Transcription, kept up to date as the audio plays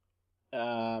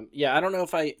Yeah, I don't know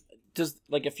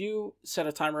if you set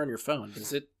a timer on your phone,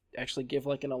 does it actually give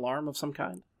like an alarm of some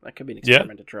kind? That could be an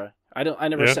experiment to try. I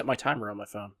never set my timer on my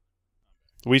phone.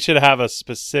 We should have a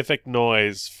specific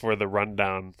noise for the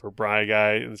rundown, for Bry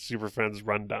Guy and Super Friends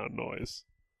rundown noise.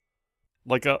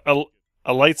 Like a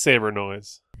lightsaber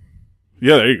noise.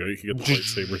 Yeah, there you go. You can get the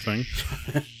lightsaber thing.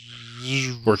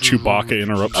 Or Chewbacca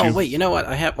interrupts you. Oh, wait, you know what?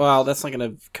 That's not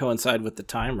going to coincide with the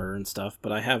timer and stuff,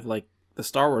 but I have, like, the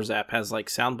Star Wars app has, like,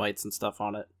 sound bites and stuff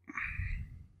on it.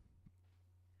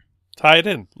 Tie it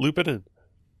in. Loop it in.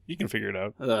 You can figure it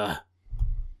out.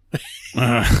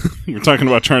 You're talking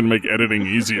about trying to make editing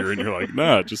easier, and you're like,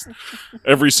 nah, just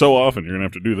every so often you're going to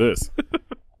have to do this.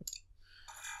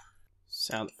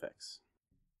 Sound effects.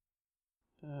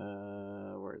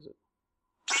 Where is it?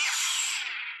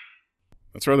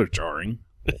 That's rather jarring.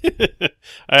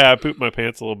 I pooped my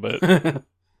pants a little bit.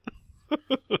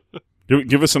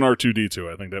 Give us an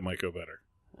R2-D2. I think that might go better.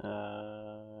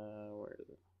 Where is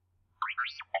it?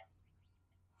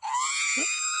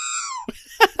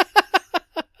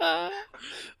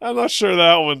 I'm not sure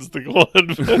that one's the one.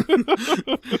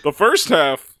 The first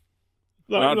half,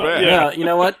 not bad. Yeah, you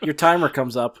know what? Your timer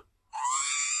comes up.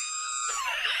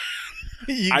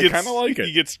 I kind of like it.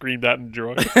 You get screamed at and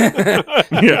drunk.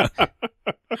 Yeah.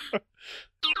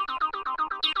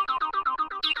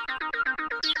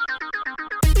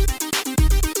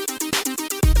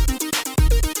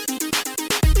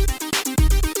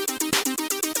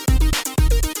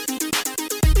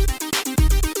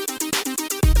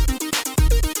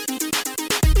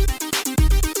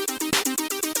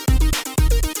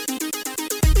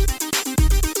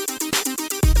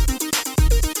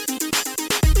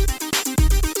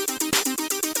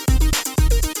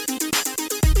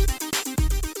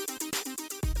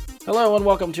 Hello and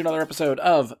welcome to another episode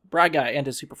of Bry Guy and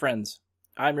his Super Friends.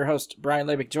 I'm your host, Brian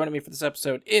Labick. Joining me for this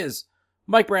episode is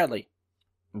Mike Bradley.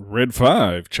 Red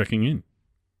 5 checking in.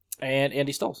 And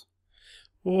Andy Stolz.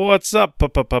 What's up,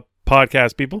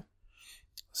 podcast people?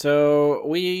 So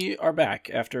we are back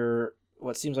after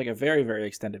what seems like a very, very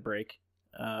extended break.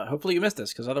 Hopefully you missed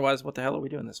this, because otherwise what the hell are we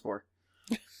doing this for?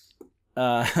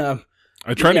 I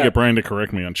tried to get Brian to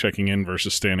correct me on checking in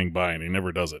versus standing by, and he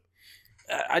never does it.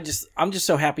 I'm just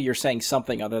so happy you're saying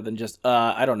something other than just,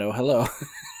 I don't know, hello.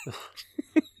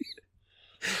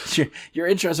 Your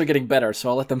intros are getting better, so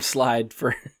I'll let them slide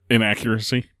for...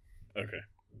 Inaccuracy? Okay.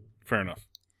 Fair enough.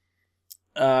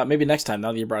 Maybe next time,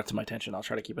 now that you brought it to my attention, I'll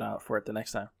try to keep an eye out for it the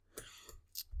next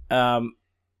time.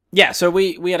 Yeah, so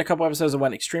we had a couple episodes that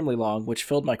went extremely long, which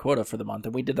filled my quota for the month,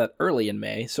 and we did that early in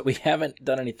May, so we haven't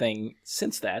done anything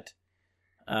since that.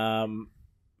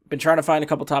 Been trying to find a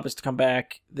couple topics to come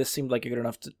back. This seemed like a good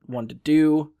enough one to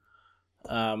do.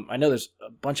 I know there's a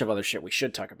bunch of other shit we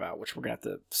should talk about, which we're going to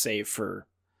have to save for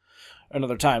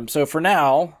another time. So for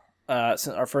now, since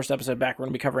our first episode back, we're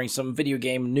going to be covering some video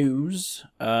game news.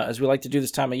 As we like to do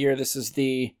this time of year, this is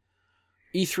the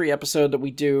E3 episode that we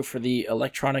do for the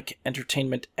Electronic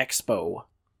Entertainment Expo,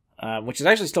 which is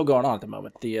actually still going on at the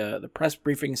moment. The press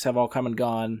briefings have all come and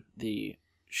gone. The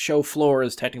show floor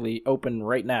is technically open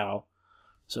right now.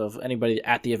 So if anybody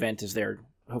at the event is there,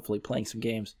 hopefully playing some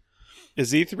games.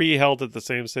 Is E3 held at the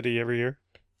same city every year?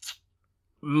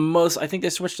 I think they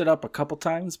switched it up a couple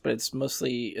times, but it's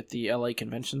mostly at the LA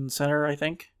Convention Center, I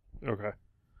think. Okay.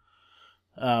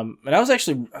 And I was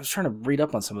trying to read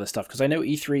up on some of this stuff, because I know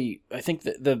E3, I think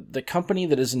the company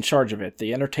that is in charge of it,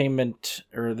 the entertainment,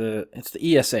 it's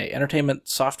the ESA, Entertainment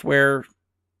Software,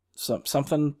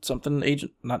 something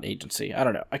agent, not agency, I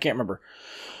don't know, I can't remember.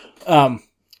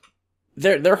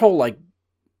 Their whole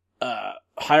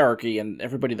hierarchy and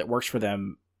everybody that works for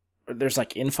them, there's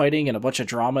like infighting and a bunch of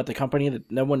drama at the company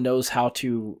that no one knows how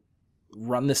to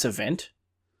run this event.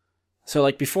 So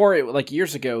like before,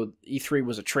 years ago, E3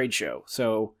 was a trade show.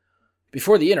 So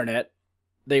before the internet,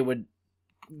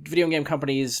 video game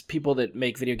companies, people that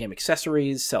make video game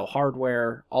accessories, sell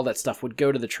hardware, all that stuff would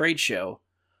go to the trade show,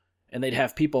 and they'd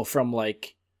have people from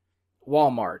like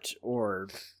Walmart or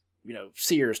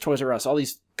Sears, Toys R Us, all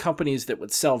these companies that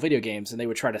would sell video games, and they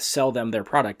would try to sell them their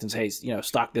product and say,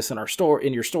 stock this in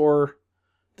your store.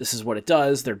 This is what it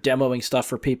does. They're demoing stuff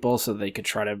for people so they could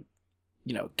try to,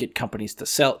 get companies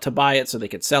to buy it so they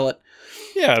could sell it.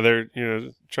 Yeah, they're,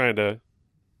 trying to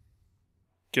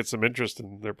get some interest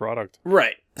in their product.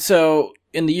 Right. So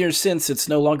in the years since, it's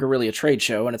no longer really a trade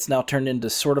show, and it's now turned into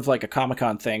sort of like a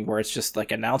Comic-Con thing where it's just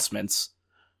like announcements,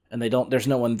 and there's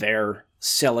no one there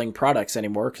selling products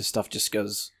anymore because stuff just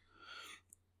goes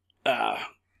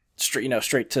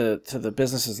straight to the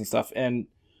businesses and stuff. And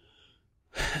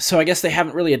so I guess they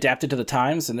haven't really adapted to the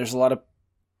times, and there's a lot of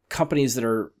companies that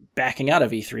are backing out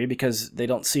of E3 because they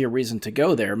don't see a reason to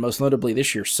go there. Most notably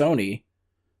this year, Sony.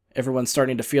 Everyone's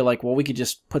starting to feel like, well, we could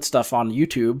just put stuff on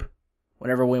YouTube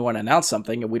whenever we want to announce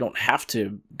something, and we don't have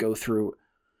to go through.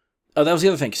 Oh, that was the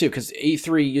other thing too, because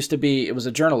E3 used to be, it was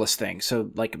a journalist thing, so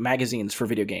like magazines for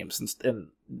video games, and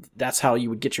that's how you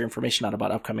would get your information out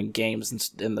about upcoming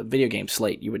games in the video game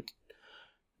slate. You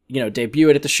would, debut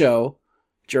it at the show.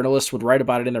 Journalists would write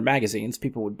about it in their magazines.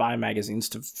 People would buy magazines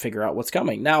to figure out what's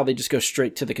coming. Now they just go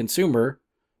straight to the consumer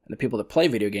and the people that play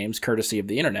video games, courtesy of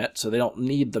the internet, so they don't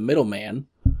need the middleman.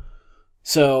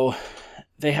 So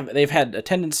they've had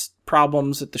attendance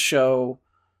problems at the show.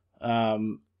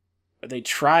 They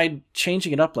tried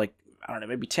changing it up, like, I don't know,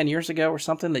 maybe 10 years ago or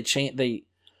something. They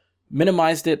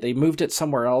minimized it. They moved it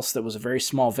somewhere else that was a very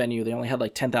small venue. They only had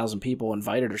like 10,000 people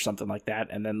invited or something like that.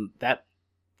 And then that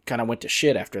kind of went to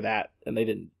shit after that. And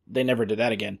they never did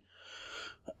that again.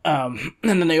 And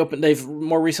then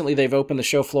more recently they've opened the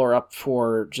show floor up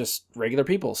for just regular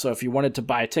people. So if you wanted to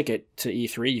buy a ticket to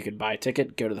E3, you could buy a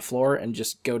ticket, go to the floor, and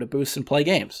just go to booths and play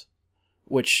games,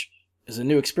 which is a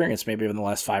new experience maybe in the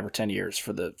last 5 or 10 years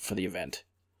for the event.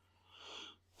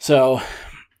 So,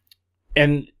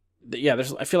 and yeah,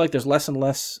 I feel like there's less and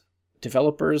less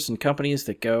developers and companies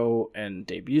that go and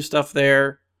debut stuff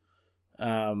there.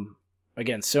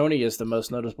 Again, Sony is the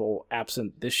most noticeable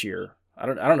absent this year. I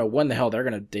don't know when the hell they're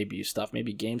going to debut stuff.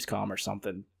 Maybe Gamescom or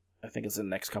something. I think it's in the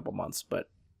next couple months. But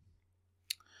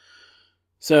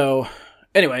so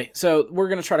anyway, so we're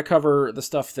going to try to cover the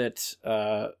stuff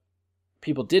that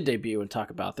people did debut and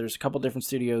talk about. There's a couple different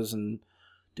studios and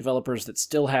developers that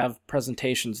still have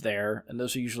presentations there, and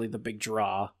those are usually the big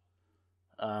draw.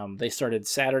 They started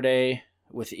Saturday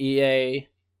with EA.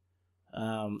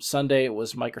 Sunday it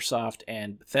was Microsoft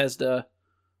and Bethesda.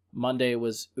 Monday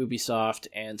was Ubisoft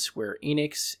and Square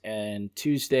Enix, and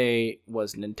Tuesday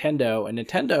was Nintendo. And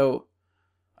Nintendo,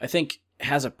 I think,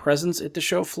 has a presence at the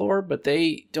show floor, but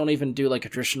they don't even do like a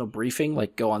traditional briefing,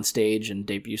 like go on stage and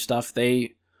debut stuff.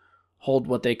 They hold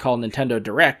what they call Nintendo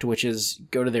Direct, which is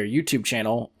go to their YouTube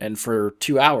channel, and for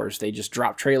 2 hours they just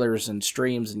drop trailers and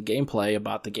streams and gameplay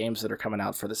about the games that are coming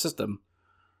out for the system.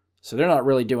 So they're not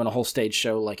really doing a whole stage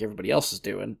show like everybody else is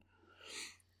doing.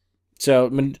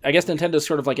 So I guess Nintendo's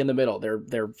sort of like in the middle.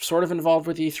 They're sort of involved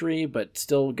with E3, but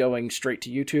still going straight to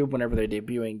YouTube whenever they're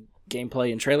debuting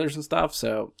gameplay and trailers and stuff.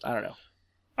 So I don't know.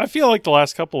 I feel like the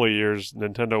last couple of years,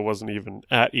 Nintendo wasn't even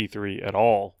at E3 at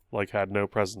all. Like, had no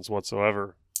presence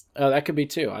whatsoever. Oh, that could be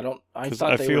too. I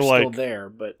thought they were still there,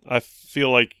 but I feel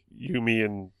like you, me,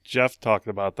 and Jeff talked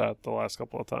about that the last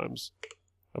couple of times.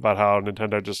 About how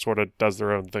Nintendo just sort of does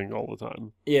their own thing all the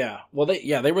time. Yeah. Well,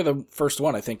 they were the first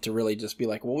one, I think, to really just be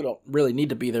like, well, we don't really need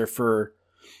to be there for,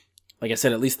 like I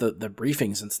said, at least the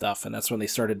briefings and stuff. And that's when they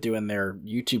started doing their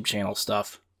YouTube channel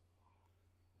stuff.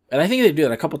 And I think they do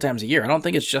it a couple times a year. I don't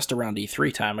think it's just around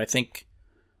E3 time. I think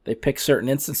they pick certain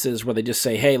instances where they just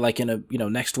say, hey, like in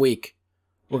next week,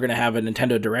 we're going to have a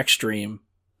Nintendo Direct stream.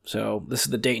 So this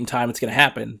is the date and time it's going to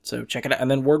happen. So check it out.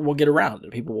 And then word will get around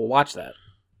and people will watch that.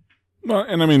 Well,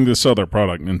 and I mean, this other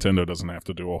product, Nintendo doesn't have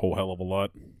to do a whole hell of a lot.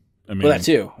 I mean, well, that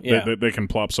too, yeah. They can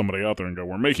plop somebody out there and go,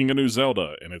 we're making a new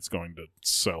Zelda, and it's going to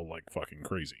sell like fucking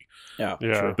crazy. Yeah.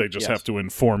 True. They just have to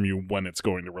inform you when it's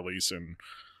going to release, and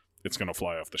it's going to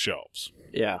fly off the shelves.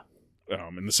 Yeah.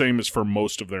 And the same is for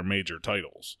most of their major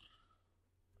titles.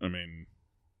 I mean,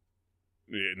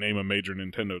 name a major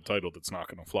Nintendo title that's not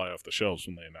going to fly off the shelves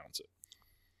when they announce it.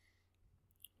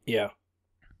 Yeah.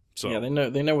 So yeah,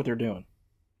 they know what they're doing.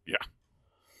 Yeah.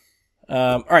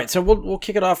 All right, so we'll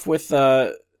kick it off with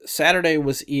Saturday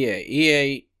was EA.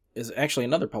 EA is actually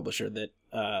another publisher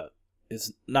that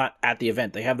is not at the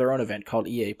event. They have their own event called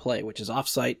EA Play, which is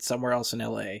offsite somewhere else in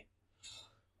LA.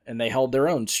 And they held their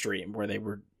own stream where they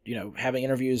were, having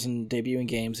interviews and debuting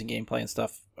games and gameplay and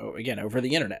stuff, again, over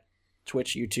the internet.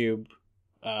 Twitch, YouTube,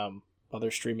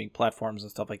 other streaming platforms and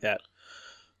stuff like that.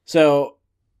 So,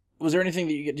 was there anything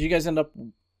did you guys end up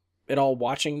at all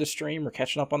watching the stream or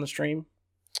catching up on the stream?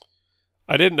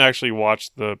 I didn't actually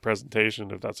watch the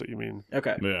presentation, if that's what you mean.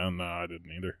 Okay. Yeah, no, I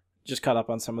didn't either. Just caught up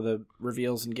on some of the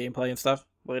reveals and gameplay and stuff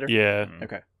later? Yeah.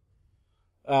 Okay.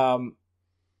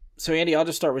 So Andy, I'll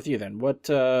just start with you then. What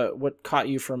caught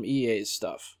you from EA's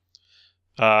stuff?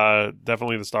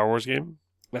 Definitely the Star Wars game.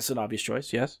 That's an obvious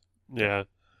choice, yes? Yeah.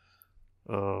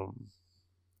 Other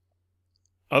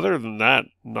than that,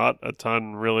 not a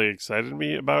ton really excited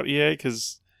me about EA,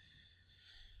 because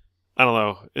I don't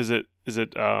know. Is it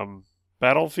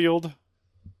Battlefield?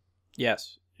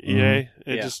 Yes. EA?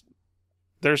 Yeah.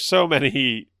 There's so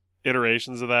many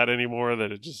iterations of that anymore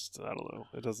that it just, I don't know.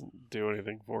 It doesn't do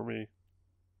anything for me.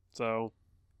 So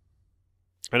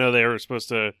I know they were supposed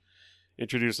to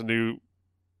introduce a new,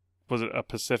 was it a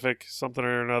Pacific something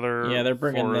or another? Yeah, they're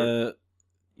bringing for the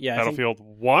Battlefield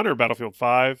 1 or Battlefield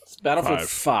 5? It's Battlefield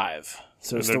 5.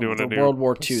 So And it's they're the doing a new World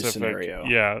War II Pacific, scenario.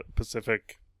 Yeah,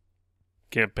 Pacific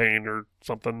campaign or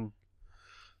something.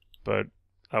 But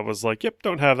I was like, yep,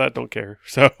 don't have that, don't care.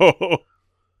 So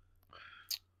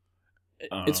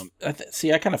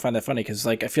I kind of find that funny because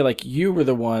like I feel like you were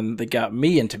the one that got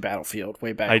me into Battlefield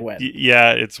way back when.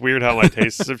 Yeah, it's weird how my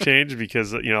tastes have changed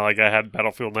because like I had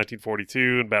Battlefield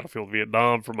 1942 and Battlefield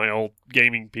Vietnam for my old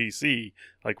gaming PC,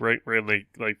 like right when they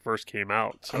like first came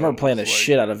out. So I remember playing the like,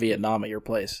 shit out of Vietnam at your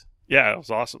place. Yeah, it was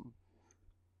awesome.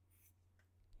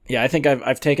 Yeah, I think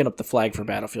I've taken up the flag for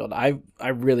Battlefield. I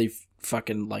really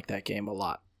fucking like that game a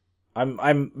lot.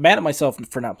 I'm mad at myself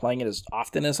for not playing it as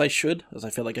often as I should, as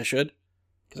I feel like I should.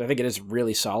 Because I think it is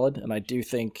really solid, and I do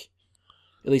think,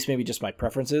 at least maybe just my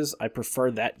preferences, I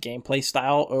prefer that gameplay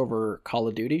style over Call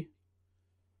of Duty.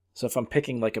 So if I'm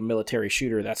picking like a military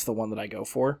shooter, that's the one that I go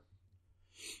for.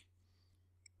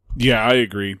 Yeah, I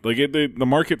agree. Like the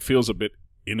market feels a bit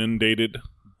inundated.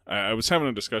 I was having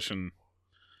a discussion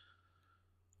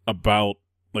about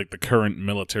like the current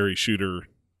military shooter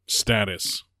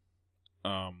status,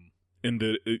 and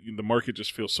the market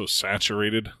just feels so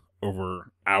saturated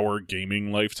over our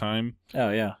gaming lifetime Oh,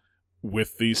 yeah.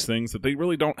 with these things that they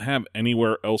really don't have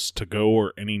anywhere else to go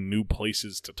or any new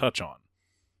places to touch on.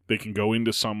 They can go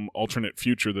into some alternate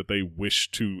future that they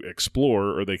wish to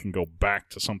explore, or they can go back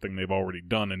to something they've already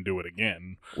done and do it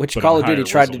again. Which but Call in of Duty higher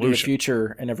tried to do the resolution.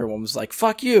 future, and everyone was like,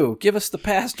 fuck you, give us the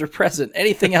past or present,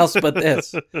 anything else but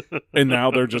this. And now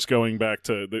they're just going back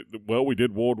to, we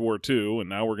did World War II, and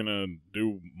now we're going to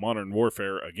do Modern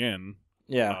Warfare again.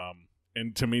 Yeah.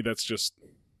 And to me, that's just...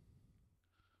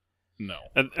 No.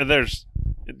 And there's,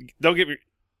 don't get me,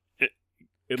 It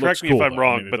correct looks me cool, if I'm though.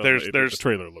 wrong, I mean, but the there's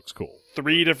trailer looks cool.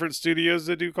 3 different studios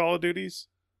that do Call of Duties.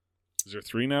 Is there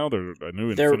 3 now? I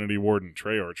knew There- Infinity Ward and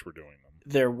Treyarch were doing them.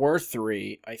 There were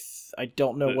 3. I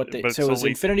don't know what they... But So it it's was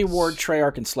only- Infinity Ward,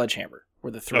 Treyarch, and Sledgehammer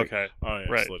were the 3. Okay, Oh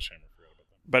yeah, Right. Sledgehammer. Forgot about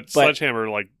that. but Sledgehammer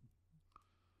like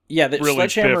Yeah, the really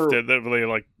Sledgehammer... biffed it. They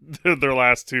like their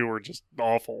last 2 were just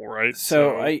awful, right?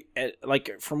 So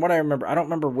like from what I remember, I don't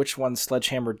remember which one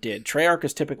Sledgehammer did. Treyarch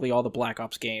is typically all the Black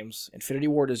Ops games. Infinity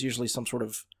Ward is usually some sort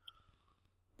of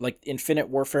like Infinite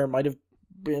Warfare might have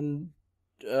been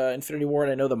Infinity Ward.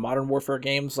 I know the Modern Warfare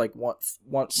games like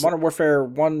Modern Warfare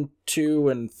 1, 2,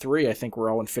 and 3 I think were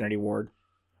all Infinity Ward.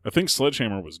 I think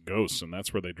Sledgehammer was Ghosts, and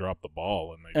that's where they dropped the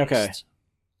ball, and they Okay. just,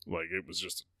 like, it was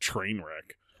just a train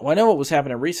wreck. Well, I know what was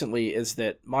happening recently is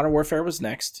that Modern Warfare was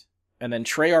next, and then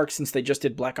Treyarch, since they just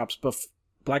did Black Ops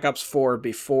 4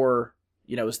 before,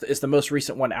 is the most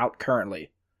recent one out currently.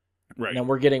 Right. And then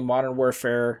we're getting Modern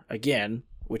Warfare again,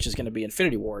 which is going to be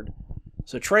Infinity Ward.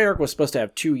 So Treyarch was supposed to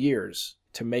have 2 years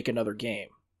to make another game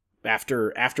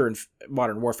after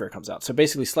Modern Warfare comes out. So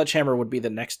basically, Sledgehammer would be the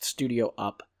next studio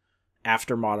up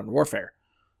after Modern Warfare.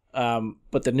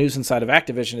 But the news inside of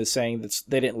Activision is saying that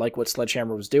they didn't like what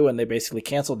Sledgehammer was doing. They basically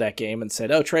canceled that game and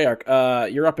said, "Oh,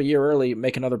 Treyarch, you're up a year early.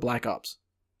 Make another Black Ops."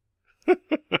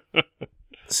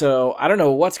 So I don't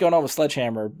know what's going on with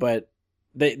Sledgehammer, but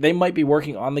they might be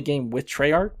working on the game with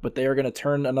Treyarch, but they are going to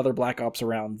turn another Black Ops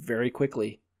around very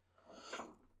quickly.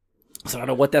 So I don't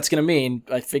know what that's going to mean.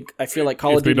 I feel like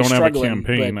Call of Duty If they don't have a struggling.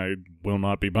 campaign, I will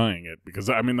not be buying it, because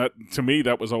I mean, that to me,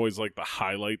 that was always like the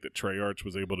highlight that Treyarch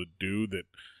was able to do that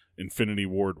Infinity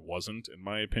Ward wasn't, in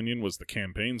my opinion, was the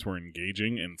campaigns were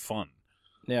engaging and fun.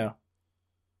 Yeah.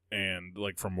 And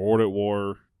like from World at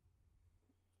War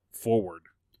forward,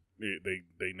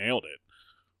 they nailed it.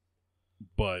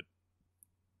 But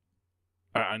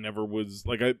I never was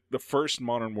like the first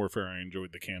Modern Warfare. I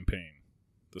enjoyed the campaign.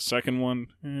 The second one,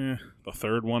 the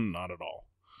third one, not at all.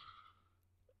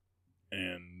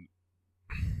 And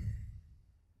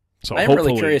so I am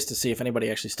hopefully, really curious to see if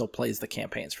anybody actually still plays the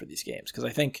campaigns for these games, because I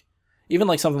think even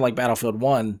like something like Battlefield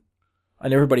 1, I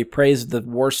know everybody praised the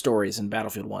war stories in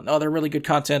Battlefield 1. Oh, they're really good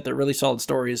content, they're really solid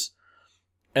stories.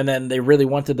 And then they really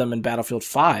wanted them in Battlefield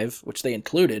 5, which they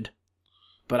included.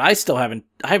 But I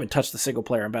haven't touched the single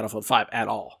player in Battlefield 5 at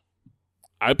all.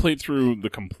 I played through the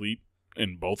complete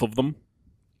in both of them.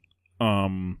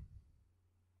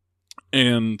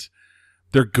 And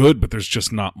they're good, but there's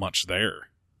just not much there.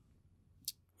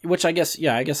 Which I guess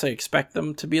I expect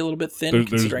them to be a little bit thin, There's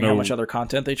considering how no- much other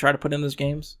content they try to put in those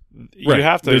games. You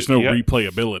have to. There's no you ha-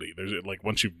 replayability. There's like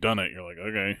once you've done it, you're like,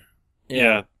 okay,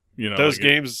 Yeah, you know, those like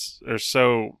games are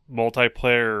so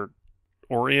multiplayer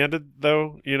oriented,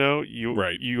 though.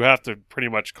 Right. You have to pretty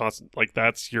much like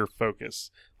that's your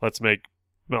focus. Let's make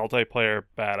multiplayer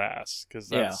badass because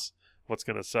that's what's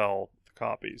going to sell the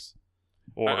copies.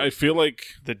 or I feel like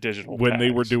the digital when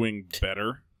they were tags. doing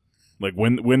better, like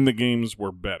when the games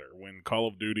were better, when Call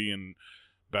of Duty and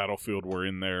Battlefield were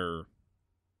in their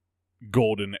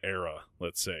golden era,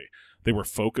 let's say, they were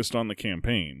focused on the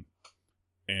campaign,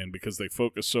 and because they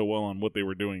focused so well on what they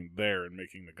were doing there and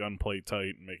making the gunplay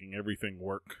tight and making everything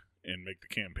work and make the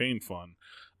campaign fun,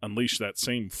 unleash that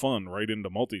same fun right into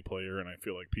multiplayer, and I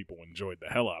feel like people enjoyed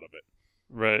the hell out of it.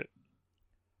 Right.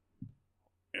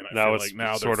 And I Now feel it's like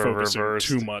now sort they're of focusing reversed.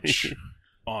 too much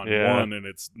on Yeah. one, and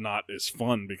it's not as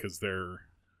fun because they're,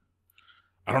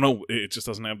 I don't know, it just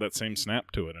doesn't have that same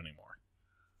snap to it anymore.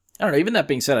 I don't know. Even that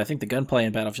being said, I think the gunplay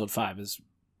in Battlefield 5 is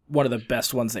one of the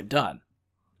best ones they've done.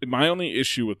 My only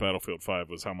issue with Battlefield 5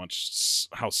 was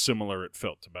how similar it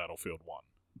felt to Battlefield 1.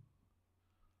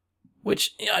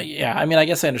 Which, yeah, I mean, I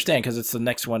guess I understand because it's the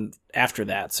next one after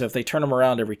that. So if they turn them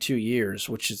around every 2 years,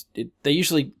 they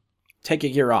usually take a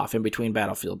year off in between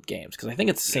Battlefield games because I think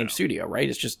it's the same studio, right?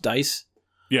 It's just DICE.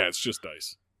 Yeah, it's just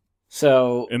DICE.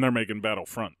 So And they're making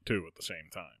Battlefront, too, at the same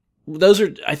time.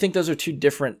 I think those are two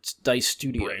different DICE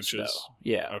studios. Branches. Though.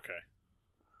 Yeah.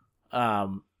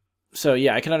 Okay. So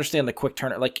yeah, I can understand the quick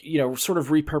turn, like, sort of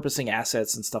repurposing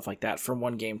assets and stuff like that from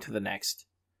one game to the next.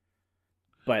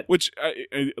 But Which, I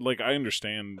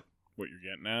understand what you're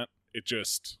getting at. It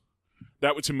just,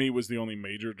 that to me was the only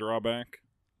major drawback.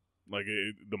 Like,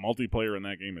 the multiplayer in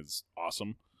that game is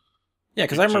awesome. yeah,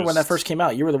 because I remember when that first came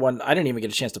out, you were the one, I didn't even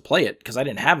get a chance to play it because I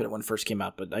didn't have it when it first came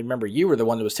out, but I remember you were the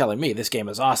one that was telling me, this game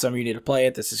is awesome, you need to play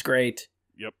it, this is great.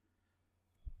 Yep.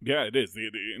 Yeah, it is.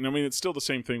 And I mean, it's still the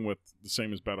same thing with the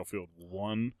same as Battlefield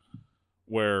 1,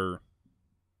 where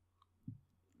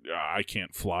I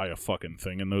can't fly a fucking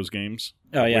thing in those games.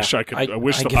 Oh yeah. I wish I could. I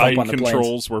wish I the give up flight on the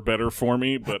controls were better for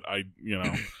me, but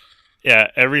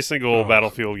Yeah, every single Oh.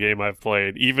 Battlefield game I've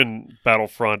played, even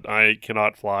Battlefront, I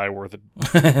cannot fly worth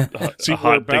planes. see, a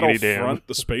where hot diggity damn. Battlefront,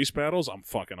 the space battles, I'm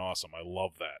fucking awesome. I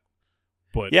love that.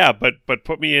 But Yeah, but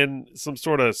put me in some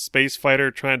sort of space fighter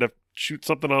trying to shoot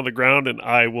something on the ground, and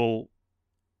I will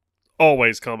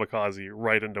always kamikaze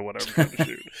right into whatever I'm trying to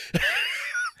shoot.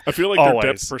 I feel like Always.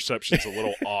 their depth perception's a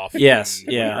little off. Yes,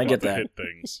 when yeah, you're I get about to that. Hit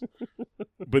things.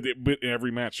 But in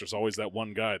every match, there's always that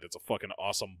one guy that's a fucking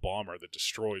awesome bomber that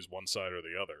destroys one side or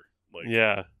the other. Like,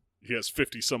 Yeah. he has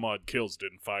 50 some odd kills,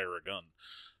 didn't fire a gun.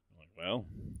 I'm like, well,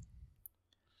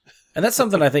 And that's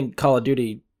something I think Call of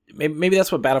Duty, maybe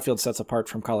that's what Battlefield sets apart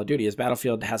from Call of Duty, is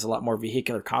Battlefield has a lot more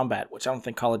vehicular combat, which I don't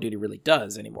think Call of Duty really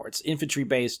does anymore. It's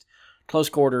infantry-based, close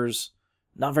quarters,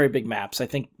 not very big maps. I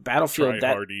think Battlefield,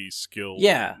 try-hardy skill,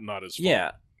 Yeah, not as fun.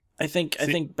 yeah, I think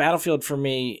Battlefield for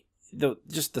me,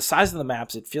 just the size of the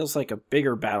maps, it feels like a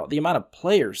bigger battle. The amount of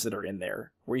players that are in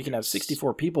there, where you can have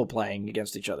 64 people playing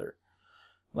against each other,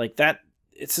 like that,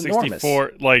 it's enormous.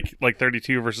 64, like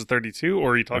 32 versus 32,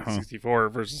 or are you talking Uh-huh. 64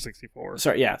 versus 64?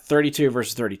 Sorry, yeah, 32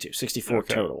 versus 32, 64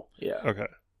 Okay. total. Yeah, Okay.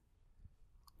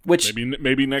 which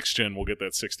Maybe next gen we'll get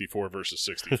that 64 versus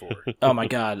 64. oh my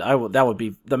god, that would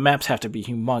be, the maps have to be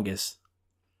humongous.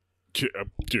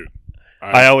 Dude,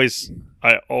 I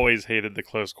always hated the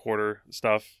close quarter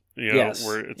stuff. Yes,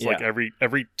 Where it's yeah. like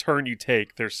every turn you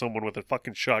take, there's someone with a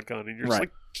fucking shotgun, and you're Right.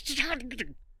 just like,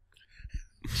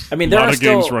 I mean, a there lot are of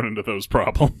still, games run into those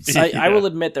problems. I Yeah. will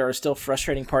admit there are still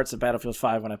frustrating parts of Battlefield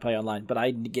 5 when I play online, but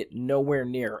I get nowhere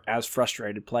near as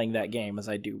frustrated playing that game as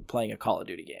I do playing a Call of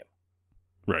Duty game.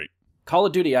 Right. Call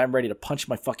of Duty, I'm ready to punch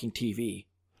my fucking TV.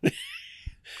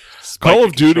 spike Call the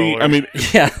of Duty, controller. I mean,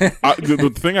 Yeah.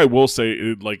 the thing I will say,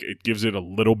 it gives it a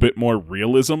little bit more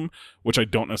realism, which I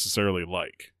don't necessarily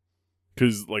like.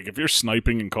 Because, if you're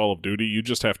sniping in Call of Duty, you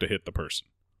just have to hit the person.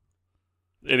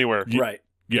 anywhere. Right.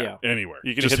 Yeah, anywhere.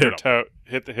 You can just hit their them. toe,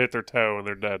 hit their toe, and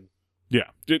they're dead.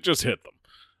 Yeah, just hit them.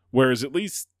 Whereas at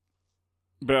least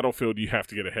Battlefield, you have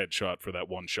to get a headshot for that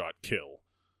one-shot kill.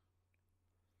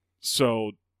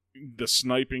 So the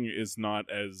sniping is not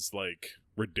as,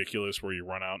 ridiculous where you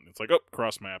run out and it's like, oh,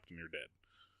 cross-mapped and you're dead.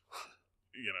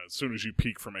 As soon as you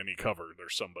peek from any cover,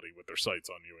 there's somebody with their sights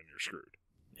on you and you're screwed.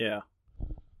 Yeah.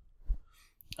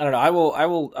 I don't know. I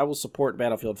will support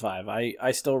Battlefield 5.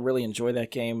 I still really enjoy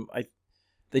that game.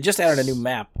 They just added a new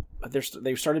map.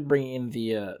 They started bringing in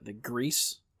the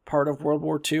Greece part of World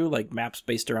War II, like maps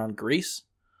based around Greece.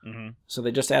 Mm-hmm. So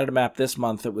they just added a map this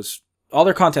month. It was all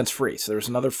their content's free. So there's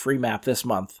another free map this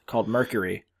month called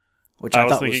Mercury, which I I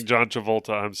was thought thinking John Travolta.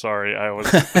 I'm sorry. I was.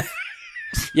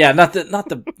 yeah, not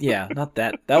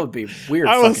that. That would be weird.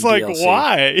 I was like, fucking DLC.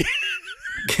 why?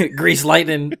 Grease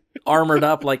Lightning armored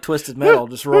up like Twisted Metal,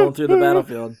 just rolling through the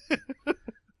battlefield.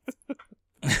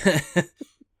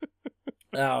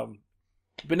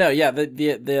 But no, yeah,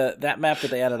 the that map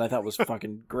that they added I thought was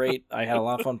fucking great. I had a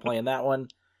lot of fun playing that one.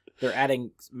 they're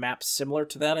adding maps similar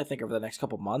to that, I think, over the next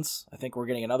couple months. I think we're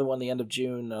getting another one the end of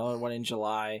June, another one in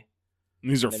July.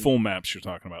 These are full maps you're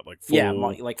talking about, like full,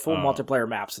 full multiplayer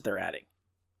maps that they're adding.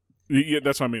 Yeah,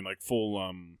 that's what I mean, like full.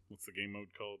 What's the game mode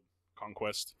called?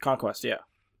 Conquest. Conquest, yeah.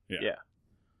 Yeah.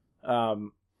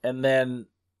 And then,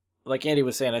 like Andy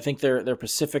was saying, I think their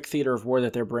Pacific Theater of War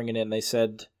that they're bringing in, they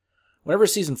said whenever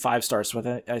Season 5 starts,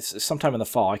 sometime in the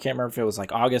fall, I can't remember if it was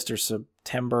like August or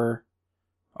September,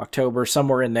 October,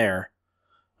 somewhere in there,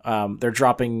 they're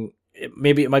dropping,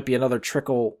 maybe it might be another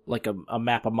trickle, like a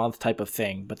map a month type of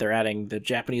thing, but they're adding the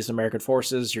Japanese and American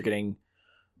forces, you're getting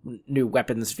new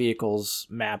weapons, vehicles,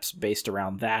 maps based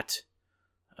around that.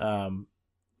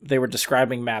 They were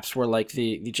describing maps where like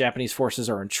the Japanese forces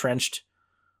are entrenched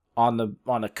on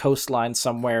a coastline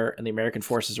somewhere, and the American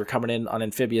forces are coming in on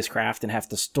amphibious craft and have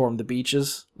to storm the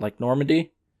beaches like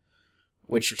Normandy,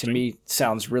 which to me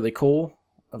sounds really cool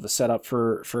of a setup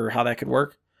for how that could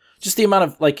work. Just the amount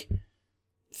of like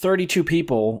 32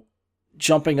 people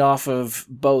jumping off of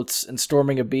boats and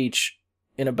storming a beach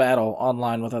in a battle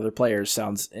online with other players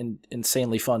sounds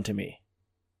insanely fun to me.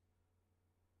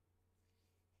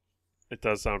 It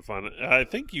does sound fun. I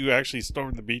think you actually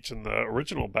stormed the beach in the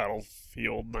original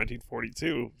Battlefield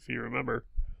 1942, if you remember.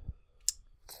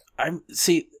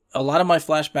 See, a lot of my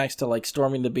flashbacks to like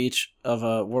storming the beach of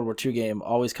a World War II game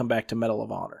always come back to Medal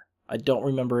of Honor. I don't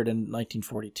remember it in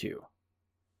 1942.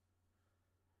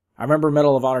 I remember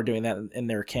Medal of Honor doing that in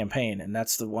their campaign, and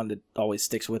that's the one that always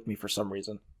sticks with me for some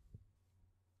reason.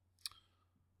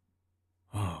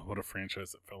 Oh, what a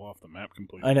franchise that fell off the map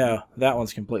completely. I know, that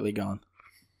one's completely gone.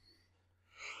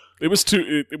 It was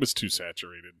too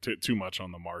saturated, too much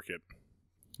on the market.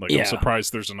 Like, I'm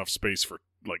surprised there's enough space for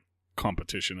like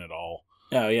competition at all.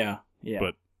 Oh yeah.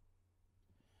 But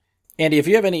Andy, if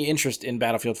you have any interest in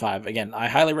Battlefield 5, again, I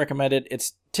highly recommend it.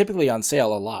 It's typically on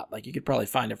sale a lot. Like you could probably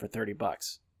find it for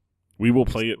 $30. We will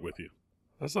play it with you.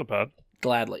 That's not bad.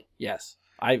 Gladly, yes.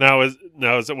 Now is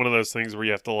it one of those things where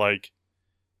you have to like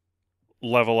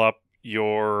level up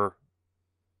your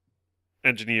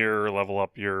engineer, level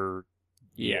up your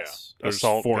yes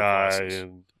assault four guy, classes.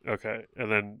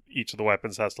 and then each of the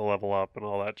weapons has to level up and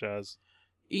all that jazz.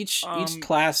 Each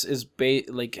class is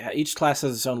each class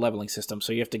has its own leveling system,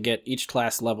 so you have to get each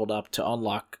class leveled up to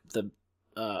unlock the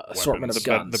assortment of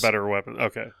guns. The better weapon.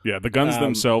 Okay. Yeah, the guns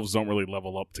themselves don't really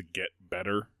level up to get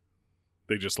better.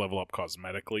 They just level up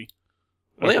cosmetically.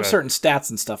 Well, they have certain stats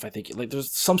and stuff, I think. Like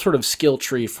there's some sort of skill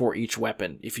tree for each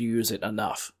weapon if you use it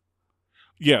enough.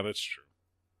 Yeah, that's true.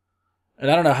 And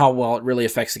I don't know how well it really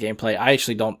affects the gameplay. I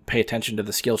actually don't pay attention to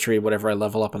the skill tree whatever I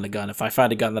level up on the gun. If I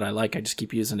find a gun that I like, I just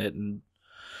keep using it and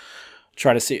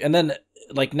try to see. And then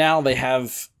like now they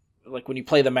have like when you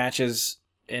play the matches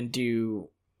and do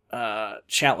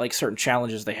like certain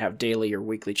challenges, they have daily or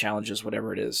weekly challenges,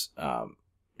 whatever it is.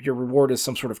 Your reward is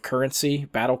some sort of currency,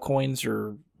 battle coins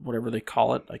or whatever they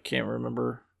call it. I can't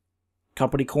remember.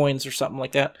 Company coins or something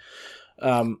like that.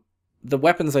 The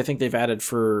weapons I think they've added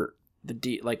for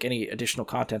like any additional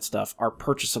content stuff are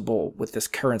purchasable with this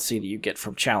currency that you get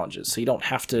from challenges. So you don't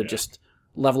have to just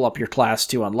level up your class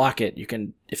to unlock it. You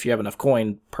can, if you have enough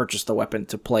coin, purchase the weapon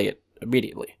to play it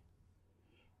immediately.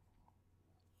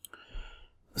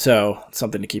 So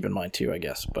something to keep in mind too, I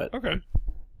guess. But okay,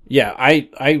 yeah,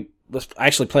 I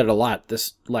actually played it a lot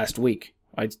this last week.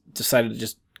 I decided to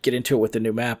just get into it with the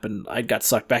new map, and I got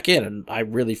sucked back in, and I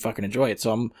really fucking enjoy it.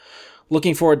 So I'm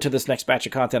looking forward to this next batch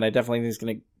of content. I definitely think it's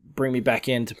going to bring me back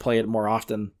in to play it more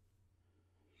often.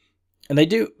 And they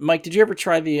do, Mike. Did you ever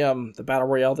try the battle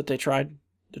royale that they're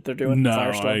doing? No,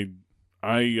 Firestorm?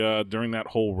 I during that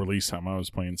whole release time, I was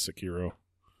playing Sekiro.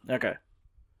 Okay.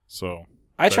 So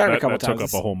I tried it a couple that times.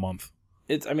 Took up a whole month.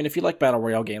 I mean, if you like battle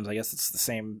royale games, I guess it's the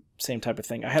same type of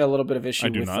thing. I had a little bit of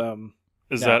issue with.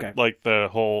 Is that like the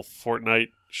whole Fortnite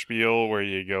spiel where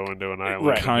you go into an island?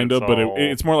 Right. Kind of, but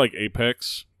it's more like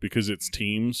Apex because it's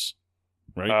teams,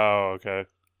 right? Oh, okay.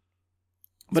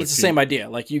 But it's the same idea.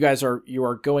 Like you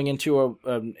are going into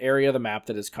an area of the map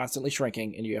that is constantly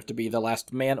shrinking, and you have to be the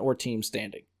last man or team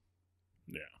standing.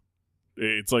 Yeah,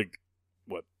 it's like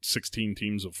 16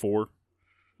 teams of 4.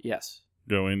 Yes.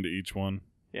 Go into each one.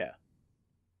 Yeah.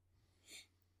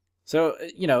 So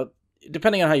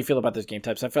depending on how you feel about those game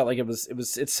types, I felt like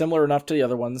it's similar enough to the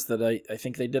other ones that I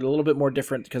think they did a little bit more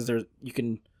different because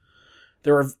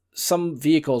there are some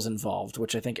vehicles involved,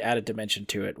 which I think added dimension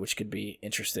to it, which could be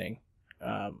interesting.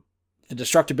 The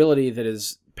destructibility that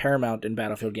is paramount in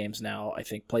Battlefield games now, I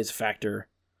think, plays a factor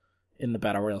in the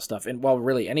Battle Royale stuff, and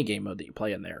really any game mode that you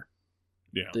play in there.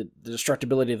 Yeah. The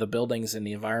destructibility of the buildings and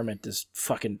the environment is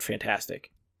fucking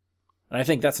fantastic. And I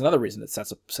think that's another reason it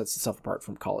sets itself apart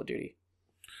from Call of Duty.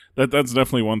 That's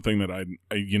definitely one thing that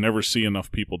you never see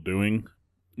enough people doing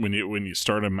when you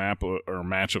start a map or a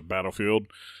match of Battlefield.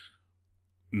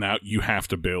 Now you have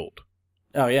to build.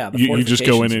 Oh yeah, the you just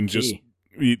go in fortifications and are just key.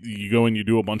 you go and you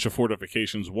do a bunch of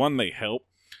fortifications. One, they help,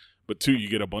 but two, you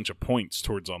get a bunch of points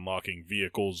towards unlocking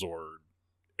vehicles or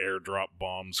airdrop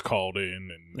bombs called in,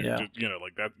 and Yeah. just,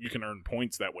 like that. You can earn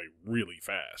points that way really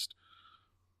fast,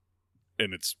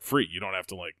 and it's free. You don't have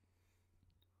to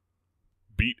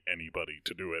beat anybody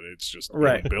to do it. It's just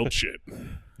Right. build shit.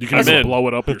 You can I'm even in. blow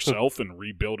it up yourself and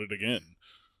rebuild it again.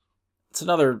 It's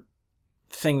another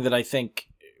thing that I think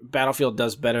Battlefield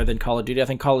does better than Call of Duty. I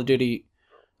think Call of Duty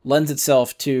lends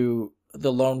itself to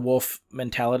the lone wolf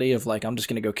mentality of I'm just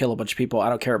going to go kill a bunch of people. I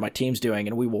don't care what my team's doing,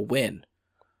 and we will win.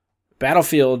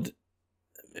 Battlefield,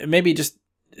 maybe just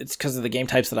it's because of the game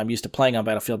types that I'm used to playing on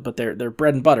Battlefield, but they're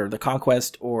bread and butter, the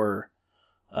Conquest or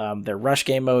their Rush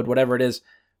game mode, whatever it is.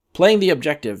 Playing the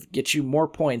objective gets you more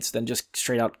points than just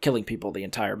straight out killing people the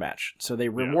entire match. So they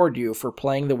reward you for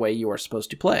playing the way you are supposed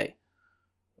to play,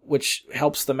 which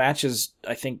helps the matches,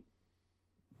 I think,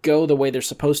 go the way they're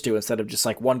supposed to instead of just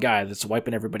one guy that's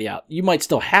wiping everybody out. You might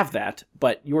still have that,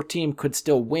 but your team could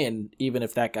still win even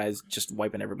if that guy's just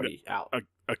wiping everybody out.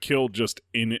 A kill just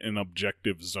in an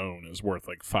objective zone is worth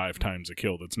 5 times a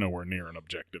kill that's nowhere near an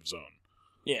objective zone.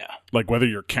 Yeah. Whether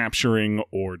you're capturing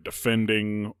or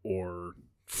defending or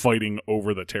fighting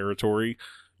over the territory,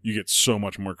 you get so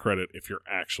much more credit if you're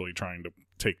actually trying to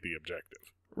take the objective.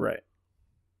 Right.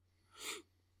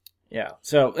 Yeah.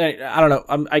 So I don't know.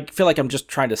 I feel like I'm just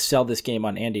trying to sell this game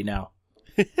on Andy now,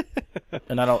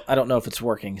 and I don't know if it's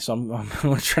working. So I'm going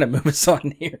to try to move us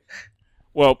on here.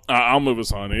 Well, I'll move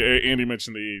us on. Andy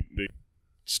mentioned the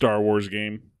Star Wars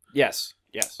game. Yes.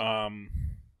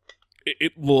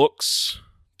 It looks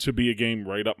to be a game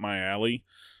right up my alley.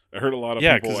 I heard a lot of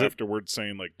people afterwards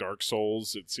saying Dark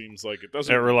Souls. It seems like it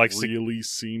doesn't really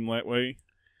seem that way.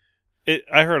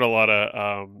 I heard a lot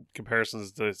of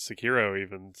comparisons to Sekiro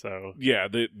even, so... Yeah,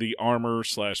 the armor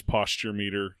 / posture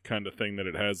meter kind of thing that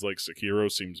it has Sekiro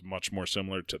seems much more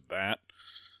similar to that.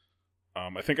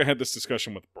 I think I had this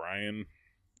discussion with Brian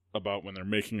about when they're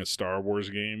making a Star Wars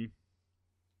game,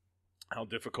 how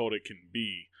difficult it can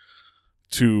be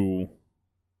to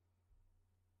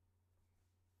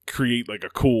create a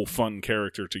cool, fun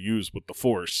character to use with the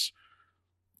Force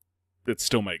that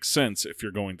still makes sense if you're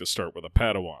going to start with a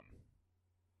Padawan,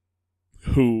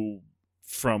 who,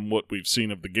 from what we've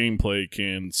seen of the gameplay,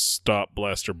 can stop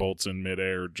blaster bolts in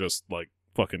midair just like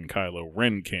fucking Kylo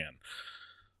Ren can,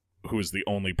 who is the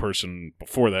only person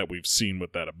before that we've seen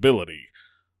with that ability.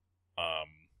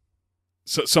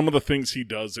 So some of the things he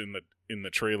does in the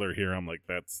trailer here, I'm like,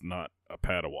 that's not a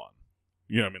Padawan.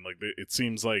 You know what I mean? It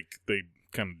seems like they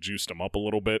kind of juiced him up a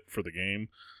little bit for the game,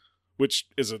 which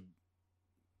is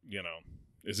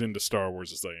as into Star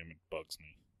Wars as I am. It bugs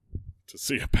me to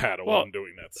see a Padawan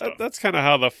doing that stuff. That's kind of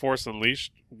how the Force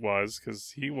Unleashed was,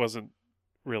 because he wasn't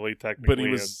really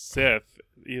technically a Sith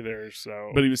either.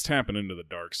 So, but he was tapping into the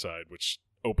dark side, which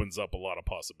opens up a lot of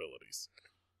possibilities.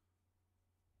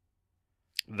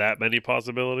 That many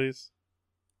possibilities?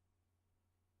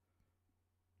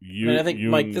 I think,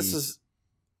 Mike, this is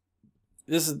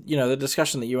the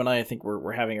discussion that you and I think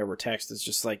we're having over text is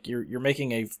just you're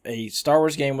making a Star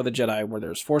Wars game with a Jedi where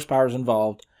there's Force powers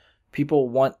involved. People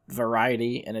want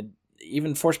variety and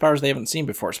even Force powers they haven't seen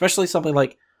before, especially something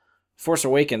like Force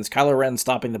Awakens. Kylo Ren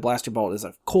stopping the blaster bolt is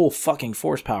a cool fucking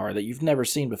Force power that you've never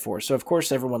seen before. So of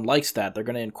course everyone likes that. They're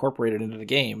going to incorporate it into the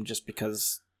game just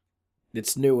because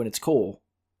it's new and it's cool.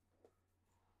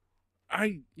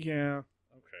 Okay.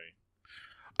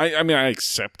 I mean, I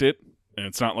accept it, and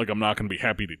it's not like I'm not going to be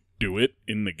happy to do it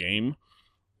in the game.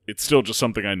 It's still just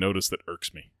something I notice that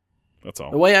irks me. That's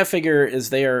all. The way I figure is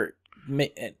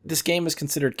this game is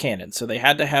considered canon, so they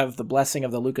had to have the blessing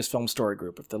of the Lucasfilm Story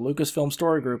Group. If the Lucasfilm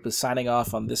Story Group is signing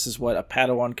off on this is what a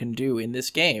Padawan can do in this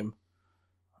game,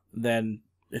 then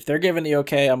if they're giving the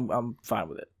okay, I'm fine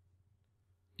with it.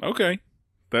 Okay,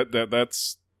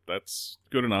 that's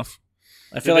good enough.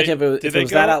 I feel like if it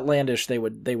was that outlandish, they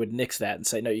would nix that and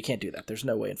say, no, you can't do that. There's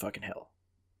no way in fucking hell.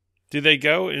 Do they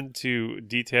go into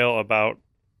detail about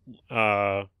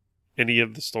any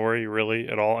of the story really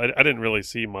at all? I didn't really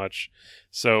see much.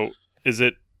 So is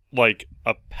it like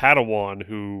a Padawan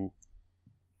who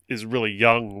is really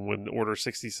young when Order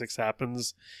 66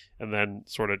 happens and then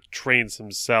sort of trains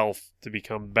himself to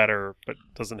become better but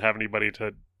doesn't have anybody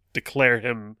to declare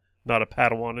him not a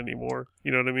Padawan anymore?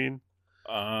 You know what I mean?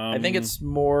 I think it's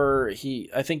more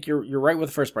I think you're right with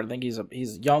the first part. I think he's a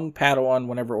young Padawan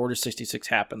whenever Order 66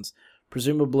 happens.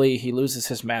 Presumably he loses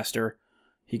his master.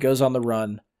 He goes on the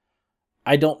run.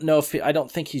 I don't know if I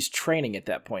don't think he's training at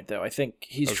that point though. I think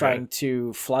he's trying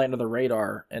to fly under the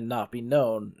radar and not be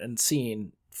known and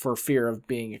seen for fear of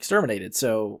being exterminated.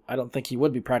 So I don't think he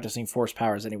would be practicing force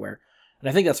powers anywhere. And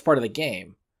I think that's part of the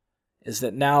game, is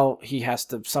that now he has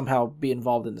to somehow be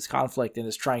involved in this conflict and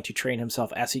is trying to train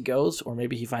himself as he goes, or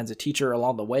maybe he finds a teacher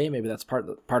along the way. Maybe that's part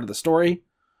of the story.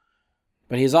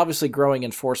 But he's obviously growing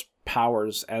in force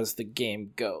powers as the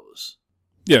game goes.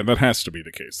 Yeah, that has to be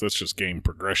the case. That's just game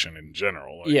progression in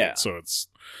general. Yeah. So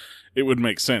it would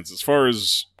make sense. As far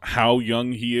as how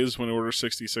young he is when Order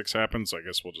 66 happens, I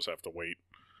guess we'll just have to wait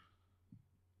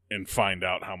and find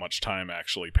out how much time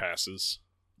actually passes.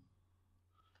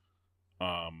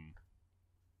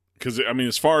 Because, I mean,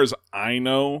 as far as I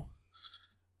know,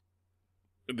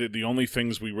 the only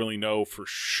things we really know for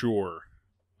sure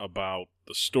about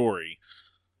the story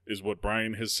is what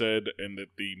Brian has said, and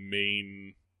that the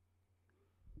main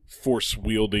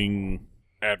force-wielding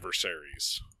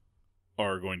adversaries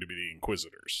are going to be the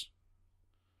Inquisitors.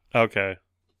 Okay.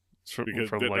 Because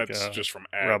that's just from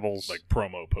Rebels, like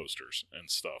promo posters and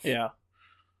stuff. Yeah.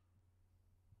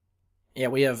 Yeah,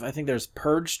 we have, I think there's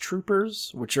Purge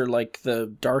Troopers, which are like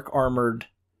the dark armored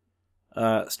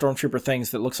stormtrooper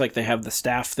things that looks like they have the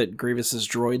staff that Grievous's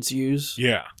droids use.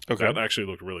 Yeah. Okay. That actually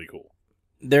looked really cool.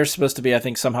 They're supposed to be, I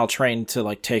think, somehow trained to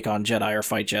like take on Jedi or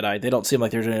fight Jedi. They don't seem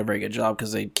like they're doing a very good job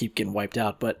because they keep getting wiped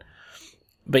out. But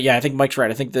yeah, I think Mike's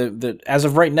right. I think the as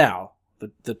of right now,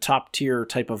 the top tier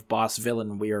type of boss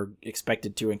villain we are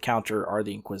expected to encounter are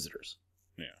the Inquisitors.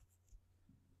 Yeah.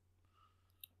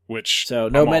 Which so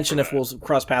no mention if we'll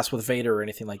cross paths with Vader or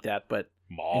anything like that. But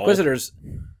Maul. Inquisitors,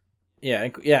 yeah,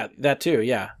 that too,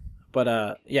 yeah.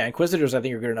 But yeah, Inquisitors I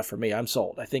think are good enough for me. I'm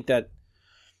sold. I think that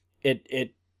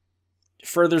it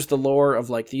furthers the lore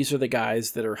of like these are the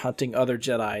guys that are hunting other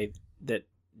Jedi that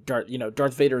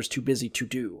Darth Vader is too busy to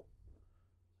do.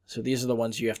 So these are the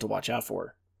ones you have to watch out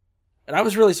for. And I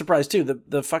was really surprised too.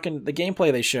 The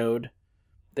gameplay they showed,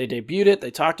 they debuted it, they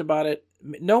talked about it.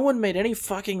 No one made any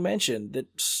fucking mention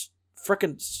that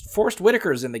frickin' Forrest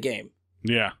Whitaker's in the game.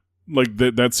 Yeah. Like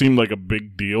that seemed like a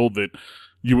big deal that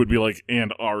you would be like,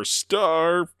 and our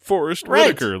star Forrest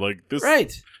Whitaker. Like this,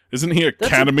 right? Isn't he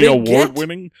Academy Award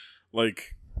winning?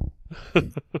 Like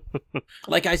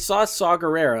I saw Saw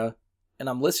Gerrera, and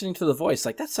I'm listening to the voice,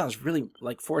 like, that sounds really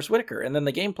like Forrest Whitaker. And then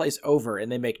the gameplay's over,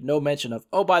 and they make no mention of,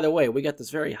 oh, by the way, we got this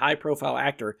very high-profile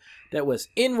actor that was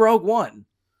in Rogue One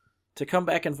to come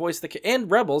back and voice and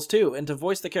Rebels, too, and to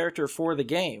voice the character for the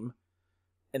game.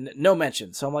 And no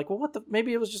mention. So I'm like, well,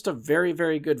 maybe it was just a very,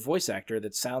 very good voice actor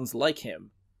that sounds like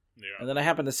him. Yeah. And then I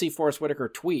happened to see Forrest Whitaker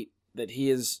tweet that he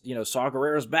is, Saw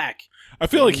Gerrera's back. I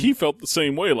feel like he felt the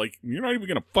same way. Like, you're not even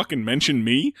going to fucking mention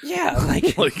me? Yeah,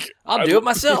 like I'll do it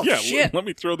myself. Yeah, shit. Let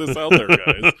me throw this out there,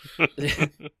 guys.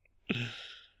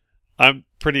 I'm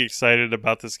pretty excited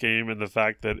about this game and the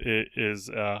fact that it is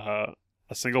a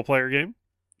single-player game.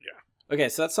 Yeah. Okay,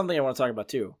 so that's something I want to talk about,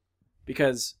 too.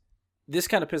 Because this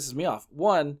kind of pisses me off.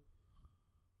 One,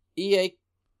 EA,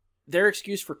 their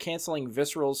excuse for canceling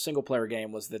Visceral's single-player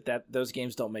game was that those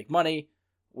games don't make money.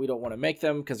 We don't want to make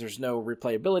them because there's no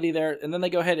replayability there. And then they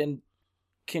go ahead and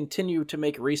continue to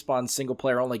make Respawn's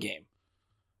single-player only game.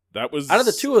 That was... Out of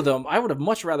the two of them, I would have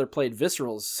much rather played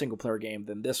Visceral's single-player game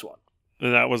than this one.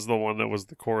 And that was the one that was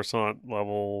the Coruscant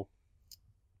level.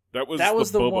 That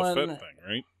was the Boba one... Fett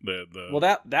thing, right? Well,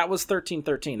 that was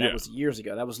 1313. That was years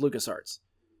ago. That was LucasArts.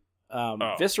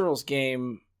 Visceral's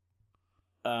game...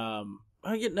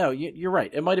 you're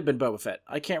right. It might have been Boba Fett.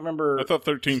 I can't remember. I thought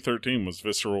 1313 was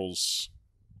Visceral's...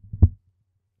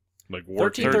 Like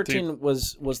 1313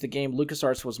 was the game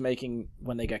LucasArts was making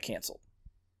when they got canceled.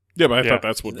 Yeah, but I thought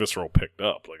that's what Visceral picked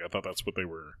up. Like, I thought that's what they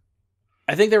were...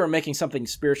 I think they were making something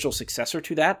spiritual successor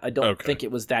to that. I don't think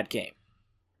it was that game.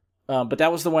 But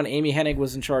that was the one Amy Hennig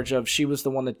was in charge of. She was the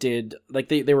one that did... Like,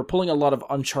 they were pulling a lot of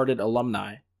Uncharted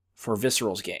alumni for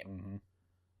Visceral's game. Mm-hmm.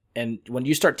 And when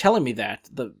you start telling me that,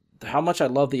 how much I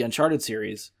love the Uncharted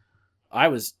series... I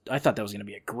thought that was going to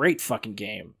be a great fucking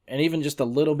game. And even just a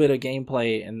little bit of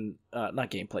gameplay and,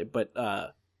 not gameplay, but,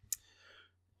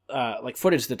 like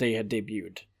footage that they had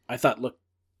debuted, I thought looked,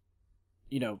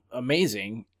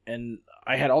 amazing. And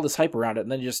I had all this hype around it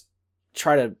and then just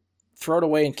try to throw it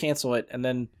away and cancel it. And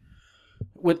then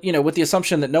with the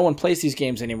assumption that no one plays these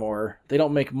games anymore, they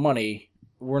don't make money.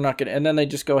 We're not going to, and then they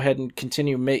just go ahead and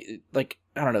continue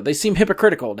I don't know. They seem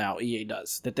hypocritical now. EA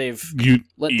does that. They've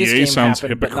let this game sounds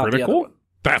happen, but not the other one.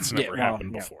 That's never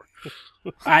happened before.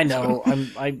 I know.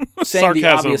 I'm saying the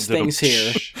obvious things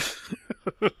here,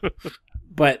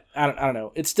 but I don't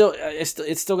know. It's still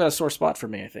got a sore spot for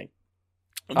me. I think.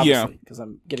 Obviously, because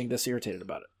I'm getting this irritated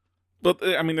about it. But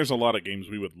I mean, there's a lot of games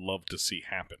we would love to see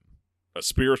happen. A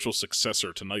spiritual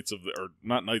successor to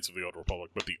not Knights of the Old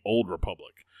Republic, but the Old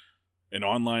Republic, an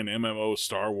online MMO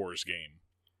Star Wars game.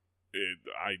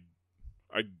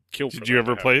 I'd kill for. Did you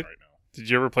ever play it? Right now. Did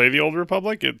you ever play the Old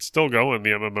Republic? It's still going, the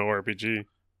MMORPG.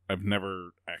 I've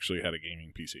never actually had a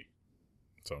gaming PC,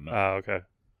 so no. Okay.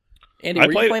 Andy,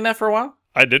 were you playing that for a while?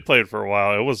 I did play it for a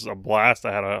while. It was a blast.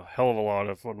 I had a hell of a lot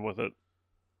of fun with it.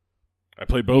 I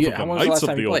played both of how them. long was the Knights last of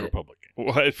time the you Old played it? Republic.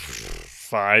 What?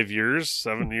 5 years?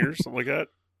 7 years? Something like that?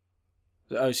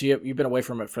 Oh, so you've been away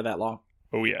from it for that long?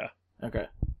 Oh, yeah. Okay.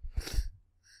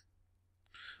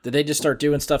 Did they just start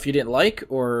doing stuff you didn't like,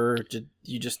 or did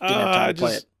you just didn't have time to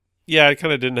play it? Yeah, I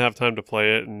kind of didn't have time to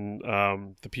play it, and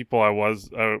the people I was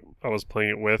playing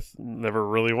it with never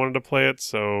really wanted to play it.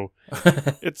 So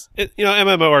it's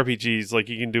MMORPGs, like,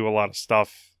 you can do a lot of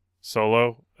stuff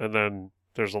solo, and then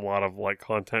there's a lot of like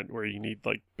content where you need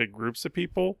like big groups of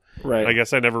people. Right. I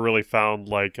guess I never really found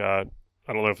like I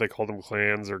don't know if they called them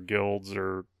clans or guilds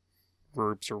or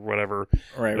groups or whatever.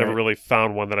 Right. I never really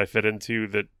found one that I fit into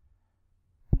that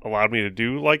allowed me to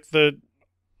do like the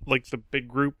big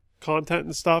group content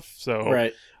and stuff. So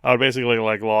Right. I would basically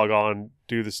like log on,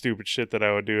 do the stupid shit that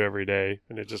I would do every day,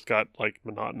 and it just got like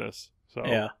monotonous. So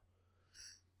Yeah.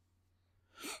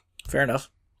 Fair enough.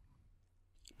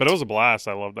 But it was a blast.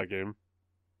 I loved that game.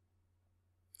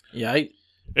 Yeah,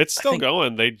 It's still think-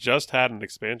 going. They just had an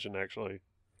expansion actually.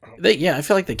 I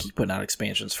feel like they keep putting out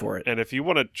expansions for it. And if you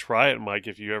want to try it, Mike,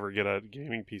 if you ever get a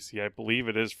gaming PC, I believe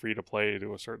it is free to play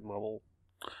to a certain level.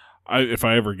 If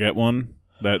I ever get one,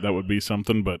 that would be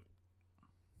something, but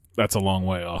that's a long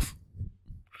way off.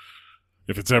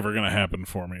 If it's ever going to happen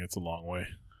for me, it's a long way.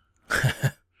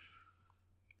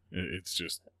 It's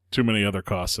just too many other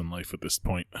costs in life at this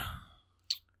point.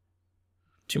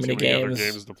 Too many Other games.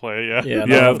 games to play. Yeah. Yeah, not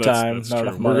enough time, that's not true.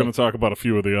 enough We're money. going to talk about a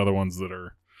few of the other ones that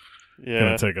are Yeah.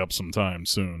 going to take up some time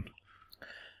soon.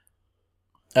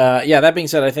 That being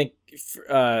said, I think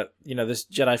this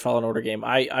Jedi Fallen Order game,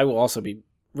 I will also be,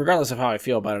 regardless of how I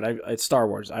feel about it, it's Star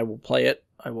Wars. I will play it.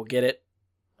 I will get it.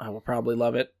 I will probably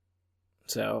love it.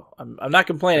 So I'm not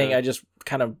complaining. Yeah. I just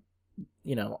kind of,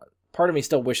 part of me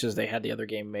still wishes they had the other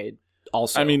game made.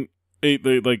 Also, I mean,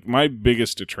 like my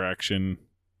biggest attraction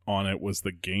on it was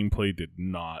the gameplay did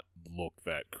not look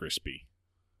that crispy.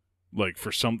 Like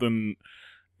for something,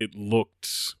 it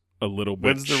looked a little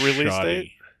bit. When's the release shoddy.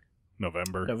 date?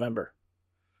 November.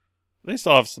 They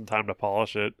still have some time to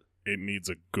polish it. It needs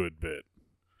a good bit.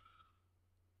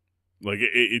 Like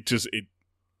it just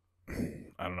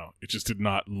I don't know. It just did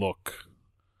not look.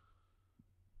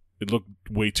 It looked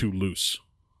way too loose,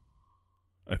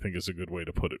 I think is a good way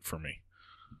to put it for me.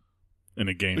 In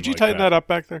a game, Would you like tighten that up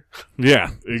back there?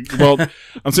 Yeah. Well,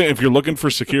 I'm saying if you're looking for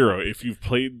Sekiro, if you've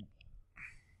played,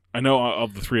 I know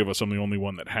of the three of us, I'm the only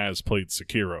one that has played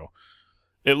Sekiro.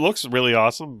 It looks really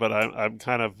awesome, but I'm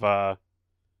kind of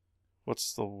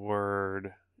what's the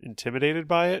word? Intimidated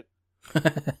by it.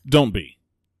 Don't be.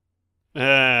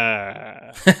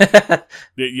 Ah.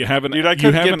 You have an Dude, I you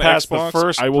couldn't have get an past Xbox, the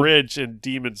first I will, bridge in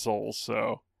Demon Souls,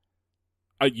 so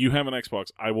you have an Xbox.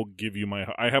 I will give you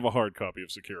I have a hard copy of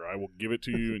Sekiro. I will give it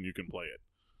to you, and you can play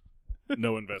it.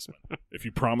 No investment. If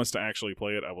you promise to actually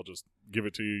play it, I will just give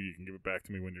it to you. You can give it back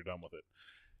to me when you're done with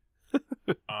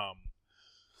it.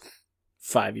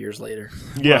 5 years later.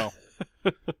 yeah.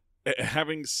 Well,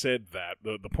 having said that,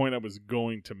 the point I was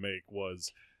going to make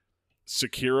was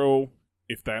Sekiro,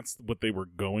 if that's what they were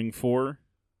going for,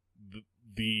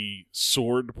 the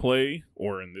sword play,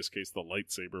 or in this case the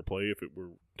lightsaber play, if it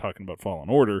were talking about Fallen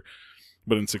Order,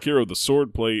 but in Sekiro the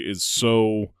sword play is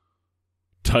so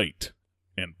tight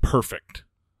and perfect.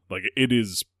 Like, it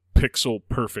is pixel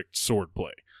perfect sword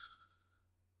play.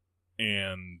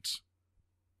 And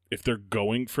if they're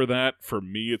going for that, for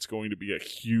me it's going to be a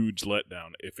huge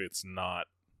letdown if it's not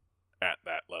at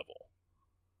that level.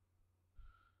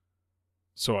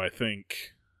 So I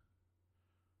think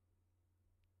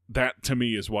that, to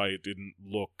me, is why it didn't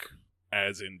look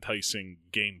as enticing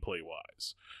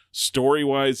gameplay-wise.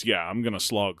 Story-wise, yeah, I'm going to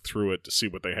slog through it to see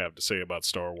what they have to say about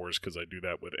Star Wars, because I do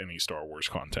that with any Star Wars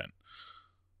content.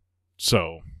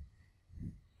 So,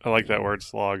 I like that word,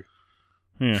 slog.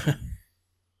 yeah.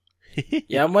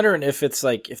 Yeah, I'm wondering if it's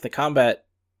like, if the combat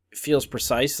feels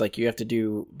precise, like you have to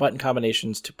do button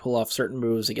combinations to pull off certain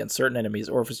moves against certain enemies,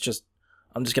 or if it's just,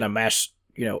 I'm just going to mash,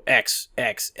 X,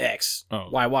 X, X,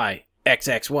 Y, Y, X,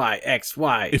 X, Y, X,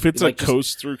 Y. If it's like a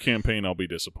coast-through campaign, I'll be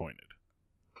disappointed.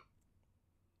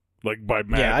 Like, by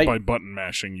button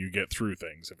mashing, you get through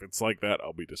things. If it's like that,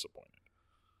 I'll be disappointed.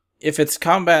 If it's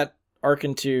combat Ark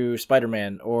into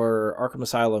Spider-Man or Arkham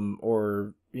Asylum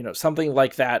or something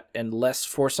like that and less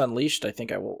Force Unleashed, I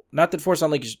think I will. Not that Force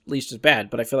Unleashed is bad,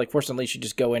 but I feel like Force Unleashed, you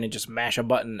just go in and just mash a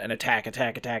button and attack,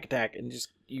 and just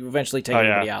you eventually take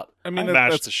everybody out. I mean,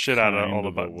 mashed the shit out of all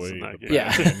the buttons in that game.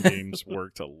 Batman games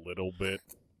worked a little bit.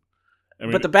 I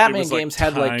mean, but the Batman it was games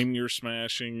like had time you're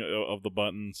smashing of the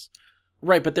buttons.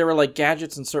 Right, but there were like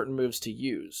gadgets and certain moves to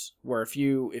use. Where if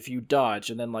you dodge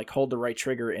and then like hold the right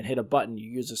trigger and hit a button, you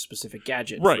use a specific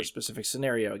gadget for a specific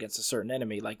scenario against a certain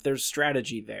enemy. Like there's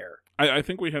strategy there. I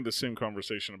think we had the same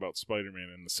conversation about Spider-Man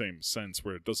in the same sense,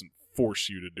 where it doesn't force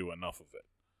you to do enough of it.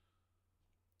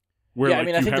 Where, I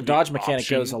mean, I think the dodge mechanic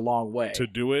goes a long way to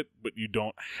do it, but you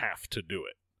don't have to do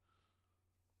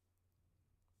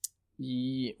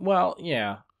it. Well,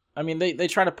 yeah. I mean, they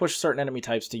try to push certain enemy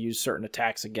types to use certain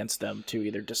attacks against them to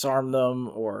either disarm them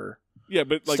or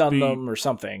stun them or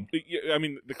something. I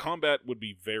mean, the combat would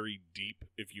be very deep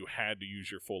if you had to use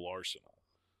your full arsenal,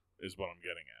 is what I'm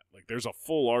getting at. Like, there's a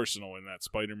full arsenal in that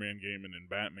Spider-Man game and in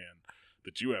Batman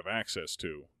that you have access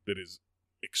to that is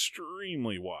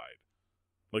extremely wide.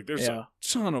 Like, there's a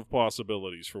ton of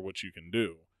possibilities for what you can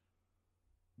do.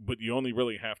 But you only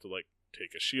really have to, like,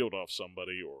 take a shield off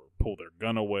somebody or pull their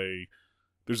gun away.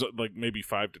 There's like maybe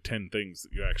 5 to 10 things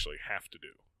that you actually have to do.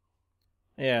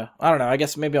 Yeah, I don't know. I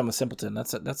guess maybe I'm a simpleton.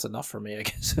 That's enough for me, I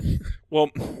guess.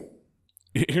 Well,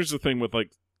 here's the thing with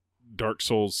like Dark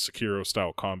Souls Sekiro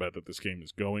style combat that this game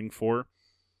is going for,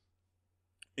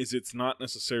 is it's not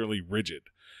necessarily rigid.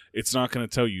 It's not going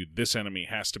to tell you this enemy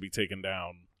has to be taken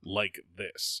down like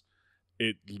this.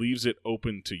 It leaves it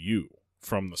open to you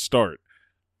from the start.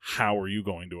 How are you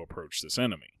going to approach this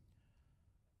enemy?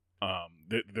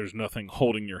 There's nothing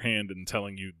holding your hand and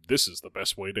telling you this is the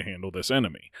best way to handle this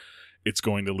enemy. It's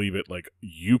going to leave it like,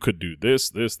 you could do this.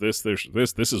 This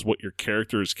is what your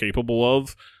character is capable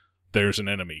of. There's an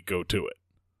enemy. Go to it.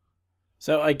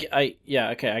 So I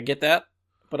get that,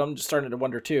 but I'm just starting to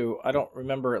wonder too. I don't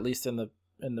remember, at least in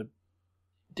the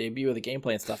debut of the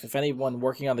gameplay and stuff, if anyone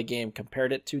working on the game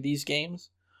compared it to these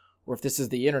games, or if this is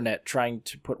the internet trying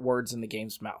to put words in the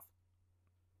game's mouth.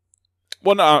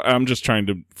 Well, no, I'm just trying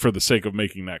to, for the sake of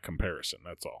making that comparison,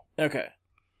 that's all. Okay.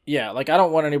 Yeah, like, I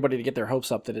don't want anybody to get their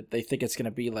hopes up that they think it's going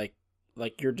to be like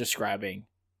you're describing,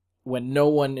 when no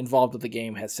one involved with the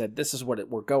game has said, this is what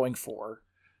we're going for.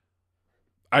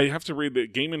 I have to read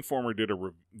that Game Informer did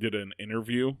an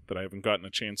interview that I haven't gotten a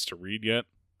chance to read yet.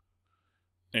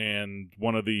 And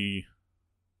one of the,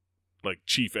 like,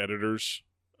 chief editors,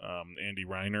 Andy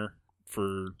Reiner,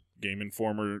 for Game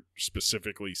Informer,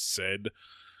 specifically said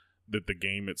that the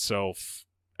game itself,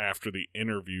 after the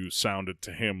interview, sounded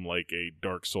to him like a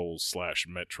Dark Souls /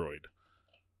 Metroid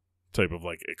type of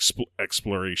like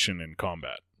exploration and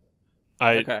combat.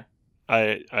 I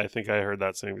think I heard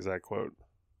that same exact quote.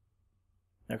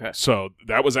 Okay. So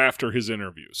that was after his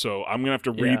interview. So I'm gonna have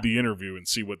to read the interview and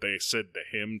see what they said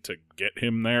to him to get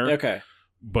him there. Okay.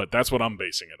 But that's what I'm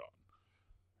basing it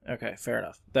on. Okay, fair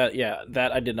enough.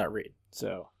 That I did not read,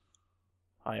 so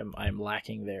I am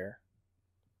lacking there.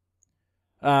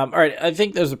 All right, I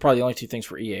think those are probably the only two things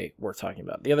for EA worth talking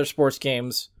about. The other sports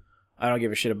games, I don't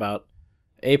give a shit about.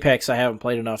 Apex, I haven't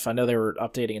played enough. I know they were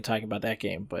updating and talking about that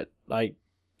game, but I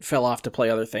fell off to play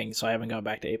other things, so I haven't gone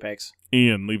back to Apex.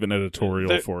 Ian, leave an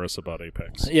editorial for us about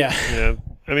Apex. Yeah. Yeah.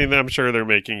 I mean, I'm sure they're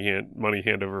making money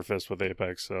hand over fist with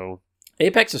Apex, so...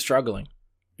 Apex is struggling.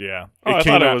 Yeah. It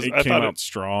came out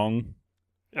strong.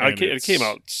 It came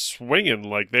out swinging.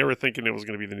 Like, they were thinking it was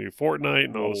going to be the new Fortnite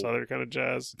and all this other kind of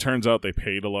jazz. Turns out they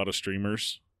paid a lot of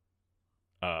streamers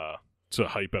to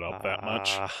hype it up that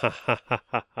much.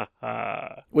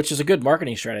 Which is a good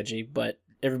marketing strategy, but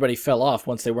everybody fell off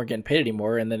once they weren't getting paid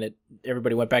anymore, and then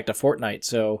everybody went back to Fortnite,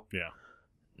 so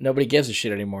nobody gives a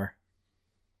shit anymore.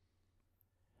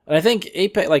 And I think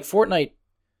Apex, like Fortnite,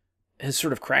 has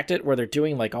sort of cracked it where they're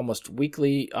doing like almost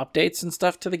weekly updates and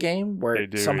stuff to the game where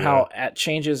it somehow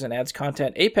changes and adds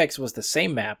content. Apex was the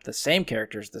same map, the same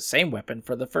characters, the same weapon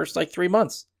for the first like 3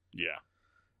 months. Yeah.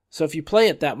 So if you play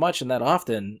it that much and that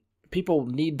often, people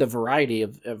need the variety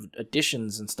of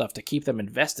additions and stuff to keep them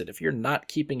invested. If you're not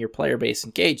keeping your player base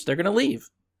engaged, they're going to leave.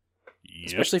 Yep.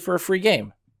 Especially for a free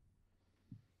game.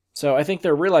 So I think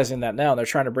they're realizing that now and they're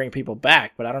trying to bring people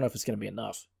back, but I don't know if it's going to be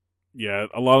enough. Yeah,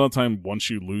 a lot of the time, once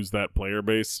you lose that player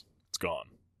base, it's gone.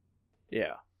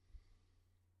 Yeah.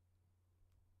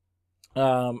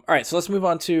 All right, so let's move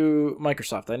on to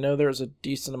Microsoft. I know there's a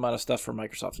decent amount of stuff for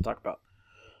Microsoft to talk about.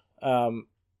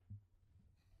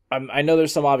 I know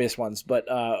there's some obvious ones, but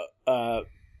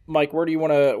Mike, where do you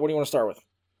want to start with?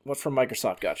 What from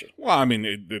Microsoft got you? Well, I mean,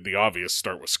 the obvious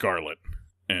start with Scarlet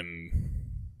and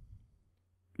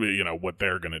what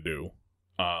they're going to do.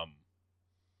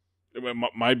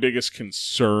 my biggest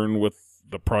concern with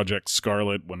the Project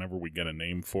Scarlet, whenever we get a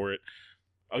name for it,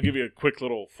 I'll give you a quick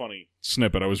little funny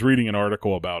snippet. I was reading an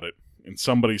article about it, and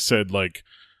somebody said, like,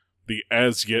 the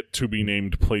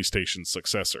as-yet-to-be-named PlayStation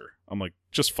successor. I'm like,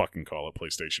 just fucking call it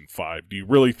PlayStation 5. Do you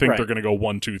really think they're going to go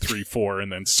 1, 2, 3, 4,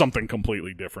 and then something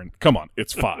completely different? Come on,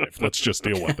 it's 5. Let's just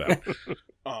deal with that.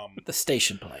 The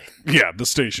station play. Yeah, the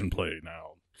station play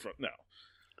now.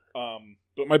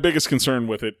 But my biggest concern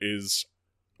with it is,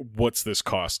 what's this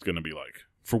cost going to be like?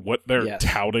 For what they're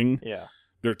touting,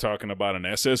 they're talking about an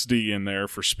SSD in there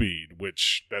for speed,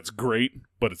 which that's great,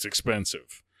 but it's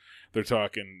expensive. They're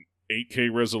talking 8K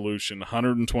resolution,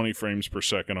 120 frames per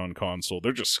second on console.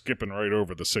 They're just skipping right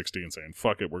over the 60 and saying,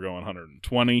 fuck it, we're going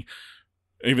 120.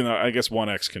 Even though I guess One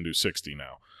X can do 60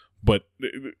 now. But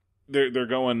they're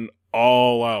going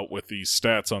all out with these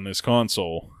stats on this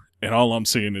console, and all I'm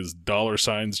seeing is dollar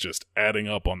signs just adding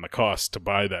up on the cost to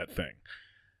buy that thing.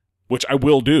 Which I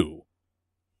will do,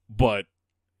 but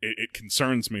it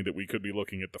concerns me that we could be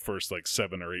looking at the first like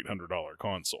 $700 or $800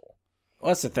 console.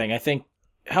 Well, that's the thing. I think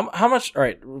how much? All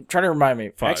right, try to remind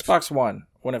me. 5. Xbox One.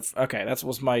 That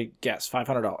was my guess.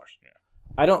 $500. Yeah.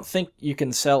 I don't think you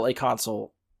can sell a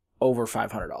console over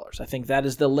 $500. I think that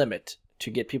is the limit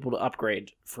to get people to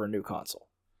upgrade for a new console.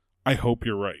 I hope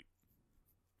you're right.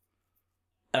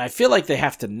 And I feel like they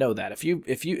have to know that.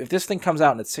 If this thing comes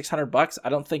out and it's $600, I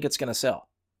don't think it's going to sell.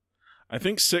 I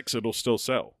think 6 it'll still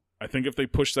sell. I think if they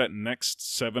push that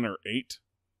next 7 or 8,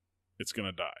 it's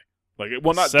gonna die. Like, it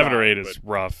will not 7 die, or 8 is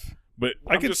rough. But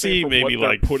I could see maybe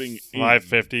like putting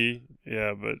 550.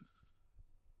 Yeah, but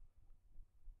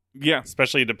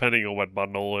especially depending on what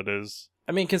bundle it is.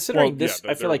 I mean, considering this,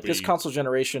 I feel like this console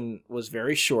generation was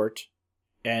very short,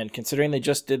 and considering they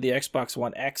just did the Xbox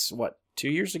One X, 2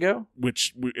 years ago?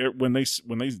 Which when they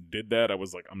did that, I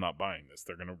was like, I'm not buying this.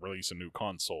 They're gonna release a new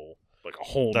console, like a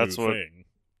whole new thing.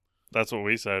 That's what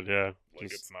we said, yeah.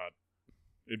 Like, it's not...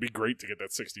 It'd be great to get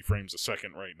that 60 frames a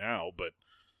second right now, but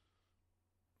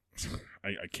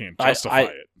I can't justify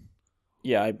it.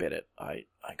 Yeah, I bid it. I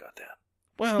got that.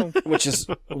 Well... Which is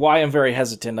why I'm very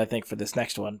hesitant, I think, for this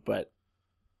next one, but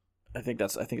I think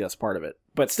that's part of it.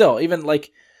 But still, even,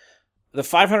 like, the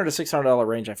 $500 to $600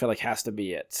 range, I feel like has to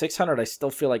be it. $600, I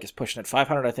still feel like is pushing it.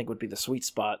 $500, I think, would be the sweet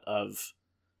spot of...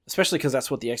 Especially because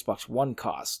that's what the Xbox One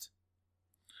cost.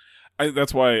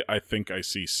 That's why I think I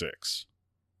see 6.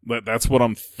 That's what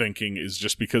I'm thinking, is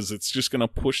just because it's just going to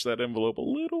push that envelope a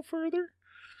little further.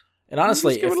 And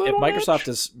honestly, if Microsoft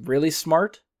is really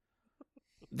smart,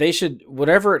 they should,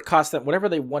 whatever it costs them, whatever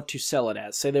they want to sell it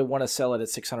as, say they want to sell it at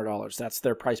 $600, that's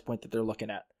their price point that they're looking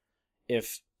at.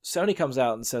 If Sony comes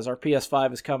out and says, our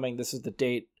PS5 is coming, this is the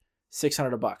date,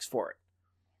 $600 for it.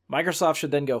 Microsoft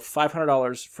should then go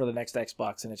 $500 for the next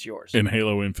Xbox, and it's yours. And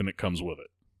Halo Infinite comes with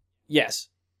it. Yes.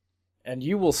 And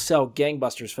you will sell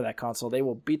gangbusters for that console. They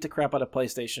will beat the crap out of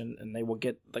PlayStation, and they will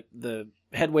get like the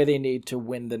headway they need to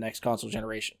win the next console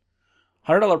generation.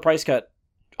 $100 price cut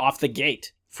off the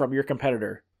gate from your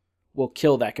competitor will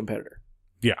kill that competitor.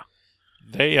 Yeah.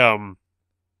 They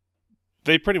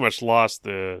pretty much lost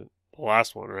the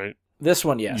last one, right? This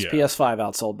one, yes. Yeah. PS5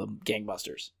 outsold them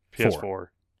gangbusters. PS4.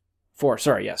 4,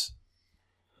 sorry, yes.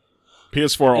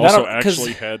 PS4 also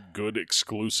actually had good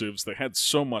exclusives. They had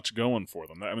so much going for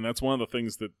them. I mean, that's one of the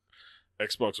things that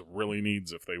Xbox really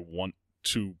needs if they want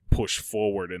to push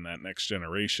forward in that next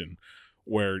generation,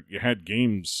 where you had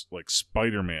games like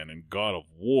Spider-Man and God of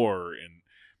War, and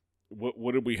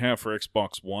what did we have for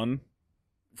Xbox One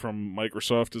from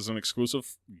Microsoft as an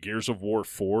exclusive? Gears of War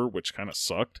 4, which kind of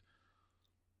sucked.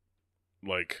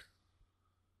 Like...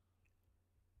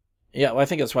 Yeah, well, I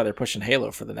think that's why they're pushing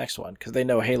Halo for the next one, because they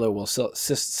know Halo will sell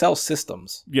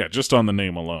systems. Yeah, just on the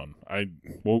name alone.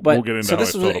 We'll get into how I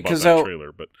felt about that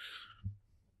trailer, but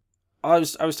I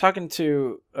was talking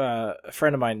to a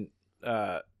friend of mine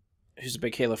who's a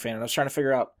big Halo fan, and I was trying to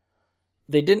figure out.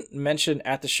 They didn't mention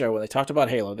at the show when they talked about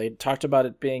Halo. They talked about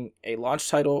it being a launch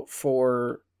title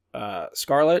for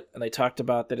Scarlet, and they talked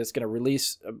about that it's going to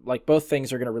release, like both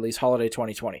things are going to release holiday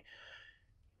 2020.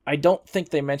 I don't think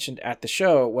they mentioned at the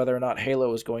show whether or not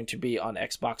Halo is going to be on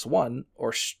Xbox One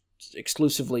or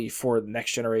exclusively for the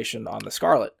next generation on the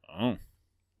Scarlet. Oh.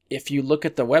 If you look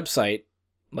at the website,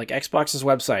 like Xbox's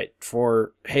website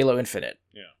for Halo Infinite,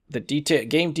 the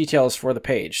game details for the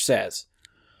page says,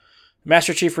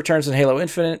 Master Chief returns in Halo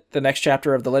Infinite, the next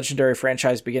chapter of the legendary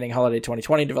franchise beginning holiday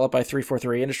 2020, developed by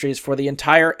 343 Industries for the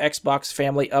entire Xbox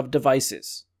family of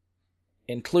devices,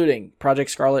 including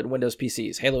Project Scarlet and Windows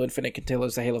PCs. Halo Infinite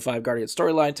continues the Halo 5 Guardian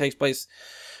storyline, takes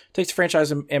the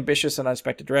franchise in ambitious and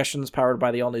unexpected directions, powered by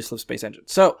the all-new Slipspace engine.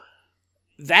 So,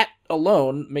 that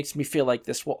alone makes me feel like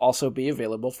this will also be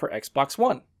available for Xbox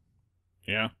One.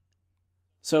 Yeah.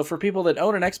 So for people that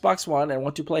own an Xbox One and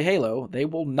want to play Halo, they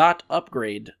will not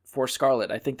upgrade for Scarlet.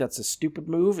 I think that's a stupid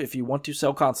move if you want to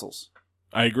sell consoles.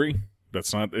 I agree.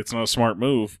 It's not a smart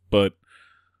move, but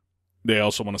they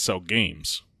also want to sell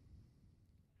games.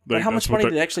 But how much money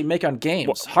do they actually make on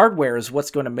games? Hardware is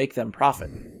what's going to make them profit.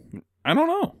 I don't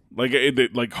know.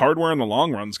 Like hardware in the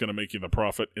long run is going to make you the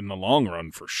profit in the long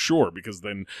run for sure, because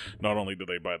then not only do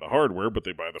they buy the hardware, but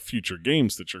they buy the future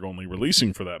games that you're only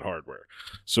releasing for that hardware.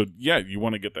 So yeah, you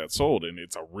want to get that sold, and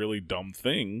it's a really dumb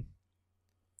thing,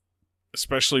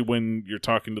 especially when you're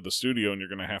talking to the studio and you're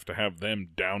going to have them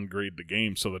downgrade the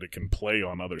game so that it can play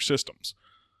on other systems.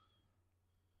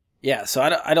 Yeah, so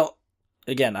I don't.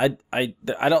 Again, I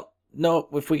don't know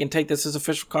if we can take this as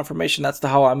official confirmation. That's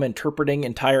how I'm interpreting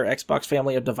entire Xbox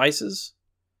family of devices.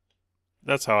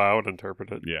 That's how I would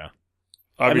interpret it. Yeah.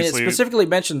 Obviously, I mean, it specifically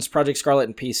mentions Project Scarlet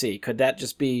and PC. Could that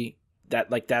just be that,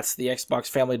 like, that's the Xbox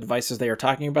family of devices they are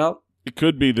talking about? It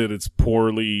could be that it's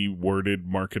poorly worded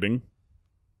marketing.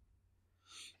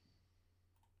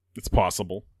 It's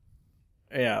possible.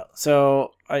 Yeah,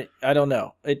 so I don't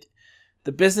know.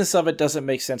 The business of it doesn't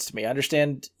make sense to me. I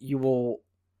understand you will,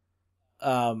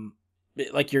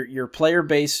 like your player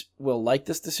base will like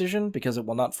this decision because it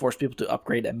will not force people to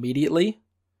upgrade immediately.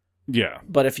 Yeah.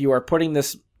 But if you are putting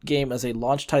this game as a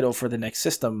launch title for the next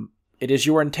system, it is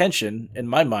your intention, in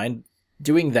my mind,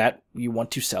 doing that, you want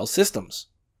to sell systems.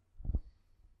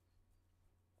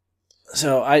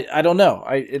 So I don't know.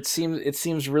 It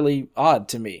seems really odd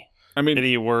to me. I mean,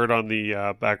 any word on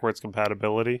the backwards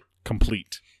compatibility?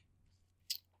 Complete.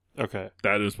 Okay.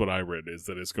 That is what I read, is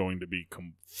that it's going to be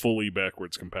fully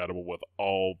backwards compatible with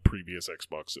all previous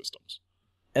Xbox systems.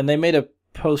 And they made a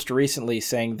post recently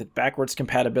saying that backwards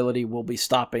compatibility will be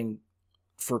stopping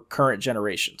for current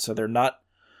generation. So they're not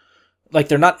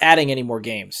adding any more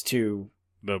games to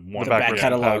the backwards back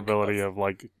catalog compatibility of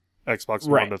like Xbox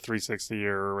Right. One to 360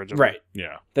 or original. Right.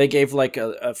 Yeah. They gave like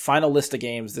a final list of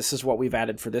games. This is what we've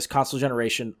added for this console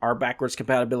generation. Our backwards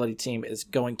compatibility team is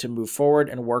going to move forward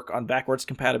and work on backwards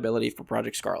compatibility for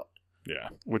Project Scarlet. Yeah.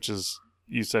 Which is,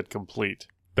 you said, complete.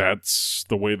 That's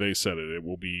the way they said it. It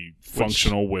will be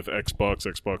functional with Xbox,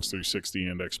 Xbox 360,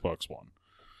 and Xbox One.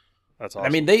 That's awesome. I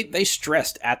mean, they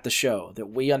stressed at the show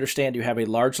that we understand you have a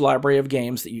large library of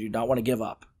games that you do not want to give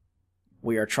up.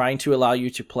 We are trying to allow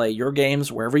you to play your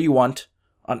games wherever you want,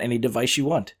 on any device you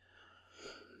want.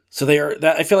 So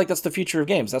I feel like that's the future of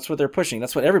games. That's what they're pushing.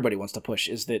 That's what everybody wants to push,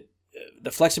 is that the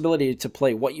flexibility to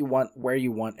play what you want, where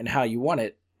you want, and how you want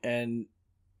it. And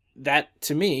that,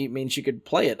 to me, means you could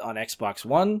play it on Xbox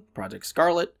One, Project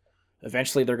Scarlet.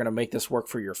 Eventually, they're going to make this work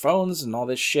for your phones and all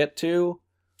this shit, too.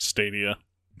 Stadia.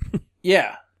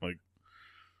 Yeah.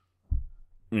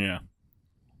 Yeah.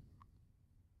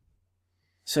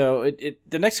 So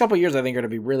the next couple of years, I think, are going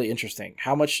to be really interesting.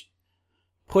 How much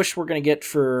push we're going to get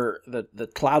for the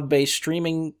cloud-based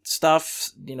streaming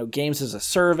stuff, games as a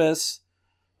service,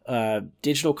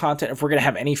 digital content. If we're going to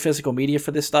have any physical media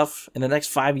for this stuff in the next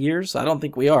 5 years, I don't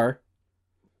think we are.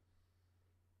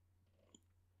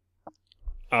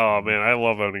 Oh man, I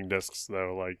love owning discs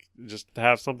though. Like, just to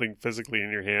have something physically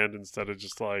in your hand instead of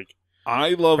just like I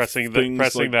love pressing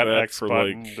things like that that X for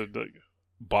button. like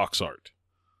box art.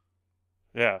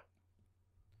 Yeah.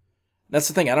 That's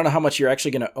the thing. I don't know how much you're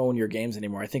actually going to own your games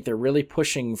anymore. I think they're really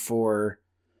pushing for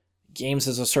games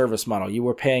as a service model. You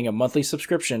were paying a monthly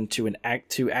subscription to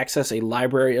access a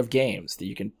library of games that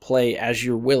you can play as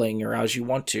you're willing or as you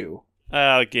want to.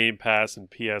 Game Pass and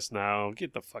PS Now.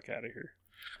 Get the fuck out of here.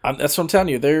 That's what I'm telling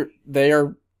you. They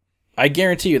are. I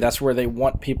guarantee you that's where they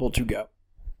want people to go.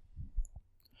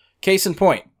 Case in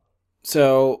point.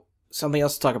 So something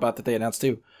else to talk about that they announced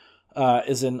too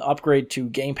is an upgrade to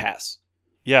Game Pass.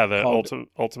 Yeah, the Ultimate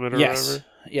or whatever?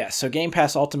 Yes. So Game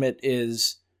Pass Ultimate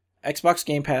is Xbox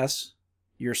Game Pass,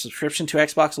 your subscription to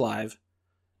Xbox Live,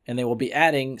 and they will be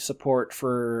adding support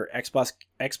for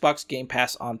Xbox Game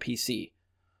Pass on PC.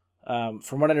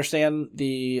 From what I understand,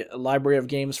 the library of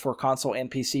games for console and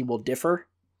PC will differ.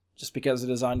 Just because it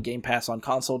is on Game Pass on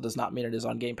console does not mean it is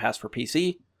on Game Pass for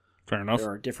PC. Fair enough. There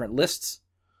are different lists.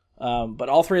 But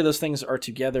all three of those things are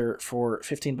together for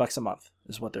 $15 a month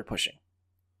is what they're pushing.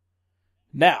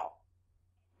 Now,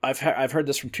 I've heard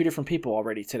this from two different people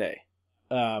already today.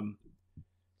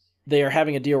 They are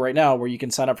having a deal right now where you can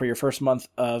sign up for your first month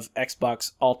of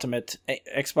Xbox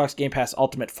Game Pass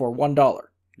Ultimate for $1.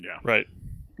 Yeah. Right.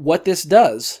 What this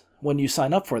does when you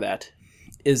sign up for that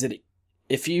is that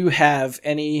if you have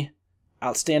any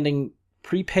outstanding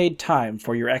prepaid time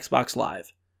for your Xbox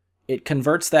Live, it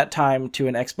converts that time to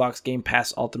an Xbox Game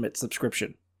Pass Ultimate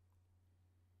subscription.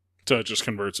 So it just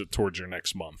converts it towards your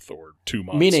next month or 2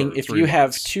 months. Meaning, or if 3 you have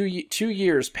months. 2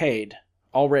 years paid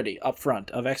already up front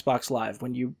of Xbox Live,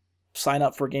 when you sign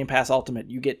up for Game Pass Ultimate,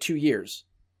 you get 2 years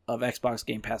of Xbox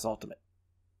Game Pass Ultimate.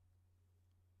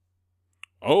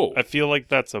 Oh, I feel like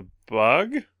that's a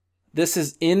bug. This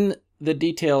is in the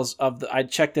details of the. I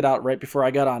checked it out right before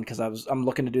I got on because I'm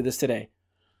looking to do this today.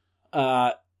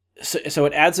 So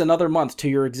it adds another month to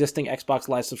your existing Xbox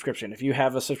Live subscription. If you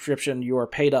have a subscription, you are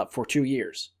paid up for 2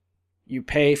 years. You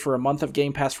pay for a month of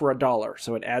Game Pass for $1,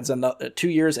 so it adds 2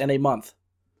 years and a month,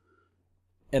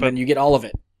 and then you get all of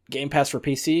it: Game Pass for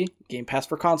PC, Game Pass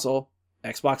for console,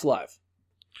 Xbox Live.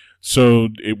 so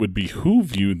it would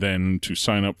behoove you then to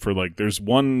sign up for there's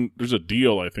a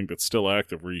deal I think that's still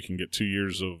active where you can get 2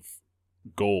 years of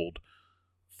gold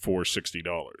for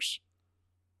 $60.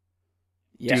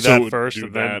 Yes. Do that So first do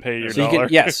and then that pay your as- So you dollar.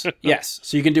 can, yes.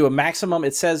 So you can do a maximum.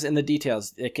 It says in the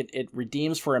details it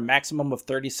redeems for a maximum of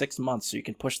 36 months. So you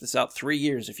can push this out 3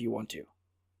 years if you want to.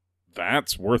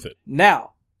 That's worth it.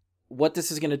 Now, what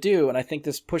this is going to do, and I think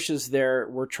this pushes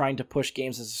we're trying to push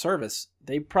games as a service.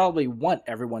 They probably want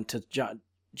everyone to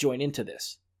join into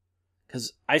this,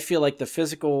 because I feel like the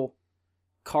physical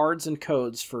cards and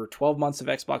codes for 12 months of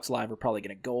Xbox Live are probably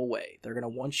going to go away. They're going to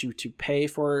want you to pay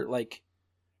for like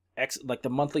the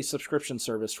monthly subscription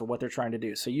service for what they're trying to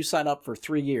do. So you sign up for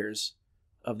 3 years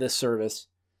of this service,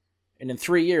 and in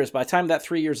 3 years, by the time that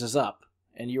 3 years is up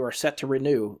and you are set to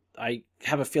renew, I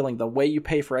have a feeling the way you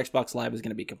pay for Xbox Live is going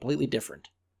to be completely different,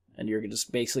 and you're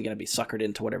just basically going to be suckered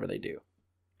into whatever they do.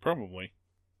 Probably.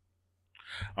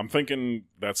 I'm thinking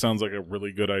that sounds like a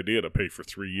really good idea to pay for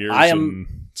 3 years I am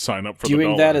and sign up for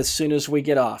Doing the that dollar. as soon as we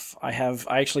get off. I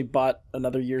actually bought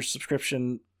another year's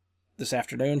subscription this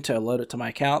afternoon to load it to my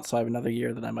account, so I have another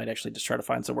year that I might actually just try to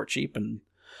find somewhere cheap and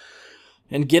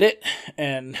get it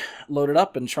and load it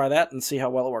up and try that and see how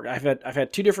well it works. I've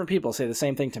had 2 different people say the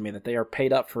same thing to me, that they are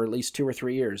paid up for at least 2 or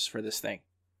 3 years for this thing.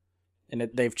 And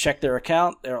they've checked their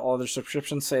account. All their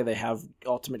subscriptions say they have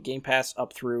Ultimate Game Pass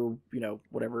up through,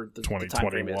 whatever the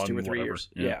time frame is, 2 or 3 whatever. years.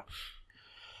 Yeah. Yeah.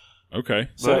 Okay.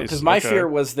 So, Nice. because my Okay. fear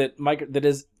was that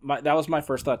that was my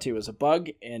first thought too, was a bug,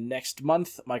 and next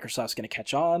month Microsoft's going to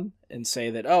catch on and say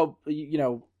that,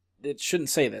 it shouldn't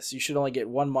say this. You should only get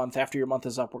 1 month. After your month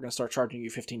is up, we're going to start charging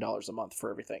you $15 a month for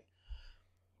everything.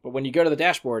 But when you go to the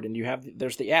dashboard and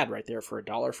there's the ad right there for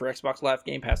 $1 for Xbox Live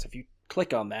Game Pass. If you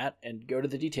click on that and go to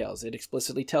the details, it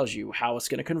explicitly tells you how it's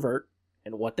going to convert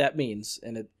and what that means,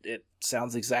 and it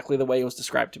sounds exactly the way it was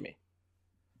described to me.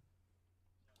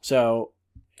 So,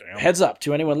 Damn. heads up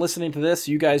to anyone listening to this,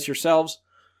 you guys yourselves.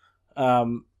 I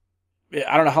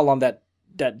don't know how long that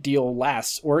deal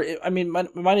lasts, or it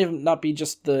might even not be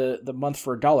just the month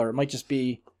for $1. It might just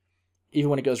be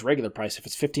even when it goes regular price. If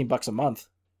it's $15 a month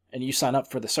and you sign up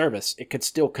for the service, it could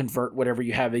still convert whatever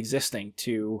you have existing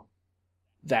to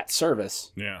that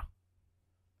service. Yeah.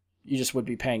 You just would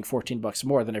be paying $14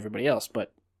 more than everybody else,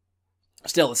 but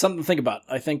still, it's something to think about.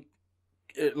 I think,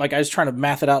 I was trying to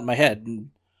math it out in my head,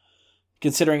 and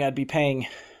considering I'd be paying,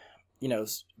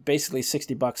 basically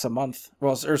 $60 a month,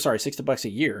 $60 a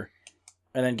year,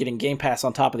 and then getting Game Pass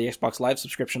on top of the Xbox Live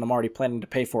subscription I'm already planning to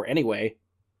pay for anyway,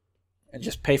 and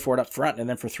just pay for it up front, and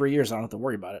then for 3 years I don't have to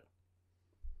worry about it.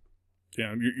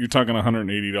 Yeah, you're talking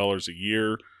 $180 a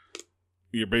year.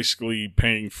 You're basically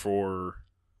paying for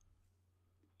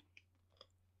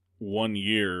 1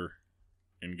 year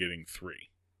and getting 3.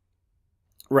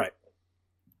 Right.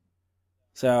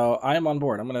 So I am on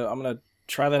board. I'm gonna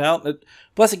try that out.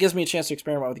 Plus, it gives me a chance to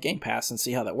experiment with Game Pass and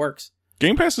see how that works.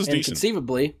 Game Pass is And decent.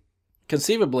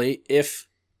 conceivably, if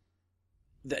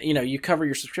you cover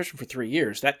your subscription for 3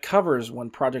 years, that covers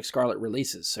when Project Scarlet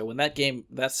releases. So when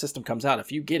that system comes out,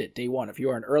 if you get it day one, if you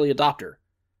are an early adopter,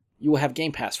 you will have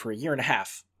Game Pass for 1.5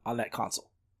 years on that console.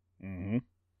 Mm-hmm.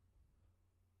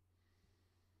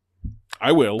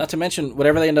 I will. Not to mention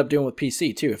whatever they end up doing with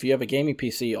PC too. If you have a gaming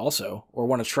PC also, or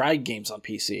want to try games on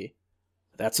PC,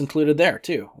 that's included there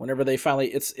too. Whenever they finally,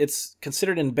 it's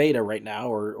considered in beta right now,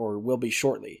 or will be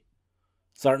shortly.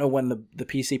 So I don't know when the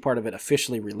PC part of it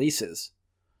officially releases.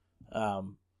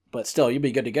 But still, you'll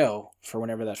be good to go for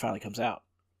whenever that finally comes out.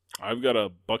 I've got a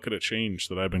bucket of change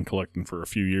that I've been collecting for a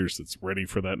few years that's ready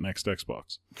for that next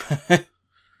Xbox.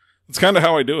 It's kind of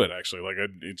how I do it, actually.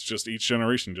 It's just each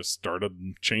generation just start a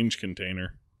change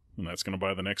container, and that's going to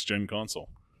buy the next gen console.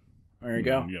 There you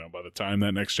go. And, by the time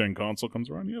that next gen console comes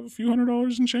around, you have a few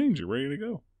 $100s in change. You're ready to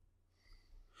go.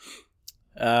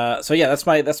 So yeah, that's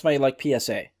my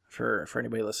PSA for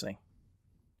anybody listening.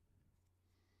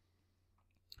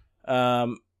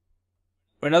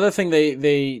 Another thing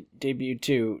they debuted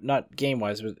too, not game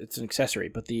wise, but it's an accessory,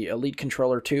 but the Elite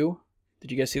Controller 2.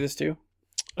 Did you guys see this too?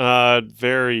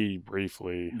 Very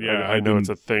briefly. Yeah, I know it's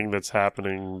a thing that's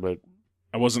happening, but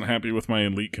I wasn't happy with my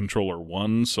Elite Controller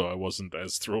 1, so I wasn't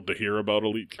as thrilled to hear about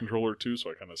Elite Controller 2,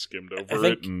 so I kind of skimmed over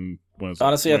it. And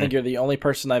honestly, I think you're the only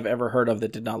person I've ever heard of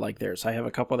that did not like theirs. I have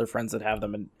a couple other friends that have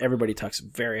them, and everybody talks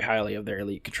very highly of their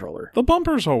Elite Controller. The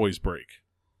bumpers always break.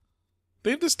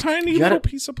 They have this tiny little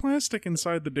piece of plastic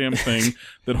inside the damn thing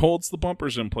that holds the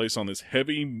bumpers in place on this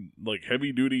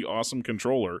heavy-duty, awesome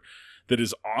controller that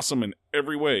is awesome in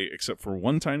every way, except for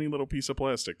one tiny little piece of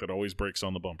plastic that always breaks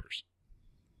on the bumpers.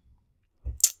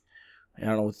 I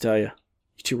don't know what to tell you.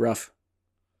 You're too rough.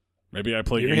 Maybe I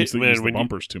play games that use the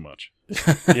bumpers too much.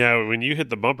 Yeah, when you hit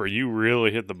the bumper, you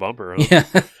really hit the bumper. Huh?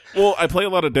 Yeah. Well, I play a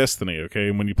lot of Destiny, okay?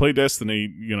 And when you play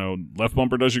Destiny, left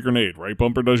bumper does your grenade, right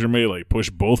bumper does your melee, push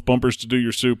both bumpers to do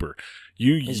your super.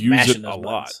 You use it a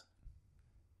lot.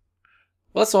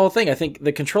 Well, that's the whole thing. I think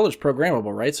the controller's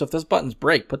programmable, right? So if those buttons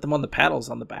break, put them on the paddles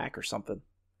on the back or something.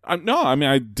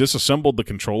 I disassembled the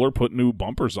controller, put new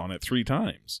bumpers on it 3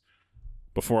 times.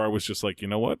 Before I was just like, you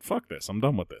know what? Fuck this. I'm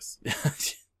done with this.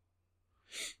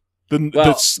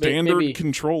 The standard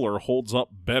controller holds up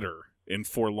better and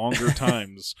for longer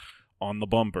times on the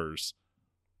bumpers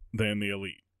than the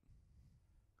Elite.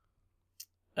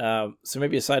 So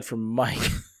maybe aside from Mike,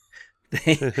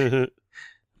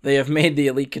 they have made the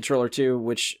Elite Controller 2,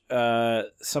 which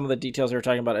some of the details they were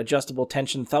talking about: adjustable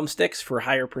tension thumbsticks for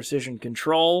higher precision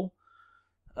control,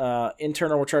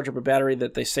 internal rechargeable battery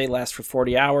that they say lasts for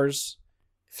 40 hours,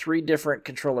 3 different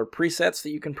controller presets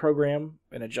that you can program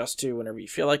and adjust to whenever you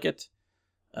feel like it.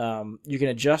 You can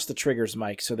adjust the triggers,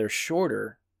 Mike, so they're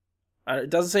shorter. It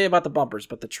doesn't say about the bumpers,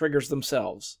 but the triggers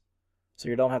themselves. So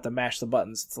you don't have to mash the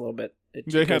buttons. It's a little bit...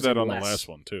 They had that on the last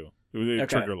one, too. They had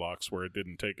trigger locks where it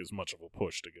didn't take as much of a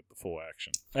push to get the full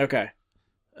action. Okay.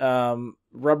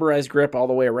 Rubberized grip all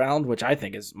the way around, which I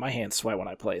think is... My hands sweat when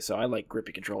I play, so I like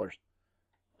grippy controllers.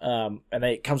 And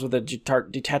it comes with a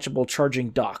detachable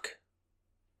charging dock.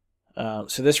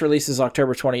 So this releases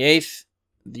October 28th.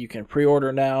 You can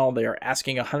pre-order now. They are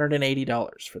asking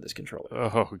 $180 for this controller.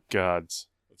 Oh, gods.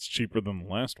 It's cheaper than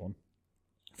the last one.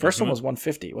 First one was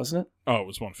 $150, wasn't it? Oh, it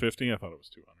was $150? I thought it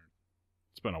was $200.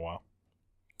 It's been a while.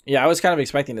 Yeah, I was kind of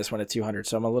expecting this one at $200,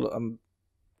 so I'm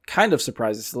kind of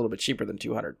surprised it's a little bit cheaper than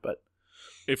 $200, but...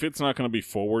 If it's not going to be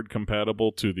forward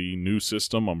compatible to the new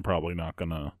system, I'm probably not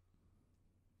going to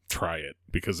try it,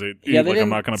 because I'm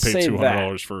not going to pay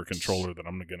 $200 for a controller that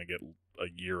I'm going to get a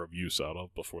year of use out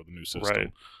of before the new system.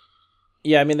 Right.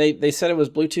 Yeah, I mean, they said it was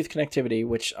Bluetooth connectivity,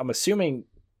 which I'm assuming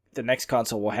the next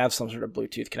console will have some sort of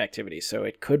Bluetooth connectivity, so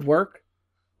it could work,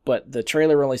 but the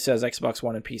trailer only says Xbox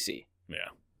One and PC. Yeah.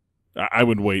 I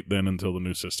would wait then until the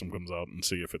new system comes out and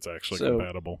see if it's actually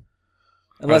compatible.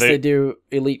 Unless they do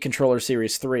Elite Controller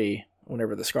Series 3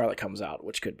 whenever the Scarlet comes out,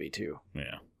 which could be too.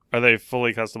 Yeah. Are they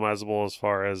fully customizable as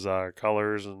far as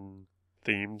colors and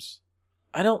themes?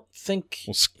 I don't think...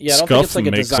 Well, I don't think it's like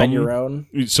a design your own.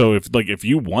 So if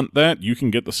you want that, you can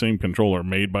get the same controller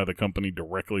made by the company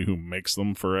directly who makes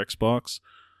them for Xbox,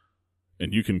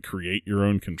 and you can create your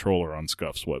own controller on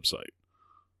Scuff's website.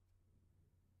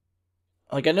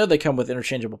 Like, I know they come with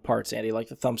interchangeable parts, Andy. Like,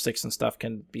 the thumbsticks and stuff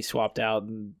can be swapped out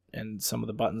and some of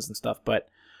the buttons and stuff. But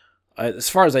as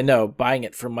far as I know, buying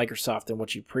it from Microsoft and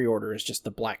what you pre-order is just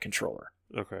the black controller.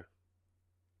 Okay.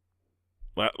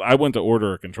 I went to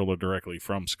order a controller directly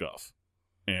from Scuff,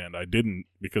 and I didn't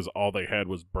because all they had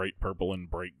was bright purple and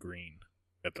bright green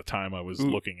at the time I was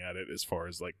looking at it, as far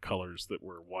as like colors that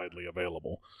were widely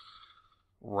available.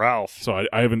 Ralph. So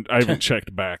I haven't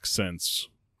checked back since,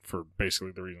 for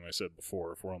basically the reason I said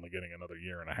before. If we're only getting another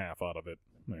year and a half out of it.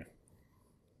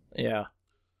 Yeah.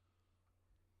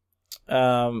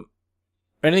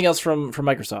 Anything else from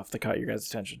Microsoft that caught your guys'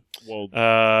 attention? Well,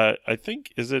 I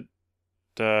think, is it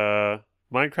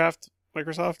Minecraft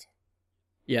Microsoft?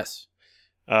 Yes.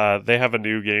 They have a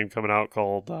new game coming out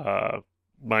called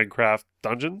Minecraft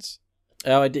Dungeons.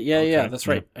 Oh, I did. Yeah, Okay. yeah, that's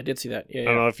right. I did see that. Yeah, I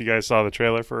don't know if you guys saw the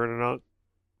trailer for it or not.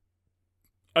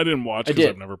 I didn't watch because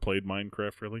I've never played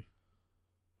Minecraft, really.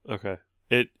 Okay.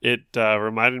 It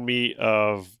reminded me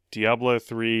of Diablo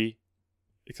 3,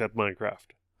 except Minecraft.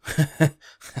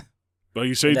 Well,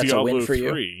 you say That's a win Diablo for you.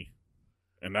 3,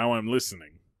 and now I'm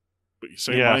listening. But you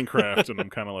say Yeah. Minecraft, and I'm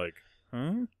kind of like,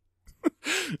 huh?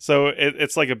 So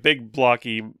it's like a big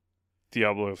blocky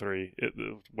Diablo 3,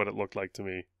 what it looked like to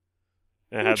me.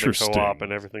 It had the Interesting. co-op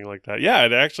and everything like that. Yeah,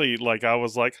 it actually, like, I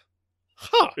was like,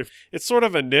 huh. It's sort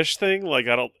of a niche thing. Like,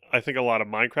 I think a lot of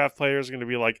Minecraft players are going to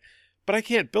be like, but I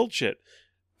can't build shit.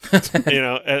 You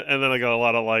know, and then I got a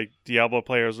lot of like Diablo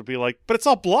players would be like, but it's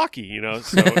all blocky, you know.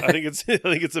 So I think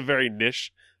it's a very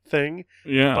niche thing.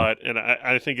 Yeah. But and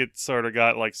I think it sort of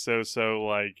got like so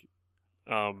like.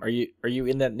 Are you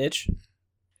in that niche?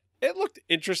 It looked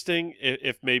interesting.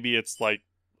 If maybe it's like,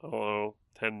 I don't know,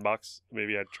 $10,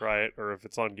 maybe I'd try it. Or if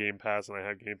it's on Game Pass and I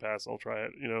have Game Pass, I'll try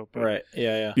it. But, Right.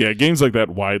 Yeah. Yeah, games like that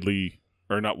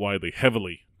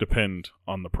heavily depend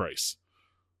on the price.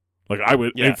 Like I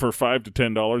would, for $5 to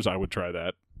 $10, I would try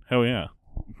that. Hell yeah!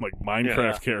 Like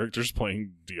Minecraft characters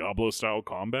playing Diablo style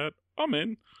combat, I'm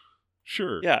in.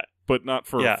 Sure. Yeah, but not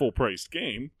for a full priced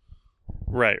game.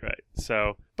 Right.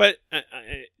 So, but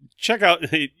check out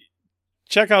if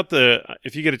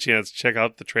you get a chance, check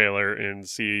out the trailer and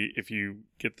see if you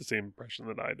get the same impression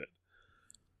that I did.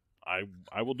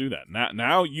 I will do that.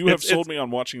 Now you have sold me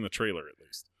on watching the trailer at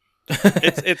least.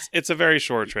 It's a very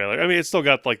short trailer. I mean, it's still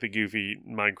got like the goofy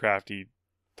Minecrafty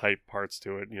type parts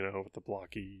to it, with the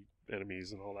blocky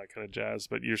enemies and all that kind of jazz.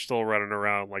 But you're still running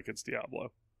around like it's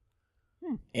Diablo.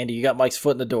 Andy, you got Mike's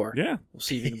foot in the door. Yeah, we'll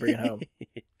see if you can bring it home.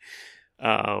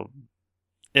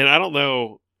 And I don't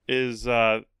know, is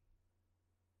the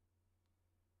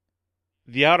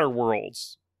Outer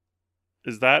Worlds,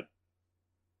 is that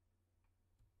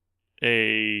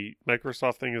a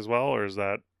Microsoft thing as well, or is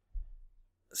that?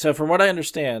 So from what I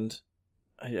understand,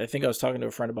 I think I was talking to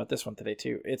a friend about this one today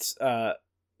too. It's the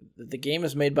game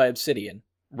is made by Obsidian.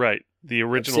 Right. The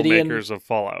original makers of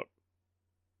Fallout.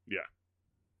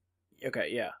 Yeah. Okay,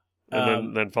 yeah.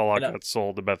 And then Fallout got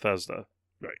sold to Bethesda.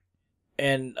 Right.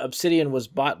 And Obsidian was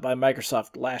bought by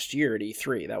Microsoft last year at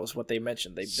E3. That was what they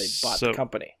mentioned. They bought the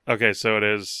company. Okay, so it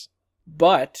is.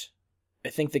 But I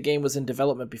think the game was in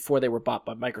development before they were bought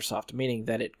by Microsoft, meaning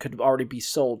that it could already be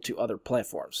sold to other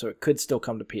platforms. So it could still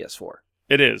come to PS4.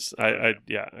 It is. I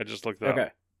just looked that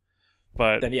up.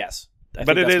 But then yes. I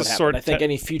but think it that's is what happened. I think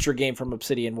any future game from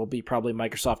Obsidian will be probably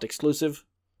Microsoft exclusive.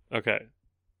 Okay.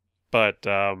 But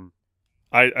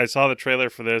I saw the trailer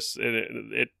for this.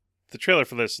 The trailer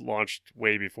for this launched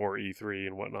way before E3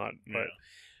 and whatnot. But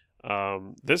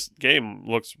this game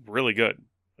looks really good.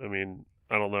 I mean,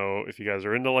 I don't know if you guys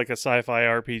are into like a sci-fi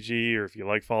RPG or if you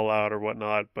like Fallout or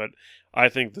whatnot, but I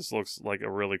think this looks like a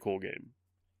really cool game.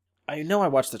 I know I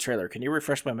watched the trailer. Can you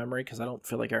refresh my memory? Because I don't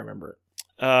feel like I remember it.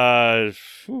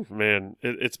 Man,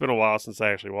 it's been a while since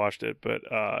I actually watched it, but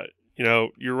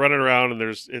you're running around and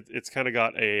it's kind of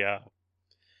got a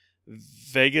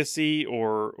Vegas-y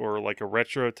or like a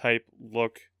retro type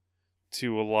look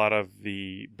to a lot of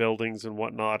the buildings and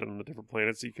whatnot and the different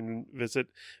planets that you can visit.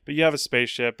 But you have a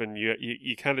spaceship and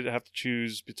you kind of have to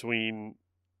choose between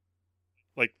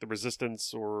like the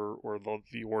Resistance or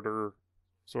the Order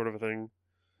sort of a thing.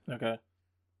 Okay.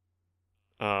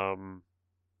 And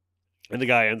the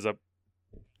guy ends up,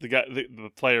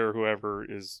 the player, whoever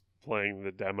is playing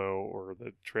the demo or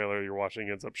the trailer you're watching,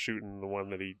 ends up shooting the one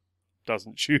that he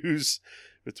doesn't choose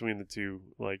between the two,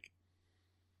 like,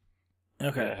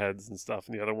 heads and stuff.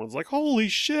 And the other one's like, holy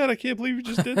shit, I can't believe you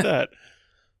just did that.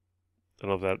 I don't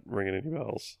know if that ringing any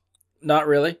bells. Not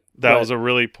really. That was a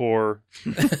really poor...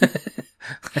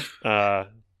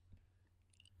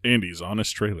 Andy's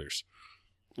Honest Trailers.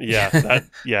 Yeah.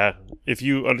 If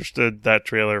you understood that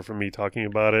trailer from me talking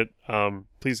about it,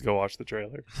 please go watch the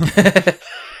trailer.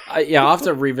 I'll have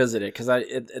to revisit it because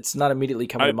it's not immediately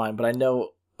coming to mind, but I know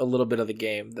a little bit of the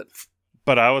game.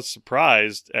 But I was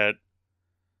surprised at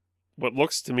what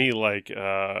looks to me like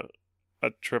a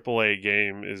AAA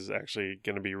game is actually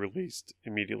going to be released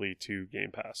immediately to Game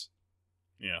Pass.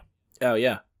 Yeah. Oh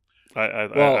yeah.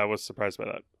 I was surprised by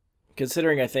that.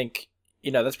 Considering, I think.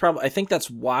 I think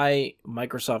that's why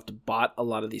Microsoft bought a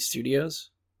lot of these studios,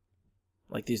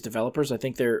 like these developers. I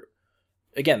think they're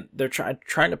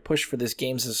trying to push for this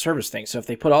games as a service thing. So if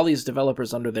they put all these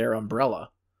developers under their umbrella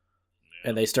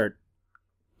and they start,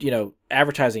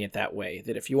 advertising it that way,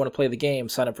 that if you want to play the game,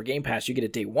 sign up for Game Pass, you get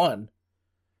it day one,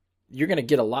 you're going to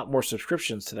get a lot more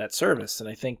subscriptions to that service. And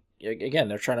I think, again,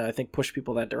 they're trying to, push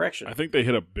people that direction. I think they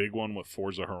hit a big one with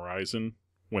Forza Horizon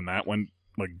when that went,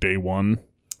 like, day one.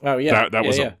 Oh, yeah. That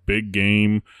was a big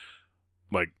game.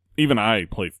 Like, even I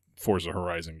play Forza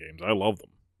Horizon games. I love them.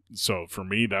 So, for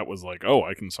me, that was like, oh,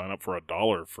 I can sign up for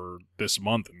 $1 for this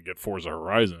month and get Forza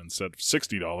Horizon instead of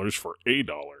 $60 for $1.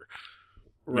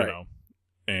 Right.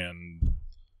 And,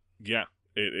 yeah,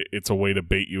 it's a way to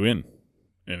bait you in.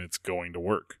 And it's going to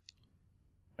work.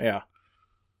 Yeah.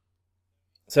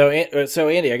 So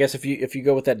Andy, I guess if you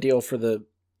go with that deal for the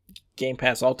Game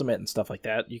Pass Ultimate and stuff like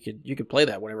that, you could play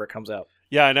that whenever it comes out.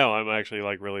 Yeah, I know. I'm actually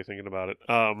like really thinking about it.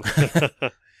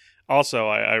 Also,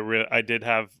 I did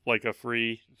have like a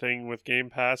free thing with Game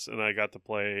Pass, and I got to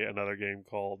play another game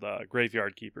called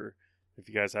Graveyard Keeper. If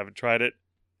you guys haven't tried it,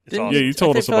 it's awesome. Yeah, you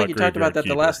told us about you talked about that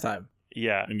the last time.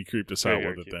 Yeah, and you creeped us out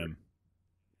with it then.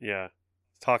 Yeah.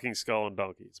 Talking skull and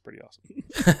donkey. It's pretty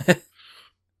awesome.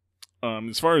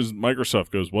 As far as Microsoft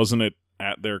goes, wasn't it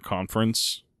at their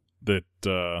conference that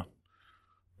a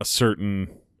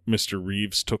certain Mr.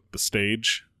 Reeves took the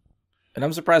stage? And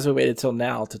I'm surprised we waited till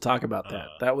now to talk about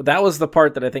that. That was the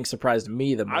part that I think surprised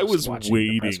me the most. I was watching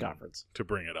the press waiting conference to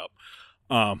bring it up.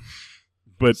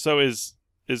 But So is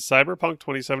Cyberpunk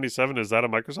 2077, is that a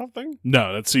Microsoft thing?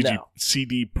 no, that's No.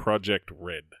 CD Projekt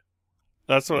Red.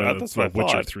 That's what that's what I the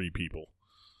Witcher thought. 3 people.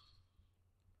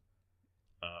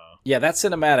 Yeah, that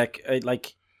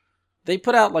cinematic, they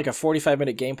put out like a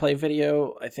 45-minute gameplay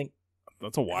video. I think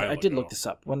That's a while I did ago. look this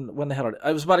up. When the hell did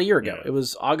it was about a year ago. Yeah. It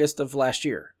was August of last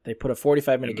year. They put a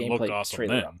 45-minute And it looked gameplay awesome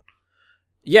trailer then. up.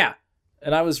 Yeah.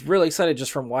 And I was really excited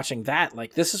just from watching that.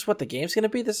 Like, this is what the game's going to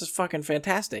be? This is fucking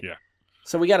fantastic. Yeah.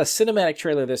 So we got a cinematic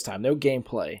trailer this time. No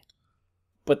gameplay.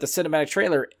 But the cinematic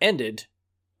trailer ended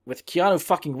with Keanu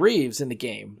fucking Reeves in the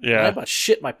game. Yeah. And I about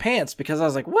shit my pants because I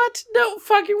was like, what? No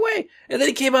fucking way. And then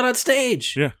he came out on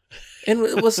stage. Yeah. And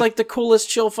it was like the coolest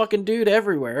chill fucking dude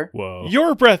everywhere. Whoa.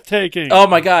 You're breathtaking. Oh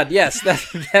my god, yes.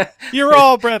 That You're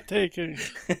all breathtaking.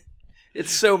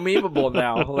 it's so memeable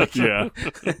now. Like, Yeah.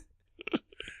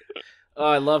 oh,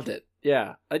 I loved it.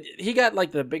 Yeah. He got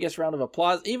like the biggest round of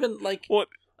applause. Even like What?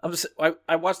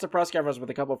 I watched the press conference with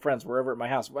a couple of friends. We're over at my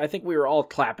house. I think we were all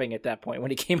clapping at that point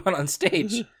when he came out on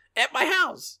stage at my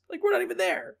house. Like, we're not even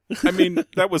there. I mean,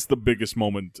 that was the biggest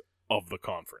moment of the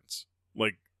conference.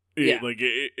 Like, Yeah.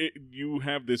 you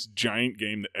have this giant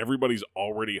game that everybody's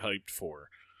already hyped for,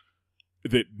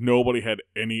 that nobody had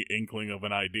any inkling of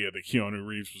an idea that Keanu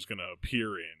Reeves was going to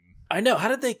appear in. I know. How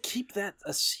did they keep that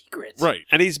a secret? Right.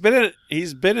 And he's been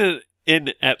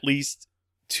in at least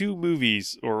two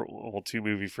movies, or one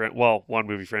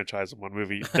movie franchise and one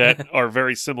movie that are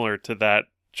very similar to that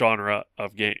genre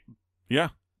of game. Yeah.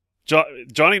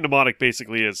 Johnny Mnemonic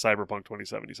basically is Cyberpunk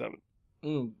 2077.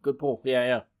 Good pull.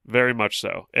 Yeah. Very much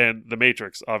so. And The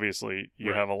Matrix, obviously,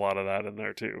 you Right. have a lot of that in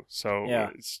there too. So,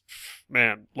 Yeah.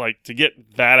 man, like, to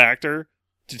get that actor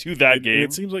to do that game.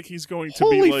 It seems like he's going to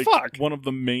Holy be like fuck. one of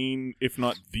the main, if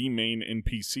not the main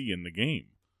NPC in the game.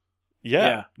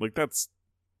 Yeah. Like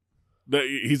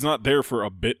he's not there for a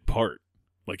bit part.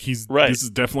 Like Right. This is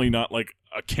definitely not like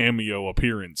a cameo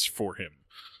appearance for him.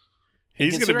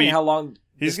 He's going to Considering be how long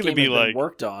he's this gonna game be has been like-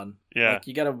 worked on. Yeah. Like,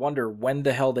 you got to wonder when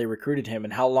the hell they recruited him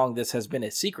and how long this has been a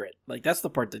secret. Like, that's the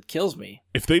part that kills me.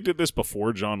 If they did this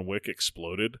before John Wick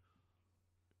exploded,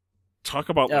 talk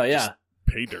about Oh, just yeah.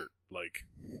 pay dirt. Like,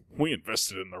 we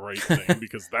invested in the right thing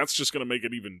because that's just going to make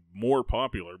it even more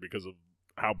popular because of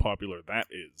how popular that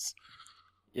is.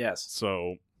 Yes.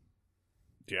 So,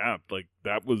 yeah, like,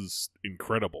 that was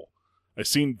incredible. I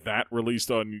seen that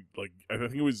released on, like, I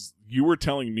think it was, you were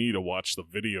telling me to watch the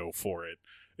video for it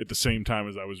at the same time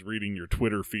as I was reading your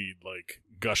Twitter feed, like,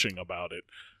 gushing about it,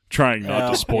 trying not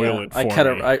Oh, to spoil yeah. it for I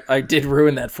kind me. of, I did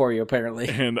ruin that for you, apparently.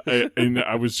 And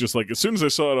I was just like, as soon as I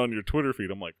saw it on your Twitter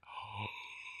feed, I'm like,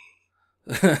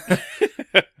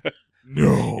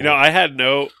 no. You know, I had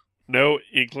no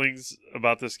inklings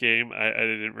about this game. I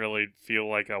didn't really feel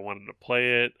like I wanted to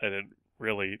play it. I didn't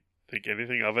really think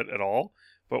anything of it at all.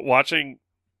 But watching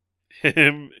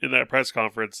him in that press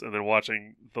conference and then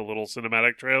watching the little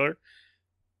cinematic trailer,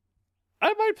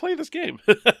 I might play this game.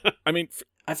 I mean,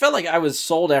 I felt like I was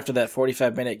sold after that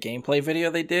 45-minute gameplay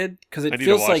video they did because I it need to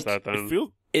feels watch like that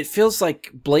then. it feels like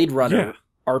Blade Runner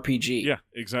RPG. yeah,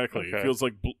 exactly. Okay. It feels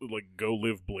like Go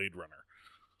Live Blade Runner.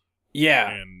 Yeah.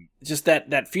 And Just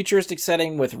that futuristic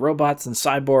setting with robots and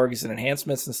cyborgs and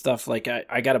enhancements and stuff. Like,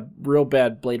 I got a real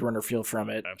bad Blade Runner feel from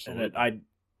it. Absolutely. And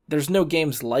there's no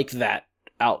games like that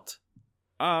out.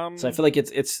 So I feel like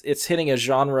it's hitting a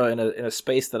genre in a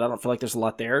space that I don't feel like there's a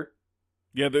lot there.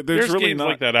 yeah, there's There's really games not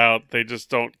like that out. They just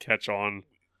don't catch on.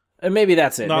 And maybe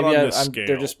that's it. Not Maybe on this they're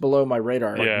scale. just below my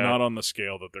radar. like, Yeah. not on the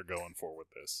scale that they're going for with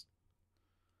this.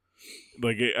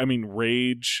 Like, I mean,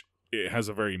 Rage, it has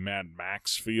a very Mad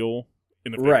Max feel,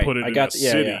 and if Right, they put it I in got a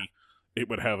yeah, city, yeah. it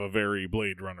would have a very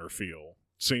Blade Runner feel.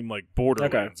 Same like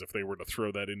Borderlands, if they were to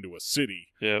throw that into a city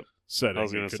Yep. setting, I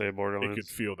was going it to could- say it Borderlands. could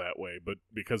feel that way, but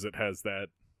because it has that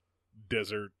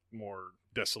desert, more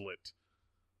desolate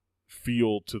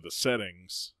feel to the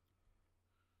settings,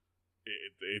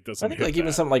 it doesn't. I think hit like even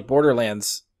that. something like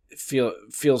Borderlands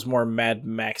feels more Mad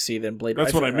Maxy than Blade Runner.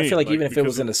 That's what I mean. I feel like even if it because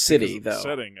was in a because city, of the though.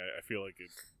 setting, I feel like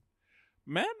it.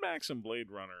 Mad Max and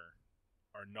Blade Runner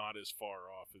are not as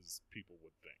far off as people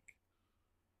would think.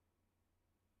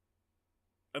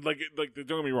 And like, don't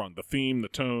get me wrong, the theme, the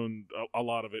tone, a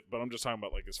lot of it. But I'm just talking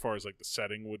about like as far as like the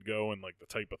setting would go and like the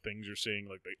type of things you're seeing,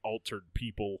 like they altered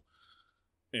people,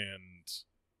 and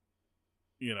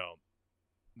you know,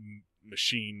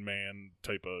 Machine Man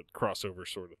type of crossover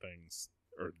sort of things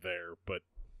are there, but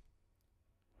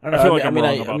I don't know. feel like I'm wrong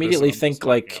I about immediately this, and I'm think just talking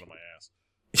like out of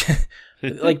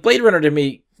my ass. like Blade Runner to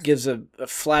me gives a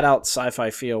flat out sci-fi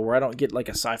feel where I don't get like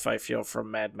a sci-fi feel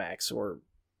from Mad Max or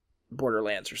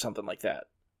Borderlands or something like that.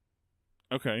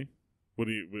 Okay, what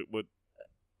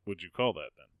would you call that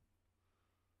then?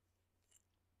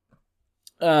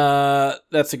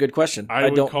 That's a good question. I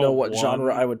would don't call know what one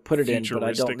genre I would put it in, but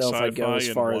I don't futuristic know if I'd go sci-fi as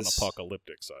and far one as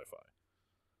apocalyptic sci-fi.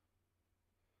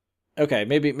 Okay,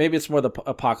 maybe it's more the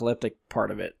apocalyptic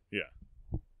part of it.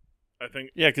 I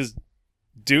think Yeah, because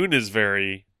Dune is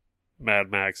very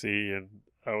Mad Maxy, and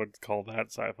I would call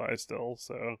that sci-fi still.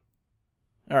 So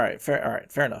All right, fair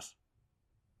enough.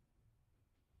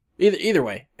 Either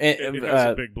way, it has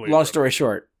a big Blade long Runner. story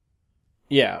short,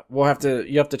 yeah,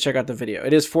 you have to check out the video.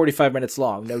 It is 45 minutes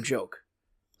long, no joke.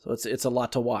 So it's a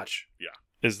lot to watch.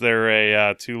 is there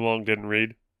a too long didn't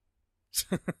read?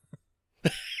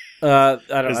 I don't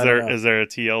know. Is there a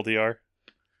TLDR?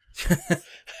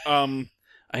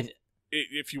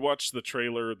 If you watch the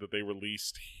trailer that they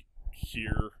released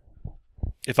here,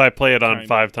 If I play it on Kinda.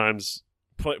 5 times,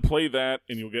 play that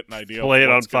and you'll get an idea. play of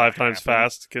it on what's gonna 5 times happen.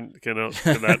 fast, can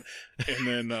that? And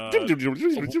then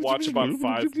watch about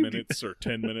 5 minutes or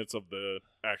 10 minutes of the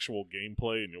actual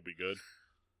gameplay, and you'll be good.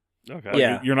 Okay. Like,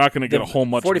 Yeah. you're not going to get The a whole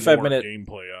much 45 more minute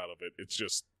gameplay out of it. It's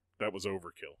just that was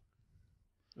overkill.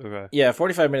 Okay. Yeah,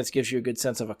 45 minutes gives you a good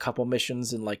sense of a couple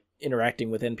missions and like interacting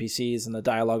with NPCs and the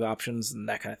dialogue options and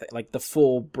that kind of thing. Like the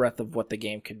full breadth of what the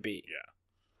game could be.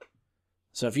 Yeah.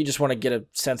 So if you just want to get a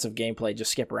sense of gameplay,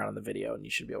 just skip around in the video and you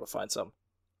should be able to find some.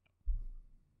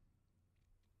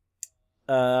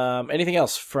 Anything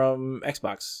else from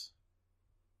Xbox?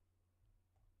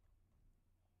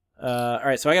 All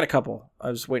right, so I got a couple.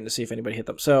 I was waiting to see if anybody hit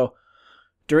them. So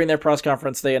during their press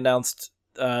conference, they announced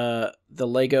the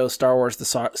Lego Star Wars The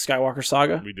Skywalker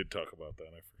Saga. We did talk about that.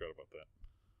 I forgot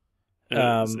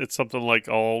about that. It's something like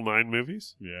all 9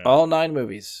 movies. Yeah. All 9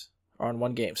 movies are on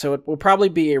one game. So it will probably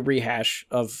be a rehash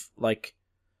of like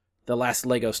the last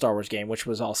Lego Star Wars game, which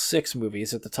was all 6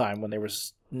 movies at the time when there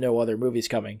was no other movies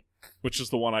coming. Which is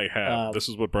the one I have. This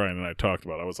is what Brian and I talked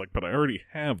about. I was like, but I already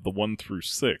have the 1 through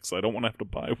 6. I don't want to have to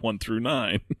buy 1 through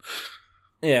 9.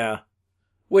 Yeah.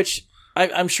 Which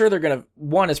I'm sure they're going to...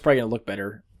 1, is probably going to look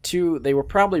better. 2, they will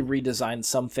probably redesign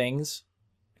some things.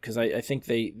 Because I think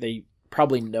they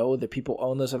probably know that people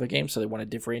own those other games, so they want to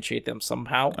differentiate them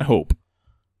somehow. I hope.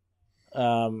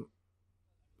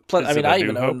 Plus, Is it a I New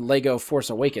even Hope? own Lego Force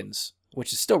Awakens,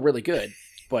 which is still really good.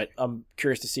 But I'm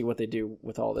curious to see what they do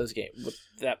with all those games, with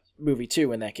that movie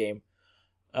too. In that game,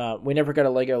 we never got a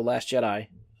Lego Last Jedi,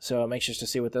 so I'm anxious to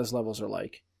see what those levels are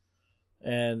like.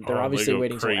 And they're obviously Lego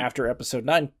waiting Crate. until after Episode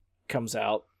 9 comes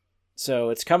out, so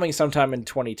it's coming sometime in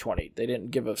 2020. They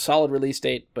didn't give a solid release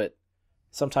date, but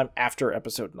sometime after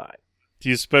Episode 9. Do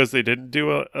you suppose they didn't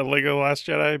do a Lego Last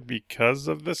Jedi because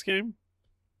of this game,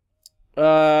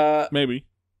 Maybe.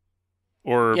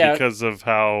 or Yeah. because of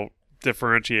how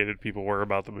differentiated people were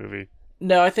about the movie?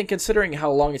 No, I think considering how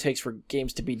long it takes for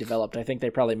games to be developed, I think they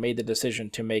probably made the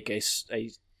decision to make a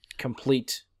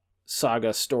complete saga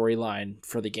storyline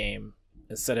for the game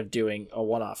instead of doing a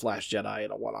one-off Last Jedi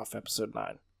and a one-off Episode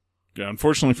 9. Yeah,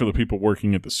 unfortunately for the people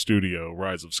working at the studio,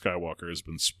 Rise of Skywalker has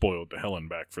been spoiled to hell and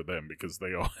back for them because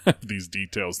they all have these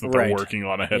details that they're Right. working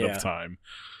on ahead Yeah. of time.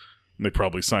 And they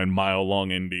probably signed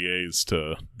mile-long NDAs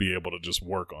to be able to just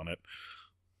work on it.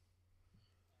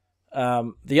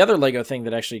 The other Lego thing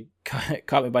that actually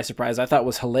caught me by surprise, I thought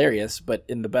was hilarious, but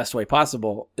in the best way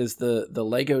possible, is the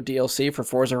Lego DLC for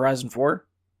Forza Horizon 4.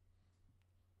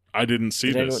 I didn't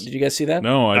see this. Did you guys see that?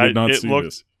 No, I did not it see looked,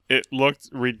 this. It looked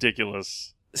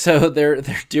ridiculous. So they're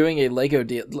doing a Lego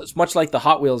deal, much like the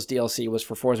Hot Wheels DLC was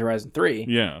for Forza Horizon 3.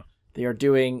 Yeah. They are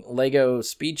doing Lego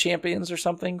Speed Champions or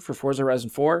something for Forza Horizon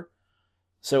 4.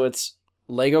 So it's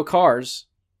Lego cars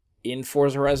in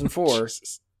Forza Horizon 4,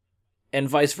 Jesus. and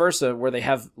vice versa, where they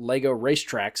have Lego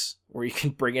racetracks where you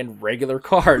can bring in regular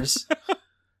cars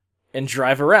and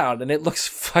drive around, and it looks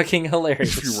fucking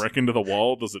hilarious. If you wreck into the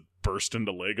wall, does it burst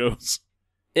into Legos?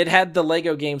 It had the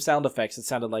Lego game sound effects. It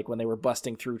sounded like when they were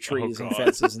busting through trees and God.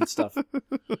 fences and stuff.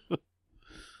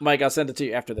 Mike, I'll send it to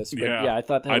you after this. But yeah, I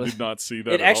thought that I was... did not see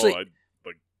that It at actually- all.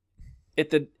 At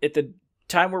the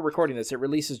time we're recording this, it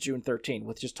releases June 13th,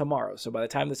 which is tomorrow. So by the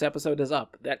time this episode is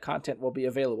up, that content will be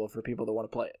available for people that want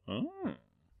to play it.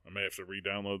 I may have to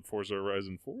re-download Forza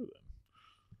Horizon 4 then.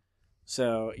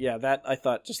 So yeah, that I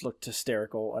thought just looked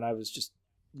hysterical, and I was just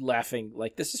laughing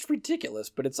like, this is ridiculous,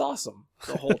 but it's awesome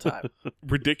the whole time.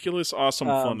 Ridiculous, awesome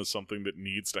fun is something that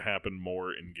needs to happen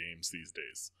more in games these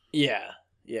days. Yeah.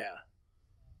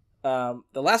 The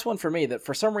last one for me that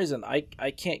for some reason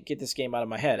I can't get this game out of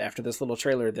my head after this little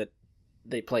trailer that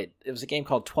they played. It was a game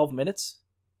called 12 Minutes.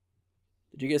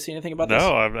 Did you guys see anything about this?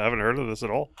 No, I haven't heard of this at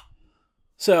all.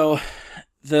 So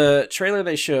the trailer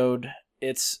they showed,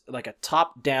 it's like a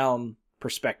top-down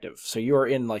perspective. So you are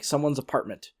in like someone's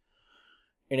apartment.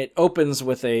 And it opens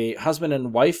with a husband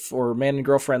and wife or man and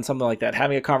girlfriend, something like that,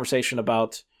 having a conversation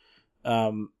about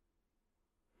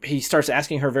he starts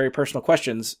asking her very personal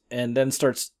questions and then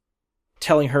starts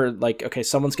telling her like, okay,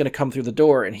 someone's going to come through the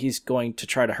door and he's going to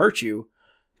try to hurt you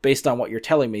based on what you're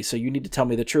telling me. So you need to tell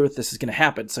me the truth. This is going to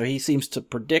happen. So he seems to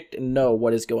predict and know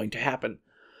what is going to happen.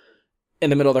 In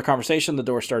the middle of their conversation, the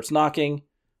door starts knocking.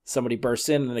 Somebody bursts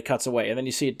in and then it cuts away. And then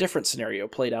you see a different scenario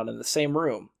played out in the same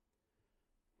room.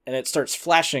 And it starts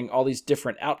flashing all these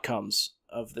different outcomes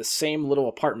of the same little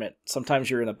apartment.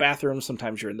 Sometimes you're in a bathroom,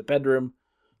 sometimes you're in the bedroom,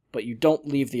 but you don't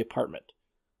leave the apartment.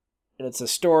 And it's a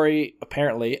story,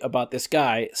 apparently, about this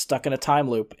guy stuck in a time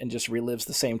loop and just relives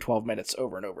the same 12 minutes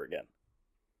over and over again.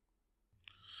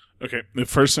 Okay, the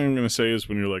first thing I'm going to say is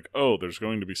when you're like, oh, there's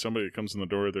going to be somebody that comes in the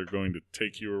door, they're going to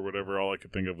take you or whatever, all I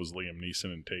could think of was Liam Neeson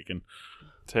and Taken.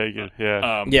 Taken,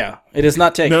 yeah. Yeah, it is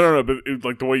not Taken. No, but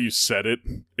like the way you said it,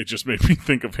 it just made me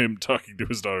think of him talking to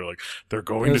his daughter like, they're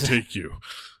going to take you.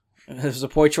 It was a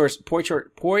why do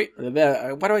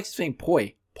I keep saying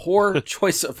poi? Poor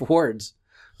choice of words.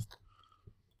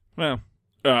 Well,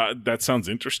 that sounds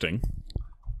interesting.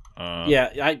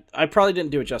 Yeah, I probably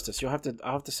didn't do it justice. I'll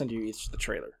have to send you each the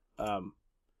trailer.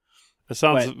 It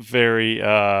sounds very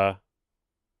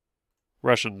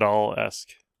Russian Doll-esque.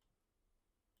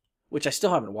 Which I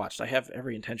still haven't watched. I have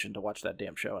every intention to watch that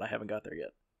damn show, and I haven't got there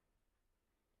yet.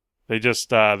 They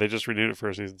just renewed it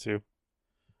for season 2.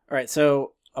 All right,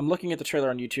 so I'm looking at the trailer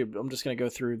on YouTube. I'm just going to go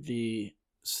through the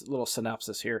little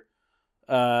synopsis here.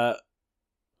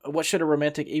 What should a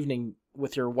romantic evening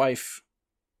with your wife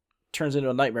turns into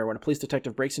a nightmare when a police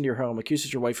detective breaks into your home,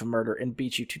 accuses your wife of murder, and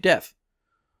beats you to death,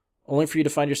 only for you to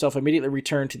find yourself immediately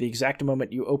returned to the exact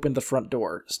moment you opened the front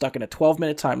door, stuck in a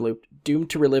 12-minute time loop, doomed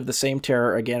to relive the same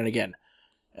terror again and again,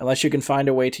 unless you can find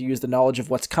a way to use the knowledge of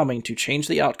what's coming to change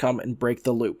the outcome and break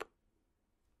the loop.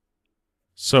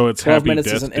 So it's 12 Happy Minutes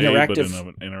Death is an Day, but in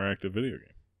an interactive video game.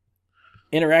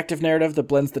 Interactive narrative that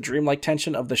blends the dreamlike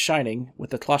tension of The Shining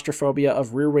with the claustrophobia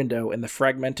of Rear Window and the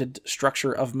fragmented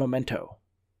structure of Memento.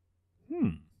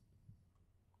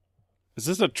 Is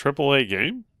this a AAA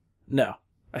game? No.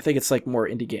 I think it's like more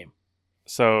indie game.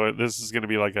 So this is going to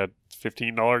be like a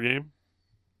 $15 game?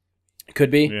 It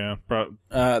could be. Yeah.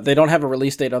 They don't have a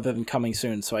release date other than coming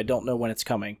soon, so I don't know when it's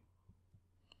coming.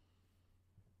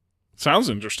 Sounds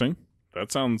interesting.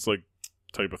 That sounds like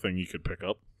type of thing you could pick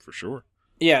up for sure.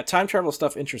 Yeah, time travel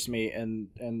stuff interests me,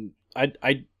 and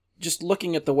I just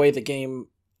looking at the way the game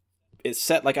is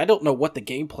set, like I don't know what the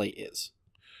gameplay is.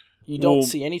 You don't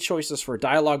see any choices for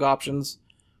dialogue options.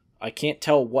 I can't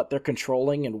tell what they're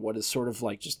controlling and what is sort of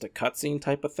like just a cutscene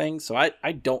type of thing. So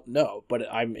I don't know,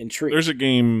 but I'm intrigued. There's a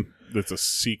game that's a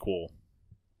sequel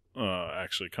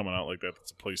actually coming out like that.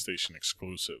 That's a PlayStation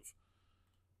exclusive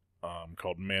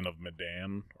called Man of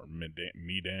Medan or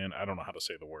Medan. I don't know how to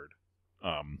say the word.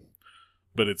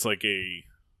 But it's like a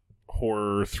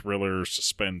horror, thriller,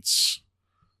 suspense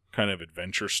kind of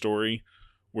adventure story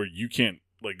where you can't,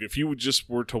 like, if you just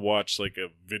were to watch like a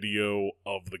video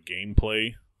of the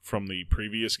gameplay from the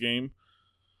previous game,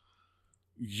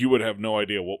 you would have no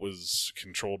idea what was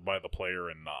controlled by the player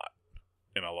and not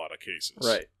in a lot of cases.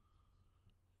 Right.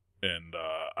 And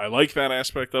I like that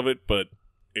aspect of it, but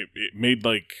it made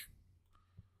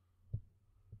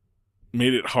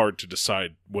it hard to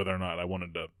decide whether or not I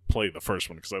wanted to play the first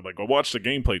one, because I watched the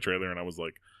gameplay trailer and I was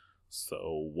like,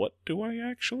 so what do I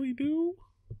actually do?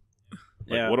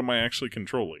 What am I actually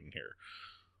controlling here?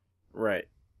 Right.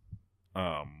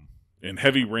 And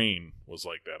Heavy Rain was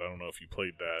like that. I don't know if you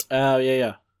played that. Oh,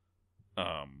 yeah.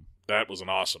 That was an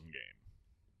awesome game.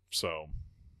 So.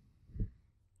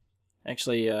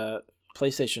 Actually,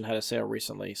 PlayStation had a sale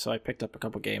recently, so I picked up a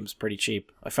couple games pretty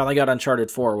cheap. I finally got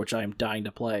Uncharted 4, which I am dying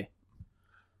to play.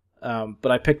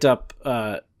 But I picked up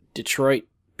Detroit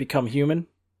Become Human.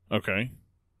 Okay.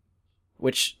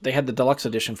 Which they had the deluxe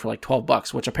edition for like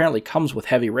 $12, which apparently comes with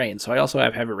Heavy Rain. So I also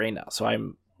have Heavy Rain now. So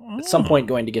I'm at some point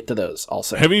going to get to those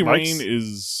also. Heavy Rain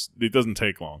it doesn't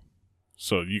take long.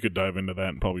 So you could dive into that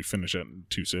and probably finish it in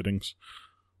 2 sittings.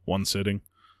 1 sitting.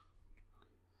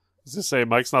 I was going to say,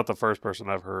 Mike's not the first person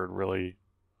I've heard really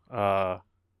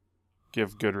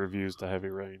give good reviews to Heavy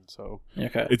Rain. So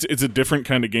okay. It's a different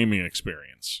kind of gaming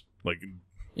experience.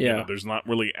 Yeah. There's not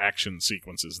really action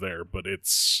sequences there, but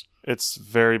it's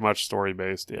very much story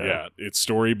based. Yeah, it's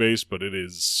story based, but it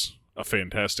is a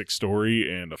fantastic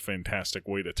story and a fantastic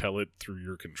way to tell it through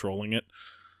your controlling it.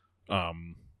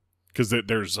 Because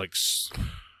there's like,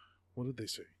 what did they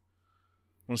say?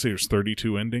 I want to say there's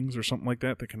 32 endings or something like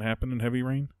that can happen in Heavy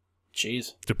Rain.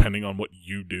 Jeez. Depending on what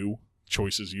you do,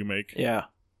 choices you make. Yeah.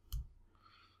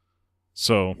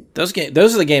 So those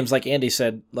are the games, like Andy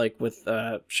said, like with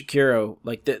Shakiro,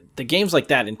 like the games like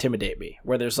that intimidate me,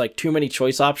 where there's like too many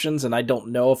choice options and I don't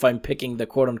know if I'm picking the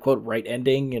quote unquote right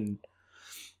ending, and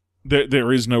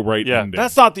there is no right ending.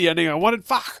 That's not the ending I wanted.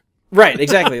 Fuck. Right,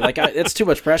 exactly. Like it's too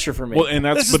much pressure for me. Well, and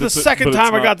this is the second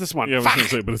time I got this one. Yeah, I was going to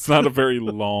say, but it's not a very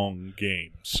long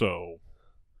game, so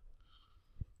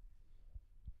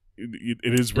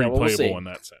it is replayable in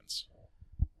that sense.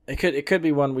 It could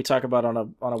be one we talk about on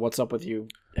a What's Up With You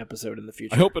episode in the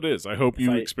future. I hope it is. I hope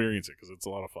you experience it because it's a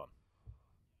lot of fun.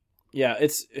 Yeah,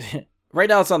 it's right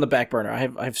now it's on the back burner.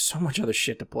 I have so much other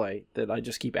shit to play that I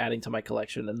just keep adding to my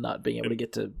collection and not being able to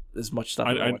get to as much stuff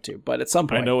as I want to. But at some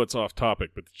point, I know it's off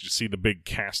topic, but did you see the big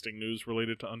casting news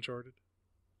related to Uncharted?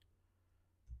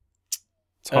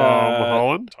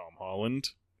 Tom Holland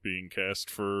being cast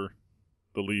for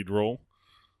the lead role.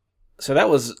 So that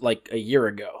was like a year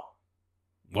ago.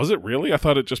 Was it really? I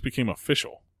thought it just became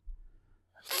official.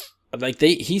 Like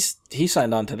he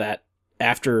signed on to that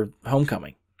after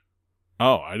Homecoming.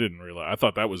 Oh, I didn't realize. I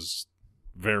thought that was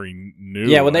very new.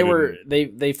 Yeah, when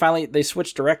they finally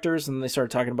switched directors and they started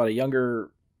talking about a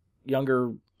younger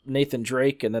Nathan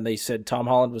Drake, and then they said Tom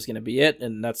Holland was going to be it,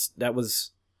 and that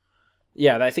was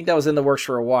I think that was in the works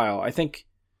for a while. I think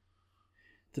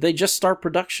did they just start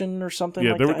production or something?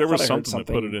 Yeah, like that? there was something that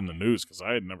put it in the news because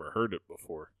I had never heard it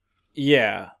before.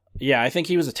 Yeah, I think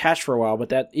he was attached for a while, but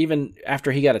that even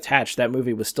after he got attached, that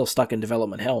movie was still stuck in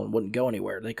development hell and wouldn't go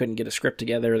anywhere. They couldn't get a script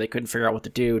together. They couldn't figure out what to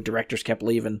do. Directors kept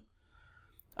leaving.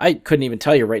 I couldn't even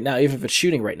tell you right now, even if it's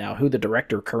shooting right now, who the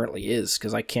director currently is,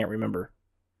 because I can't remember.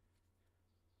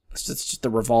 It's just the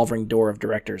revolving door of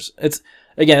directors. It's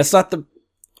not the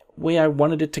way I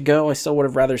wanted it to go. I still would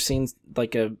have rather seen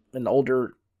like an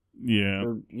older,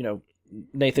 or,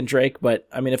 Nathan Drake, but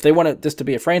I mean, if they want this to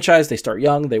be a franchise, they start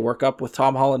young, they work up with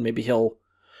Tom Holland, maybe he'll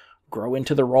grow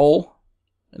into the role,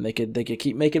 and they could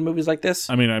keep making movies like this.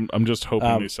 I mean, I'm just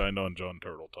hoping they signed on John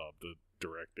Turteltaub to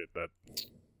direct it. That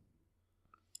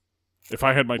if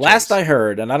I had my last choice. I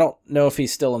heard, and I don't know if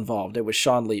he's still involved, it was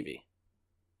Sean Levy.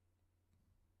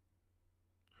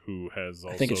 Who has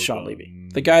also I think it's Sean Levy,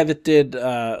 the guy that did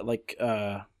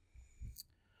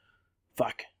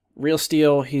Real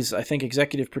Steel. He's, I think,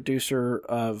 executive producer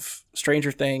of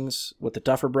Stranger Things with the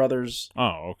Duffer Brothers.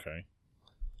 Oh, okay.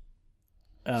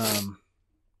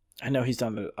 I know he's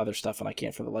done other stuff, and I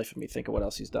can't for the life of me think of what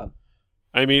else he's done.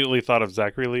 I immediately thought of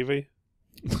Zachary Levi.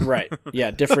 Right.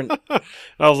 Yeah, different.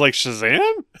 I was like,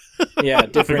 Shazam? Yeah,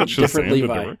 different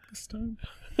Levi.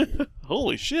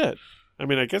 Holy shit. I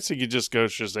mean, I guess he could just go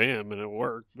Shazam and it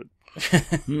worked, but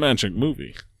Magic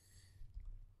movie.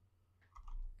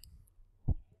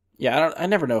 Yeah, I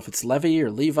never know if it's Levy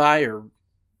or Levi or.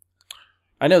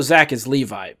 I know Zach is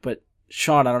Levi, but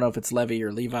Sean, I don't know if it's Levy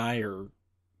or Levi or.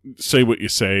 Say what you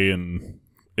say, and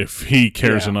if he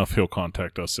cares enough, he'll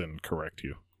contact us and correct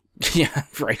you. Yeah,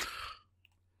 right.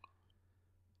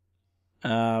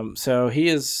 So he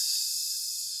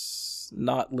is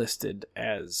not listed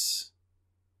as.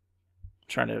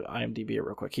 Trying to IMDb it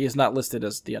real quick. He is not listed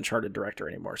as the Uncharted director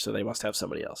anymore, so they must have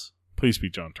somebody else. Please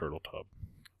be John Turteltaub.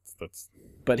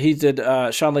 But he did.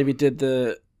 Sean Levy did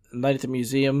the Night at the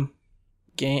Museum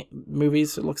game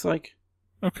movies. It looks like.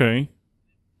 Okay.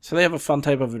 So they have a fun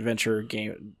type of adventure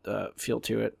game feel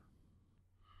to it.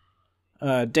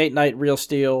 Date Night, Real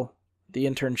Steel, The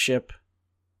Internship.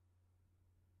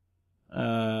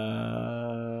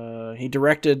 He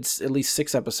directed at least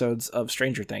 6 episodes of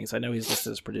Stranger Things. I know he's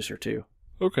listed as producer too.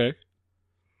 Okay.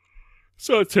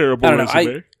 So a terrible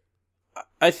resume.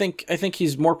 I think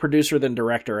he's more producer than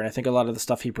director, and I think a lot of the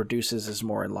stuff he produces is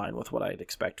more in line with what I'd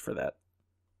expect for that.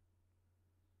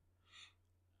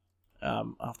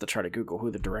 I'll have to try to Google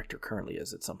who the director currently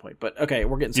is at some point. But okay,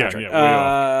 we're getting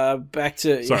sidetracked. Back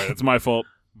to sorry, it's my fault.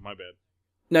 My bad.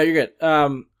 No, you're good.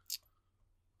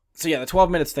 So yeah, the 12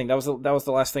 minutes thing, that was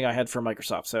the last thing I had for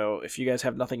Microsoft. So if you guys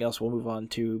have nothing else, we'll move on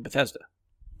to Bethesda.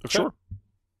 Sure.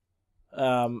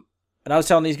 And I was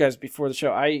telling these guys before the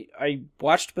show, I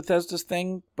watched Bethesda's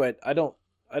thing, but I don't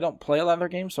play a lot of their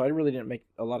games, so I really didn't make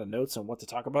a lot of notes on what to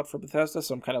talk about for Bethesda,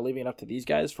 so I'm kind of leaving it up to these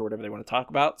guys for whatever they want to talk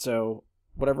about. So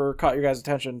whatever caught your guys'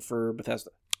 attention for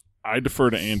Bethesda. I defer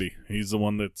to Andy. He's the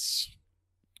one that's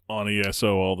on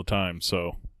ESO all the time,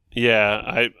 so...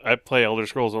 Yeah, I play Elder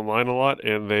Scrolls Online a lot,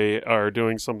 and they are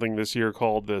doing something this year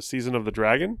called the Season of the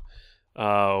Dragon,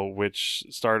 which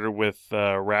started with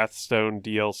Wrathstone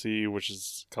DLC, which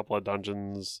is a couple of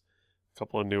dungeons, a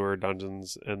couple of newer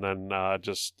dungeons, and then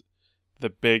just the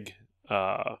big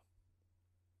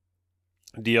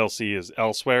DLC is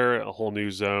Elsewhere, a whole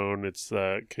new zone. It's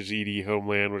the Khajiit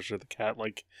homeland, which are the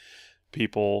cat-like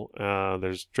people.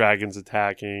 There's dragons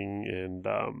attacking,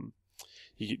 and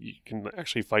you can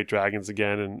actually fight dragons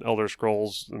again in Elder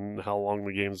Scrolls. And how long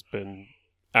the game's been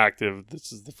active,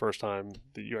 this is the first time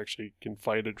that you actually can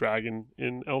fight a dragon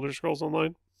in Elder Scrolls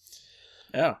Online.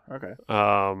 Oh, okay.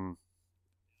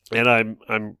 And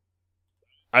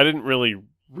I didn't really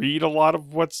read a lot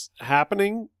of what's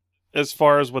happening as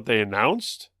far as what they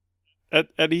announced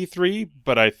at E3,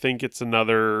 but I think it's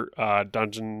another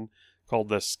dungeon called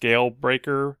the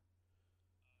Scalebreaker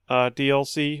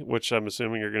DLC, which I'm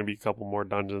assuming are going to be a couple more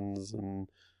dungeons and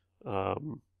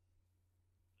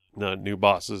new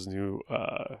bosses, new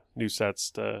sets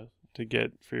to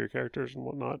get for your characters and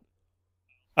whatnot.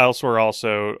 Elsewhere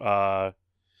also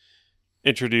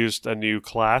introduced a new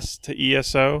class to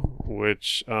ESO,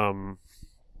 which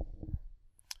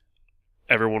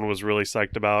everyone was really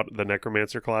psyched about, the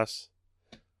Necromancer class.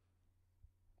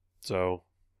 So,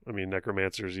 I mean,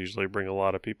 Necromancers usually bring a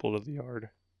lot of people to the yard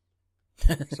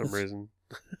for some reason.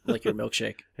 Like your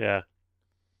milkshake. Yeah.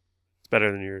 It's better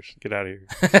than yours. Get out of here.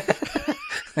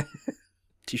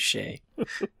 Touche.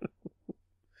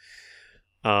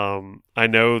 I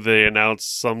know they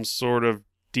announced some sort of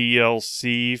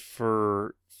DLC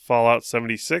for Fallout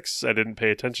 76. I didn't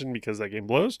pay attention because that game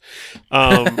blows.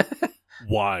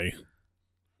 Why?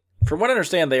 From what I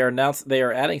understand, they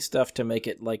are adding stuff to make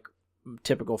it like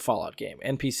typical Fallout game.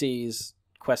 NPCs,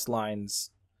 quest lines.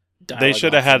 They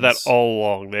should have had that all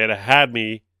along. They'd have had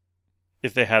me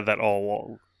if they had that all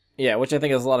along. Yeah, which I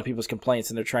think is a lot of people's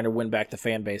complaints, and they're trying to win back the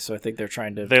fan base. So I think they're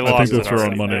trying to. They I lost think they're it throwing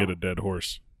already money now. at a dead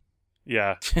horse.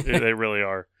 Yeah, they really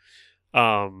are.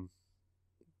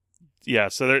 Yeah,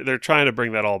 so they're trying to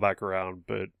bring that all back around,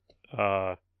 but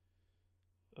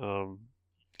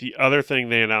the other thing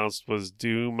they announced was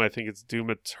Doom. I think it's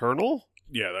Doom Eternal.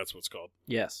 Yeah, that's what's called.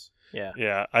 Yes. Yeah.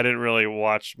 Yeah, I didn't really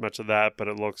watch much of that, but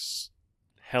it looks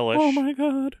hellish. Oh my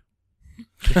god.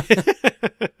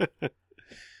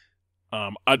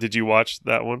 Did you watch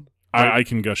that one? I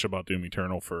can gush about Doom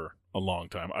Eternal for a long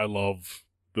time. I love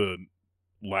the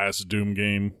last Doom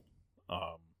game.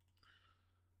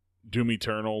 Doom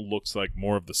Eternal looks like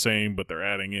more of the same, but they're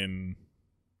adding in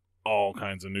all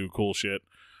kinds of new cool shit.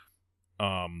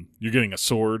 You're getting a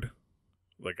sword,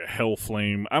 like a hell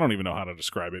flame. I don't even know how to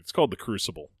describe it. It's called the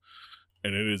Crucible.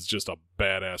 And it is just a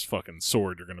badass fucking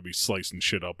sword you're going to be slicing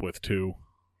shit up with, too.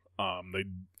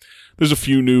 There's a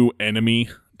few new enemy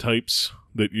types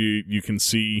that you can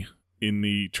see in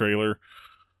the trailer.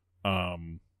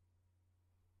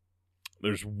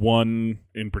 There's one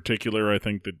in particular, I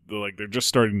think, that they're just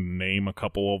starting to name a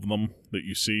couple of them that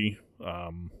you see. I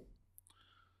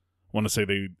want to say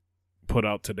they put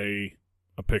out today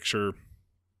a picture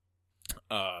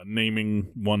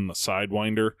naming one the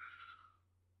Sidewinder.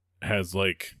 Has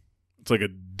it's like a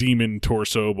demon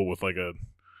torso, but with like a,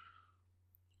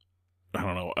 I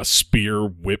don't know, a spear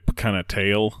whip kind of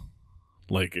tail.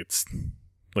 Like it's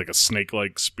like a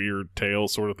snake-like spear tail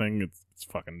sort of thing. It's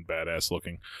fucking badass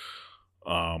looking.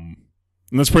 And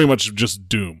that's pretty much just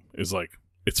Doom. Is like,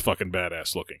 it's fucking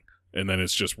badass looking. And then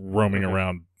it's just roaming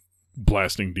around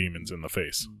blasting demons in the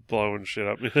face. Blowing shit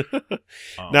up.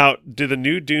 Now, do the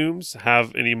new Dooms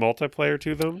have any multiplayer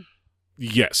to them?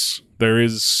 Yes. There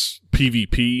is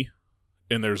PvP,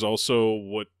 and there's also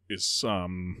what is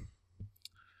trying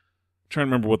to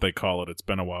remember what they call it. It's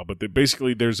been a while, but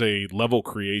basically there's a level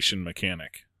creation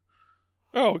mechanic.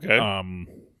 Oh, okay.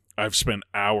 I've spent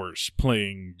hours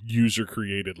playing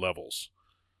user-created levels.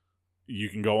 You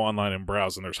can go online and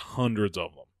browse, and there's hundreds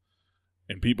of them.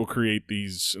 And people create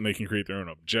these, and they can create their own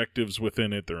objectives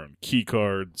within it, their own key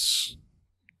cards,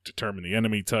 determine the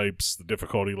enemy types, the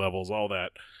difficulty levels, all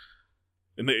that.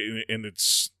 And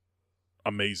it's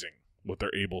amazing what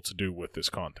they're able to do with this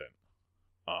content.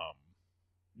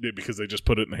 Because they just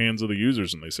put it in the hands of the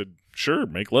users, and they said, sure,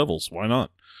 make levels. Why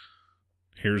not?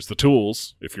 Here's the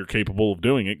tools. If you're capable of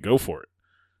doing it, go for it.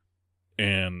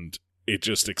 And it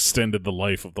just extended the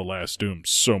life of the last Doom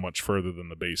so much further than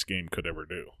the base game could ever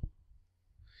do.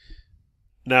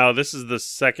 Now, this is the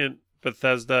second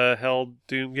Bethesda-held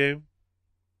Doom game?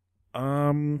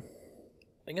 I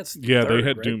think it's Yeah, third, they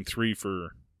had right? Doom 3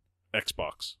 for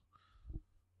Xbox.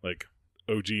 Like,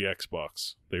 OG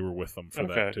Xbox. They were with them for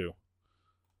that, too.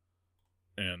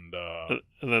 And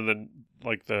then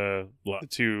the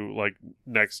two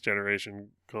next generation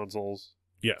consoles.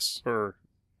 yes. Or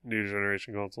new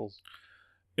generation consoles.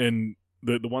 And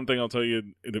the one thing I'll tell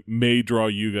you, it may draw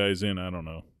you guys in, I don't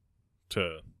know,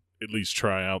 to at least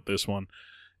try out this one.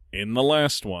 In the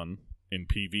last one, in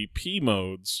PvP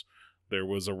modes, there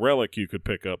was a relic you could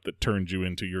pick up that turned you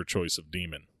into your choice of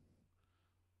demon.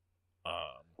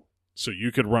 So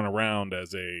you could run around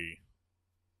as a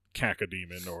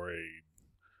cacodemon or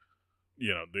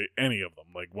any of them.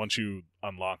 Like, once you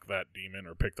unlock that demon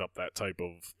or picked up that type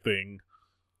of thing,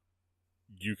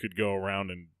 you could go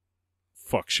around and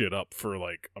fuck shit up for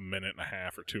like a minute and a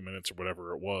half or 2 minutes or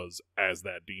whatever it was as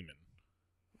that demon.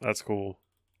 That's cool.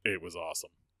 It was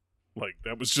awesome. Like,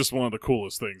 that was just one of the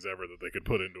coolest things ever that they could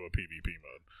put into a PvP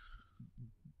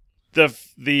mode.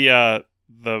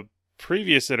 The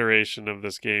previous iteration of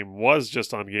this game was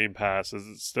just on Game Pass. Is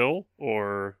it still,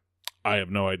 or I have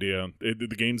no idea.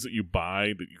 The games that you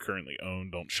buy that you currently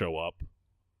own don't show up,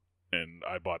 and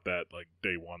I bought that like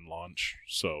day one launch.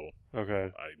 So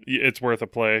okay, it's worth a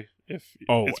play. It's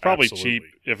probably absolutely cheap.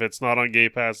 If it's not on Game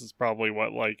Pass, it's probably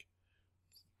like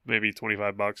maybe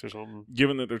 $25 or something.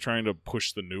 Given that they're trying to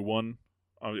push the new one,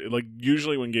 like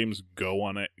usually when games go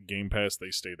on Game Pass,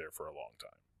 they stay there for a long time.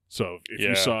 So if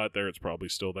you saw it there, it's probably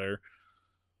still there.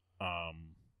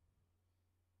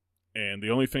 And the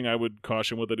only thing I would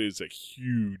caution with it is a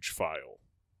huge file.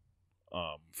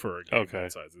 For a game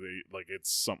that size,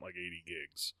 it's something like 80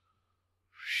 gigs.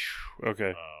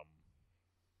 Okay.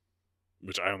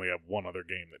 Which I only have one other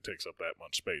game that takes up that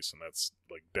much space, and that's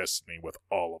like Destiny with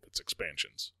all of its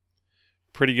expansions.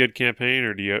 Pretty good campaign,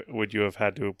 or would you have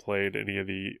had to have played any of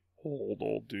the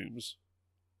old Dooms?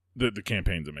 The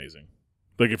campaign's amazing.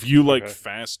 Like, if you like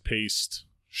fast-paced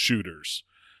shooters,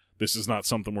 this is not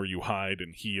something where you hide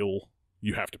and heal.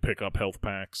 You have to pick up health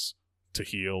packs to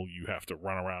heal. You have to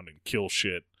run around and kill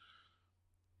shit.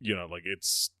 Like,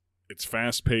 it's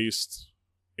fast-paced,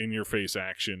 in-your-face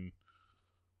action.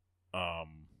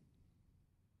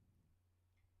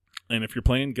 And if you're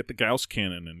playing, get the Gauss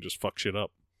cannon and just fuck shit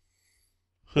up.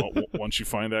 Once you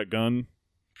find that gun,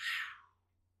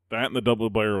 that and the double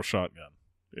barrel shotgun.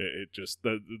 It just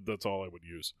that's all I would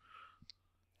use.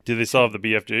 Do they still have the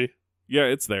BFG? Yeah,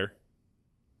 it's there.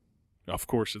 Of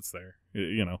course, it's there.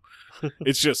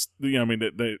 It's just they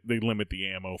limit the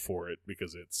ammo for it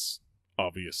because it's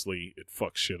obviously it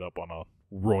fucks shit up on a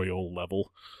royal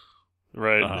level,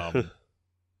 right?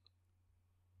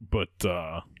 But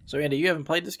so Andy, you haven't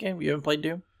played this game? You haven't played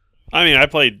Doom? I mean, I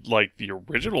played like the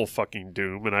original fucking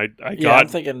Doom, and I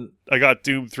got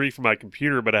Doom 3 for my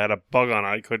computer, but I had a bug on it.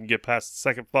 I couldn't get past the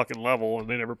second fucking level, and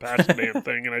they never patched the damn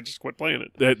thing, and I just quit playing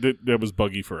it. That was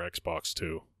buggy for Xbox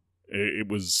too.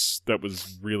 That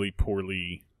was really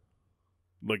poorly.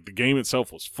 Like, the game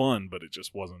itself was fun, but it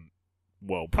just wasn't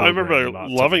well I programmed. remember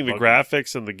loving the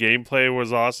graphics, and the gameplay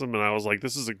was awesome, and I was like,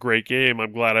 this is a great game.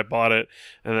 I'm glad I bought it.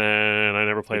 And then I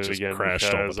never played it again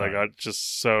because I got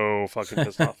just so fucking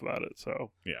pissed off about it.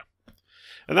 So yeah.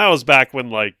 And that was back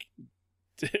when, like,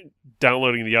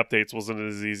 downloading the updates wasn't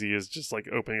as easy as just, like,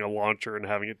 opening a launcher and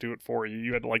having it do it for you.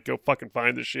 You had to, like, go fucking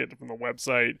find the shit from the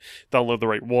website, download the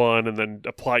right one, and then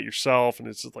apply it yourself. And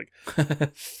it's just like,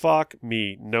 fuck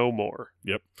me, no more.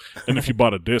 Yep. And if you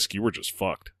bought a disc, you were just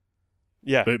fucked.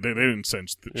 Yeah. They didn't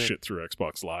send shit through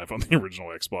Xbox Live on the original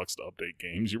Xbox to update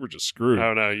games. You were just screwed.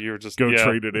 Oh, no, you were just...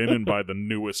 trade it in and buy the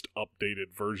newest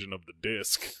updated version of the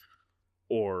disc.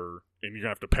 And you're going to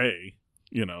have to pay,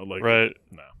 Right.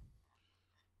 No.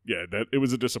 Yeah, it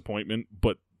was a disappointment,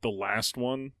 but the last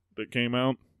one that came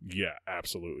out, yeah,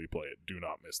 absolutely play it. Do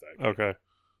not miss that game.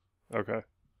 Okay.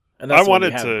 And that's why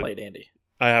you haven't played, Andy.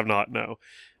 I have not, no.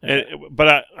 Okay.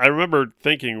 But I remember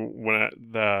thinking when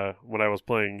I was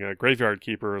playing Graveyard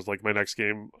Keeper, was like, my next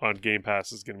game on Game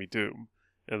Pass is going to be Doom,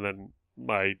 and then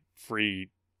my free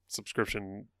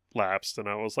subscription lapsed, and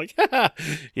I was like, yeah,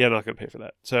 I'm not going to pay for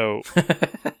that. So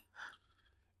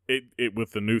it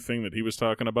with the new thing that he was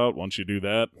talking about, once you do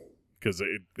that, because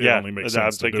it only makes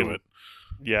sense to do it.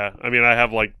 Yeah, I mean, I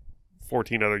have like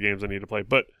 14 other games I need to play,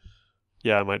 but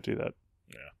yeah, I might do that.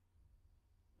 Yeah,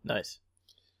 nice.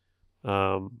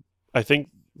 I think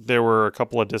there were a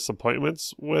couple of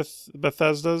disappointments with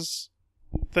Bethesda's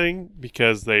thing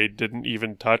because they didn't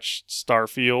even touch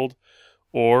Starfield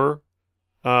or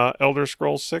Elder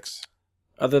Scrolls 6.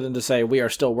 Other than to say, we are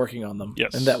still working on them.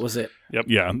 Yes. And that was it. Yep.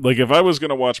 Yeah, like if I was going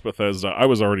to watch Bethesda, I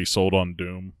was already sold on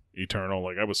Doom Eternal.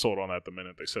 Like, I was sold on that the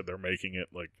minute they said they're making it.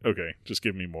 Like, okay, just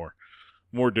give me more.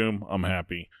 More Doom, I'm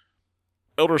happy.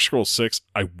 Elder Scrolls 6,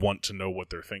 I want to know what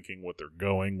they're thinking, what they're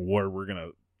going, where we're going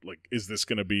to... Like, is this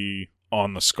going to be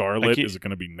on the Scarlet? Is it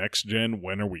going to be next gen?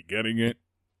 When are we getting it?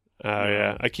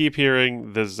 Yeah. I keep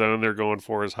hearing the zone they're going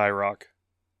for is High Rock.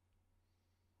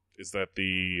 Is that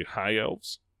the High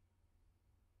Elves?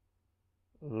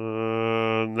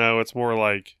 No, it's more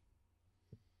like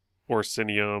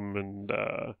Orsinium and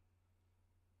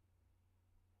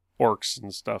orcs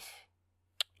and stuff.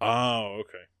 Oh,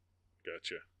 okay.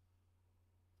 Gotcha.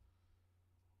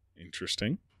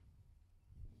 Interesting.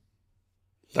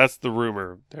 That's the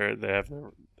rumor. They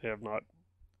have not,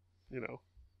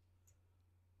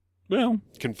 Well,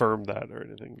 confirmed that or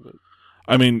anything. But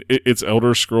I mean, it's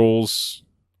Elder Scrolls.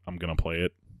 I'm gonna play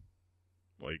it.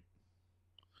 Like,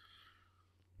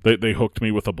 they hooked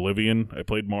me with Oblivion. I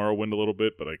played Morrowind a little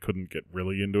bit, but I couldn't get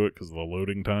really into it because of the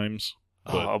loading times.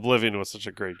 But, Oblivion was such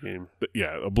a great game.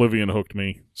 yeah, Oblivion hooked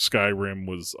me. Skyrim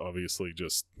was obviously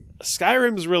just...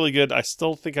 Skyrim's really good. I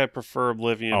still think I prefer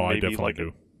Oblivion. Oh, I maybe definitely like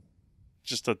do.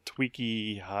 just a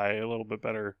tweaky high, a little bit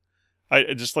better.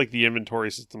 I just like the inventory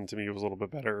system to me was a little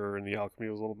bit better, and the alchemy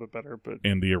was a little bit better. But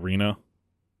And the arena.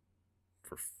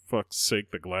 For fuck's sake,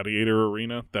 the Gladiator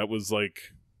arena. That was,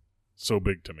 like, so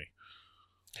big to me.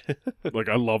 Like,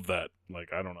 I love that.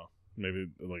 Like, I don't know. Maybe,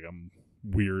 like, I'm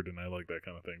weird and I like that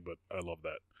kind of thing, but I love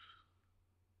that.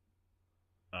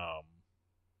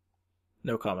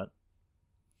 No comment.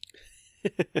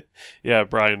 yeah,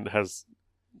 Brian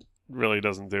really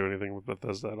doesn't do anything with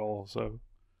Bethesda at all. So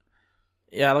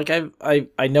Yeah, like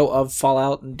I know of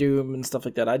Fallout and Doom and stuff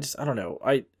like that. I don't know.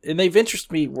 And they've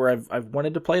interested me where I've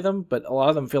wanted to play them, but a lot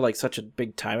of them feel like such a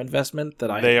big time investment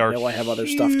that I know I have other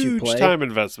stuff to play. Time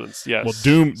investments, yes. Well,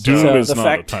 Doom So is the not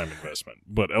fact- a time investment,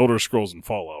 but Elder Scrolls and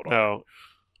Fallout are. No.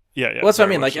 Yeah. Well, that's what I very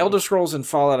mean. much Like so. Elder Scrolls and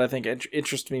Fallout, I think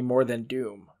interest me more than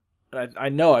Doom. And I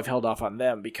know I've held off on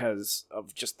them because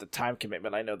of just the time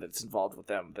commitment. I know that's involved with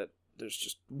them. That there's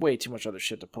just way too much other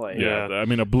shit to play. Yeah, Yeah. I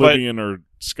mean, Oblivion or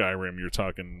Skyrim, you're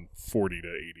talking 40 to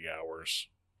 80 hours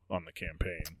on the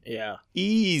campaign. Yeah.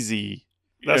 Easy.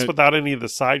 That's Yeah. without any of the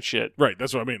side shit. Right,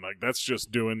 that's what I mean. Like, that's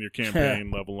just doing your campaign,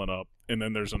 leveling up, and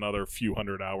then there's another few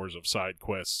hundred hours of side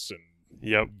quests and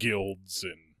Yep. guilds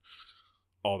and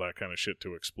all that kind of shit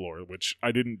to explore, which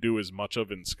I didn't do as much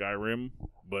of in Skyrim,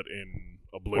 but in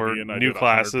Oblivion, I new did 100%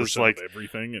 classes, like- of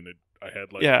everything, and I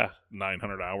had like Yeah.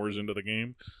 900 hours into the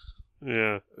game.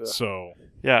 Yeah. Ugh. So,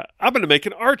 Yeah. I'm going to make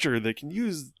an archer that can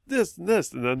use this and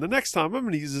this. And then the next time I'm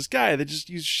going to use this guy that just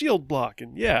used shield block.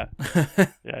 And yeah.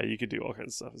 Yeah, you could do all kinds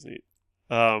of stuff. It's neat.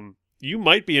 You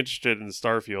might be interested in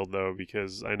Starfield, though,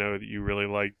 because I know that you really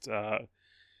liked, what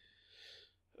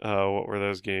were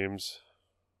those games?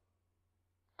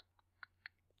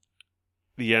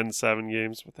 The N7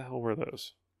 games. What the hell were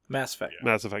those? Mass Effect.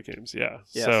 Mass Effect games, yeah.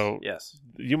 Yes, So yes.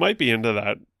 you might be into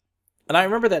that, And I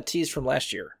remember that tease from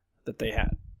last year that they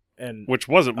had. And which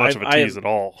wasn't much of a tease at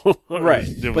all. right.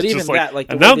 It was But even just that, like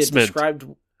the way they announcement, described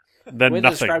then the way they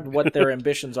nothing. described what their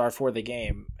ambitions are for the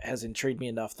game has intrigued me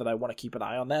enough that I want to keep an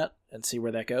eye on that and see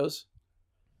where that goes.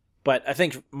 But I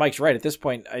think Mike's right. At this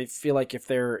point, I feel like if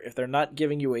they're not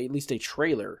giving you at least a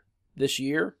trailer this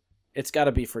year, it's got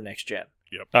to be for next gen.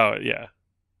 Oh yeah,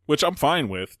 which I'm fine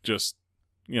with. Just,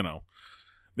 you know,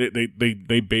 they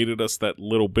baited us that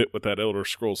little bit with that Elder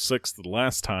Scrolls 6 the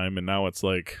last time, and now it's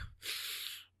like,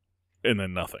 and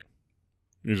then nothing.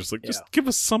 You're just like, just give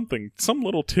us something, some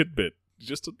little tidbit,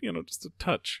 just a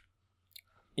touch.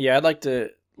 Yeah, I'd like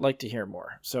to hear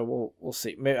more. So we'll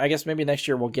see. I guess maybe next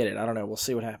year we'll get it. I don't know. We'll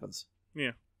see what happens.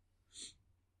 Yeah.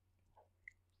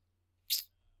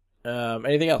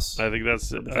 Anything else? I think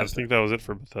that's it. I think that was it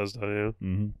for Bethesda. Yeah.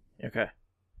 Mm-hmm. Okay.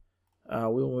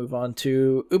 We will move on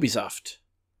to Ubisoft.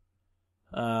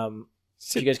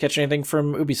 Did you guys catch anything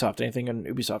from Ubisoft? Anything on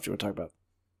Ubisoft you want to talk about?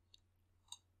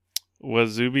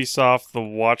 Was Ubisoft the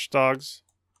Watch Dogs?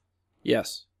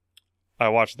 Yes. I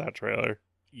watched that trailer.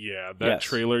 Yeah, that Yes.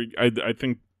 trailer, I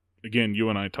think, again, you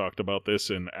and I talked about this,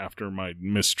 and after my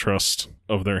mistrust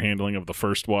of their handling of the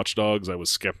first Watch Dogs, I was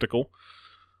skeptical.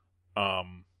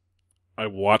 I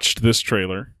watched this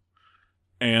trailer,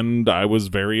 and I was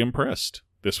very impressed.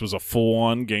 This was a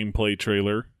full-on gameplay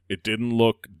trailer. It didn't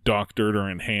look doctored or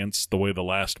enhanced the way the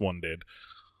last one did,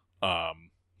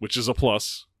 which is a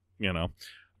plus, you know.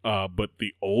 But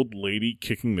the old lady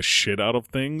kicking the shit out of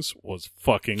things was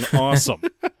fucking awesome.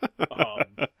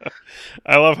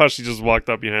 I love how she just walked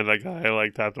up behind that guy,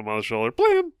 like tapped him on the shoulder.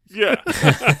 Blam! Yeah.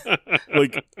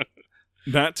 Like,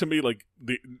 that to me, like,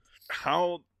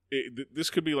 this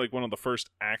could be like one of the first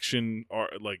action or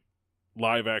like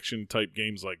live action type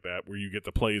games like that where you get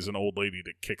to play as an old lady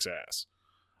that kicks ass.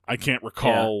 I can't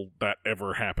recall that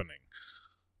ever happening.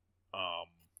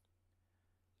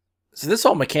 So this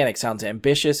whole mechanic sounds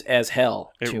ambitious as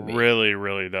hell It to me. really,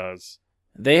 really does.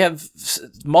 They have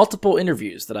multiple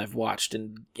interviews that I've watched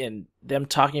in them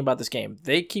talking about this game.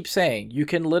 They keep saying you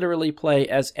can literally play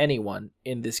as anyone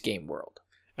in this game world.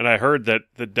 And I heard that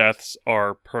the deaths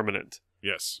are permanent.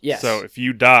 Yes. Yes. So if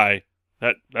you die,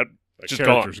 that That just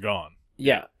character's gone.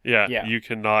 yeah. yeah, Yeah. you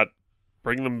cannot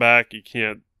bring them back. You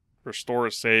can't restore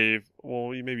a save. Well,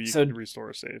 maybe you So- can restore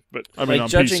a save, but I mean, Like, on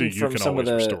judging PC, you from can some of always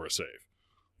the- restore a save.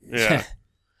 yeah,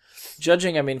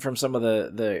 Judging, I mean, from some of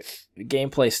the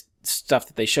gameplay stuff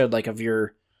that they showed, like of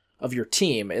your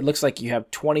team, it looks like you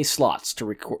have 20 slots to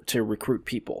recruit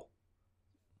people.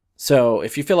 So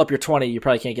if you fill up your 20, you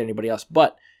probably can't get anybody else.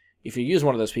 But if you use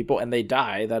one of those people and they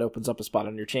die, that opens up a spot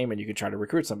on your team, and you can try to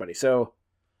recruit somebody. So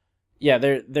yeah,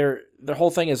 the whole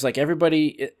thing is like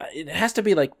everybody. It has to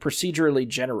be like procedurally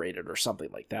generated or something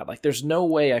like that. Like there's no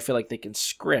way I feel like they can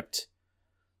script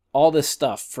all this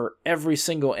stuff for every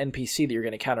single NPC that you're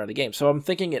going to encounter in the game. So I'm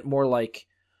thinking it more like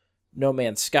No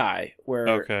Man's Sky, where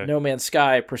Okay. No Man's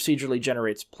Sky procedurally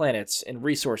generates planets and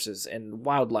resources and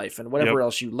wildlife and whatever Yep.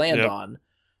 else you land Yep. on.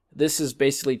 This is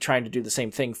basically trying to do the same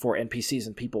thing for NPCs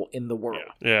and people in the world.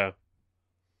 yeah.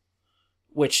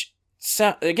 Which,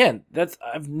 again,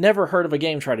 I've never heard of a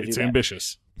game try to It's do that.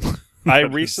 ambitious. I That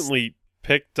is- recently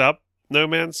picked up No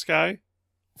Man's Sky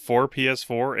for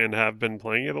PS4 and have been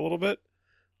playing it a little bit.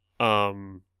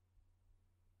 And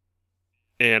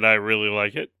I really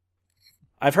like it.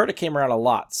 I've heard it came around a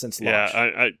lot since launch.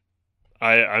 Yeah,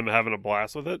 I'm having a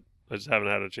blast with it. I just haven't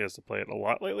had a chance to play it a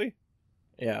lot lately.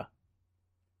 Yeah.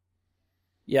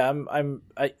 Yeah,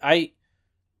 I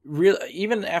really,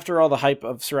 even after all the hype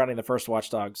of surrounding the first Watch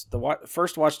Dogs,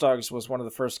 first Watch Dogs was one of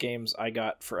the first games I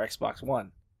got for Xbox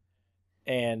One.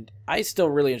 And I still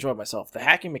really enjoyed myself. The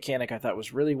hacking mechanic I thought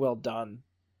was really well done.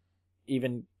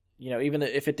 Even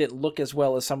if it didn't look as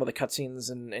well as some of the cutscenes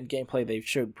and gameplay they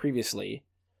showed previously,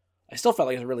 I still felt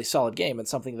like it was a really solid game and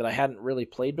something that I hadn't really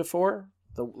played before.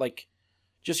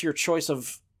 Just your choice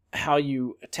of how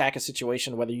you attack a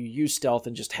situation, whether you use stealth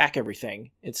and just hack everything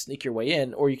and sneak your way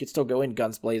in, or you could still go in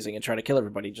guns blazing and try to kill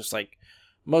everybody, just like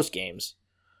most games.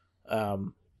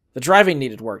 The driving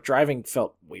needed work. Driving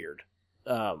felt weird.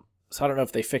 So I don't know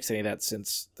if they fixed any of that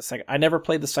since the second. I never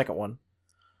played the second one.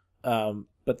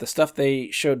 But the stuff they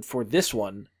showed for this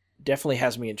one definitely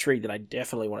has me intrigued, and I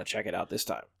definitely want to check it out this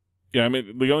time. Yeah, I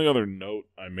mean, the only other note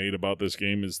I made about this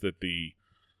game is that the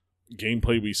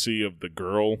gameplay we see of the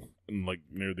girl in, like,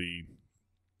 near the,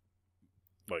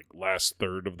 like, last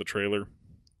third of the trailer,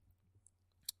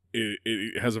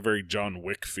 it has a very John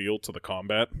Wick feel to the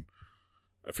combat.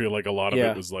 I feel like a lot of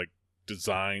Yeah. it was, like,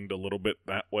 designed a little bit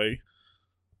that way.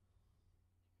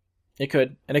 It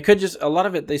could. And it could just, a lot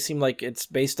of it, they seem like it's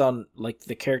based on, like,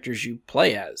 the characters you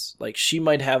play as. Like, she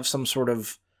might have some sort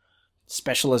of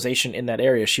specialization in that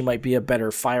area. She might be a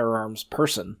better firearms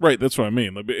person. Right, that's what I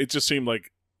mean. Like, it just seemed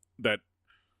like that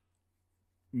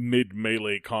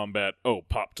mid-melee combat,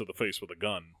 pop to the face with a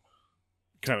gun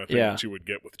kind of thing Yeah. that you would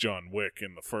get with John Wick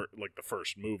in the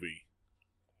first movie.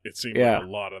 It seemed Yeah. like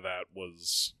a lot of that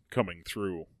was coming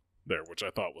through there, which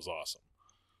I thought was awesome.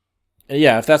 And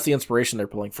yeah, if that's the inspiration they're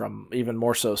pulling from, even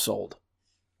more so sold.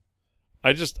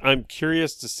 I'm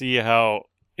curious to see how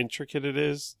intricate it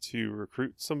is to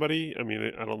recruit somebody. I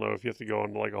mean, I don't know if you have to go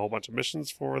on like a whole bunch of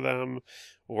missions for them,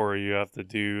 or you have to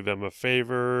do them a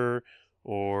favor,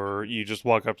 or you just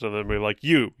walk up to them and be like,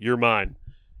 you're mine.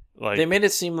 Like, They made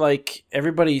it seem like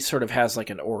everybody sort of has like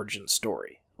an origin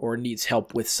story or needs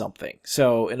help with something.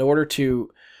 So in order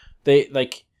to, I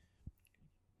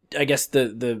guess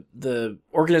the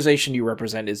organization you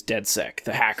represent is DedSec,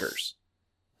 the hackers.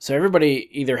 So everybody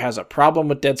either has a problem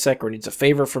with DedSec or needs a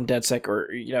favor from DedSec,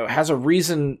 or has a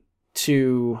reason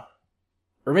to,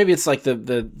 or maybe it's like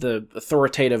the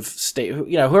authoritative state,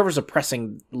 whoever's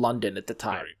oppressing London at the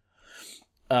time.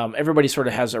 Right. Everybody sort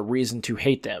of has a reason to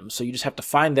hate them, so you just have to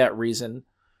find that reason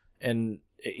and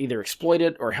either exploit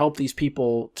it or help these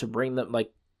people to bring them,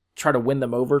 like, try to win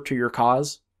them over to your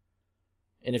cause.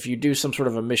 And if you do some sort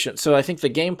of a mission, so I think the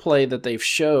gameplay that they've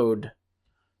showed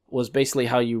was basically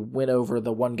how you win over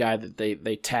the one guy that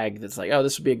they tagged that's like, oh,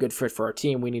 this would be a good fit for our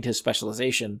team, we need his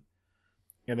specialization.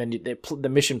 And then the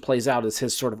mission plays out as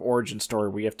his sort of origin story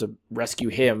where you have to rescue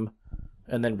him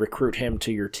and then recruit him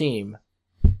to your team.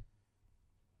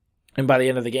 And by the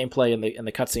end of the gameplay and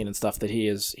the cutscene and stuff, that he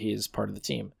is part of the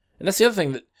team. And that's the other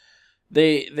thing that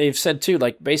they've said too,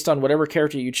 like, based on whatever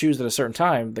character you choose at a certain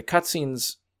time, the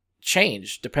cutscenes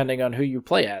change depending on who you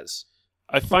play as.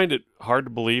 I find it hard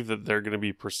to believe that they're going to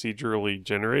be procedurally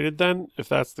generated then, if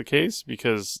that's the case,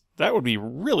 because that would be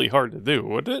really hard to do,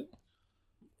 wouldn't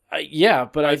it? Yeah,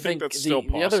 but I think that's still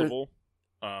possible.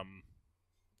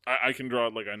 I can draw,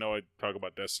 like, I know I talk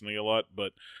about Destiny a lot,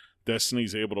 but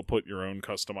Destiny's able to put your own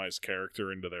customized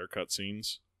character into their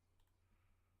cutscenes.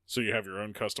 So you have your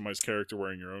own customized character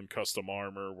wearing your own custom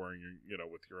armor, wearing your,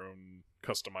 with your own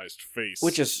customized face.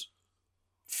 Which is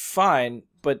fine,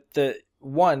 but the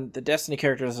Destiny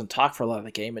character doesn't talk for a lot of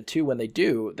the game, and 2, when they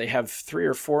do, they have 3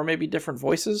 or 4 maybe different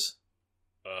voices.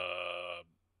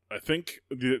 I think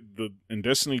in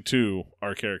Destiny 2,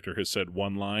 our character has said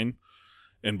one line,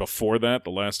 and before that,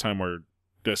 the last time our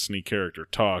Destiny character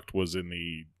talked was in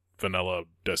the vanilla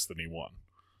Destiny 1.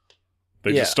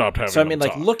 They just stopped having. So I mean, them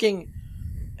like talk.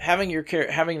 having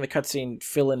the cutscene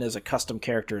fill in as a custom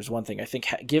character is one thing. I think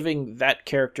giving that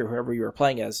character, whoever you were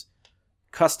playing as,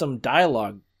 custom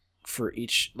dialogue for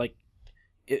each, like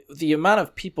the amount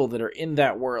of people that are in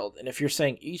that world, and if you're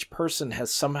saying each person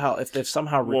has if they've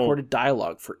somehow recorded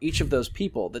dialogue for each of those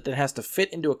people that then has to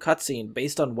fit into a cutscene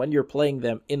based on when you're playing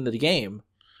them in the game.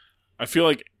 I feel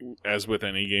like, as with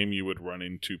any game, you would run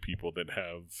into people that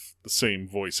have the same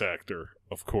voice actor,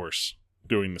 of course,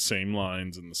 doing the same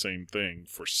lines and the same thing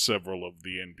for several of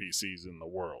the NPCs in the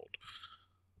world.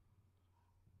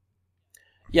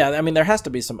 Yeah, I mean, there has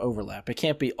to be some overlap. It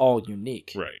can't be all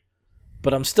unique. Right.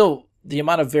 But the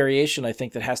amount of variation I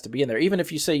think that has to be in there, even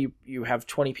if you say you have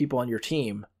 20 people on your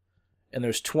team, and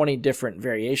there's 20 different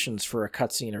variations for a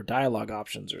cutscene or dialogue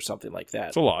options or something like that.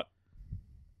 It's a lot.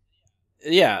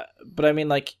 Yeah, but I mean,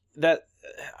 like, that,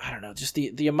 I don't know, just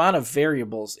the amount of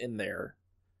variables in there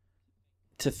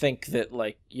to think that,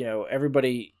 like, you know,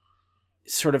 everybody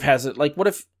sort of has it. Like, what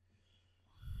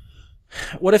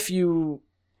if you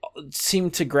seem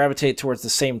to gravitate towards the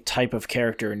same type of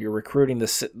character and you're recruiting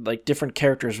this, like, different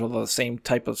characters with the same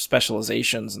type of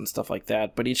specializations and stuff like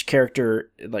that, but each character,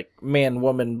 like, man,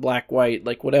 woman, black, white,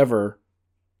 like, whatever,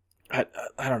 I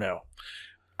don't know.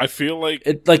 I feel like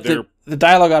the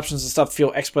dialogue options and stuff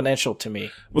feel exponential to me.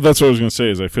 Well, that's what I was going to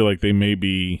say, is I feel like they may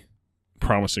be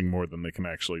promising more than they can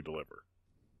actually deliver.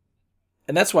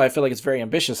 And that's why I feel like it's very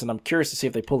ambitious, and I'm curious to see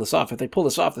if they pull this off. If they pull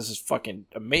this off, this is fucking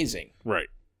amazing. Right.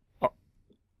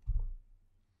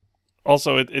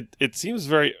 Also, it seems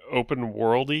very open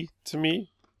worldy to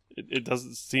me. It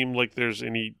doesn't seem like there's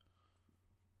any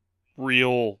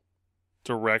real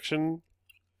direction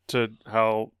to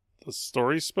how the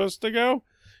story's supposed to go.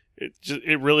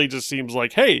 It really just seems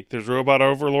like, hey, there's robot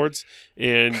overlords,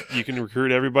 and you can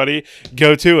recruit everybody.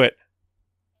 Go to it.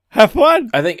 Have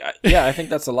fun. I think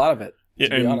that's a lot of it. To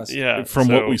be honest. Yeah. From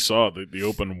what we saw, the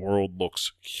open world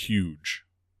looks huge.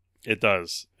 It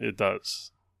does. It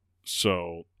does.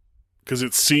 So, because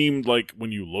it seemed like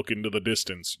when you look into the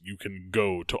distance, you can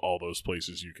go to all those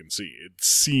places you can see. It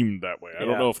seemed that way. I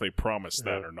don't know if they promised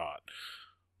that or not,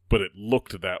 but it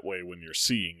looked that way when you're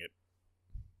seeing it.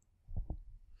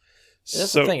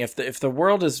 That's the thing. If the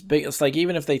world is big, it's like,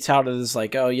 even if they tout it as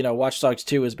like, oh, you know, Watch Dogs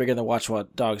 2 is bigger than Watch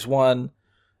Dogs 1,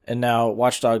 and now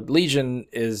Watch Dogs Legion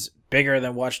is bigger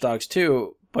than Watch Dogs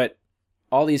 2, but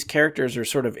all these characters are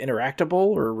sort of interactable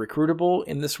or recruitable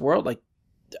in this world. Like,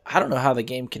 I don't know how the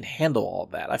game can handle all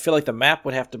that. I feel like the map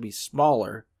would have to be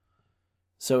smaller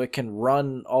so it can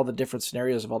run all the different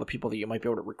scenarios of all the people that you might be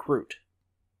able to recruit.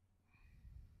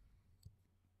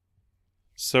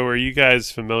 So are you guys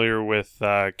familiar with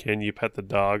Can You Pet the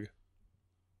Dog?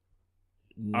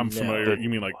 I'm familiar. You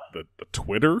mean like the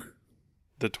Twitter?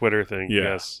 The Twitter thing,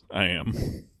 yes. I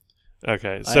am.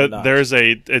 Okay, so there's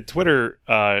a Twitter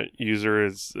user,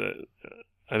 is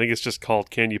I think it's just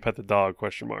called Can You Pet the Dog ?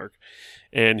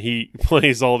 And he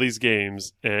plays all these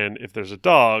games, and if there's a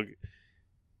dog,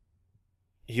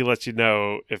 he lets you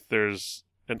know if there's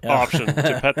an option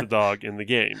to pet the dog in the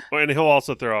game. And he'll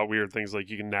also throw out weird things like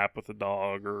you can nap with the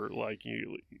dog, or like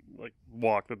you like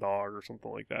walk the dog or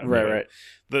something like that. Right.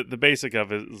 The basic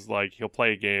of it is like he'll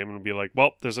play a game and be like,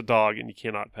 well, there's a dog and you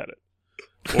cannot pet it.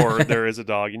 Or there is a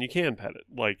dog and you can pet it.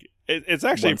 Like it's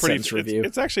actually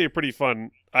it's actually a pretty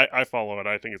fun. I follow it.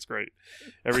 I think it's great.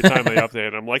 Every time they update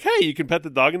it, I'm like, hey, you can pet the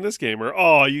dog in this game, or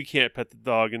oh, you can't pet the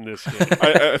dog in this game.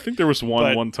 I think there was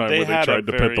one time where they tried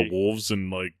to pet the wolves in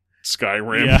like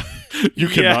Skyrim. Yeah. You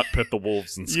cannot pet the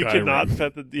wolves in Skyrim. You cannot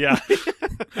pet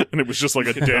the and it was just like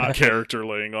a dead character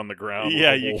laying on the ground.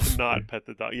 Yeah, you cannot pet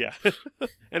the dog. Yeah.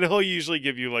 And he'll usually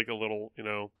give you like a little,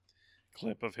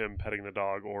 clip of him petting the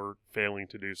dog or failing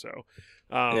to do so.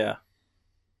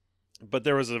 But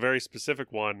there was a very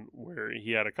specific one where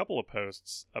he had a couple of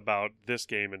posts about this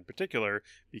game in particular,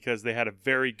 because they had a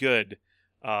very good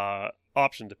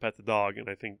option to pet the dog, and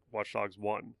I think Watch Dogs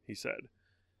 1, he said.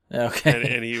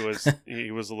 Okay. And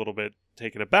he was a little bit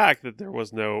taken aback that there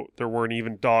weren't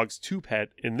even dogs to pet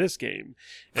in this game.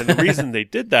 And the reason they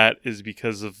did that is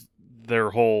because of their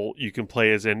whole, you can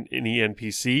play as any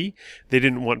NPC. They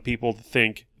didn't want people to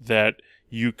think that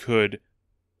you could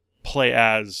play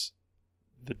as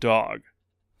the dog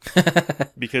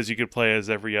because you could play as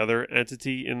every other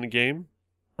entity in the game.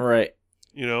 Right.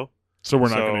 So we're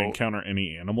not going to encounter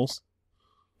any animals?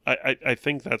 I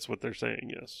think that's what they're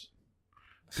saying. Yes.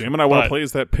 Damn it! I want But- to play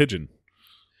as that pigeon.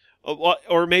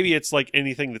 Or maybe it's like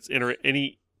anything that's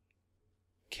any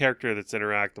character that's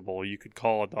interactable. You could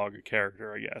call a dog a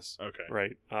character, I guess. Okay.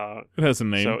 Right. It has a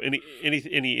name. So any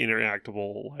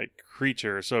interactable like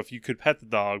creature. So if you could pet the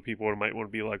dog, people might want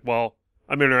to be like, well,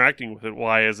 I'm interacting with it.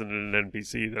 Why isn't it an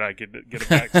NPC that I could get a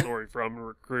backstory from and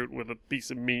recruit with a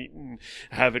piece of meat and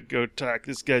have it go attack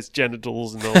this guy's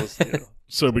genitals and all this? You know.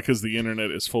 So because the internet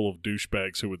is full of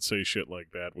douchebags who would say shit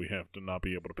like that, we have to not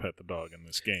be able to pet the dog in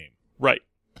this game. Right.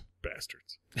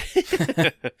 Bastards.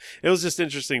 It was just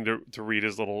interesting to read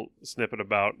his little snippet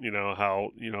about,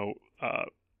 how,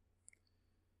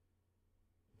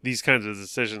 these kinds of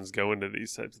decisions go into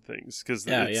these types of things. Because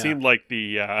it seemed like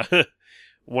the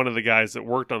one of the guys that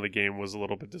worked on the game was a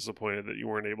little bit disappointed that you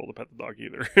weren't able to pet the dog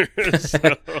either.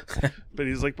 But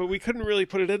he's like, but we couldn't really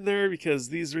put it in there because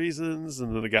these reasons.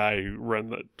 And then the guy who ran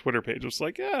the Twitter page was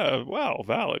like, yeah, wow,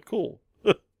 valid, cool.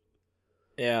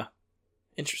 Yeah.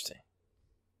 Interesting.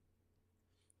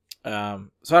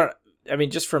 So I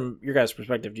mean, just from your guys'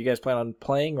 perspective, do you guys plan on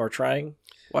playing or trying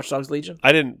Watch Dogs Legion?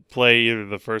 I didn't play either of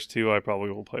the first two. I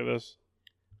probably won't play this.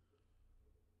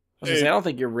 I was gonna say, I don't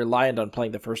think you're reliant on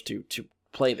playing the first two to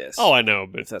play this. Oh, I know,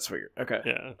 but if that's what you're okay.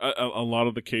 yeah. A lot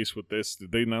of the case with this,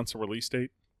 did they announce a release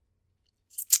date?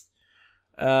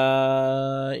 You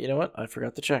know what? I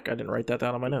forgot to check. I didn't write that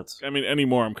down on my notes. I mean,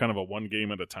 anymore, I'm kind of a one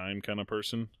game at a time kind of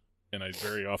person, and I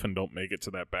very often don't make it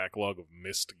to that backlog of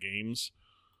missed games.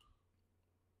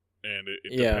 And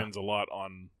it depends a lot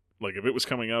on, like, if it was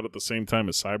coming out at the same time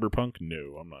as Cyberpunk,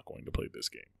 no, I'm not going to play this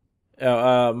game.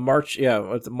 March,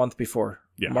 it's a month before.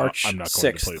 Yeah, March I'm not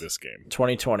going 6th, to play this game.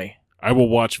 2020. I will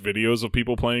watch videos of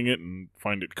people playing it and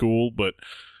find it cool, but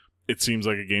it seems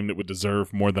like a game that would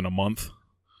deserve more than a month.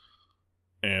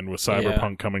 And with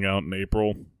Cyberpunk coming out in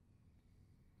April...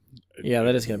 Yeah,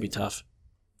 that is going to be tough.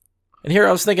 And here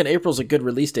I was thinking April's a good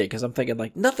release date, because I'm thinking,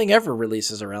 like, nothing ever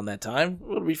releases around that time.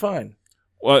 It'll be fine.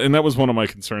 Well, and that was one of my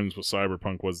concerns with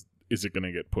Cyberpunk was, is it going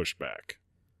to get pushed back?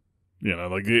 You know,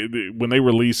 like, when they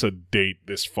release a date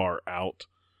this far out,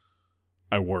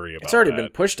 I worry about It's already that.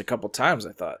 been pushed a couple times,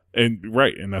 I thought. And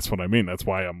right, and that's what I mean. That's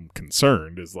why I'm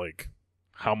concerned, is like,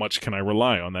 how much can I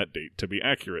rely on that date to be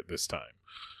accurate this time?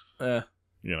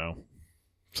 You know?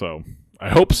 So, I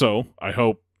hope so. I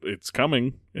hope it's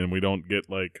coming, and we don't get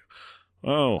like,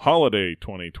 oh, holiday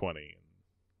 2020.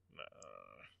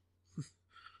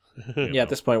 Yeah, at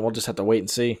this point, we'll just have to wait and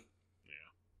see.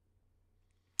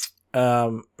 Yeah.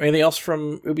 Anything else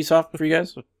from Ubisoft for you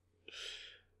guys?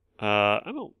 I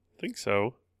don't think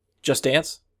so. Just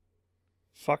Dance?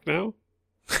 Fuck no.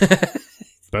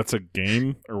 That's a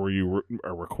game, or were you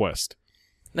a request?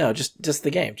 No, just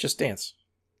the game. Just Dance.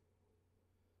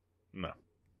 No.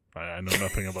 I know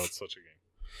nothing about such a game.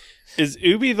 Is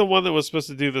Ubi the one that was supposed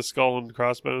to do the Skull and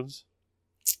Crossbones?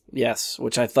 Yes,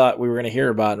 which I thought we were going to hear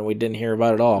about, and we didn't hear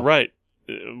about at all. Right.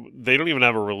 They don't even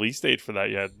have a release date for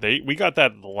that yet. We got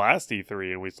that at the last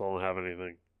E3, and we still don't have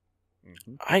anything.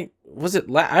 I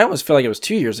almost feel like it was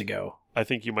 2 years ago. I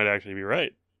think you might actually be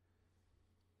right.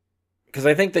 Because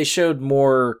I think they showed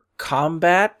more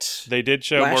combat. They did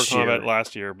show more last combat year.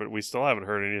 last year, but we still haven't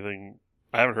heard anything.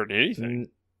 I haven't heard anything.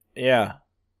 Yeah.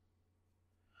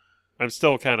 I'm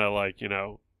still kind of like,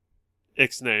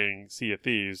 ixnaying Sea of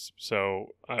Thieves,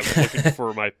 so I'm looking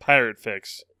for my pirate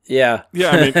fix. Yeah. Yeah,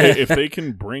 I mean, if they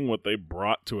can bring what they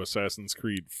brought to Assassin's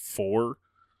Creed 4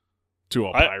 to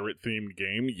a pirate-themed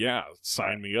game, yeah,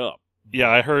 sign me up. Yeah,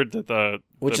 I heard that the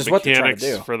Which is what they're trying to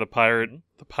mechanics do. for the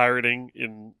pirating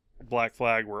in Black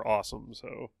Flag were awesome.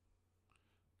 So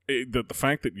The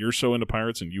fact that you're so into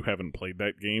pirates and you haven't played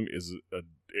that game is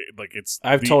it's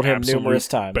I've the told him absolute numerous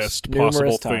times. best Numerous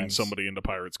possible thing times. somebody into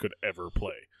pirates could ever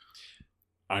play.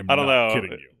 I don't know.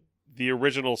 Kidding you. The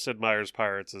original Sid Meier's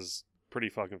Pirates is pretty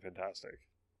fucking fantastic.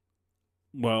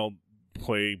 Well,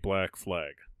 play Black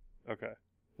Flag. Okay.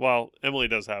 Well, Emily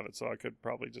does have it, so I could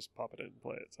probably just pop it in and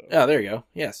play it. So. Oh, there you go.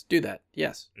 Yes, do that.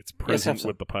 Yes. It's present have some.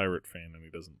 with the pirate fan, and he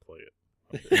doesn't play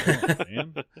it.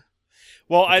 Man.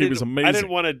 Well, Like, I it was didn't amazing.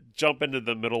 want to jump into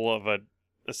the middle of a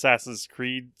Assassin's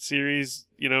Creed series.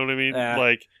 You know what I mean? Yeah.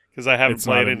 Like, because I haven't It's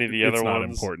played not- any of the it's other not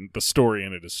ones. important. The story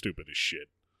in it is stupid as shit.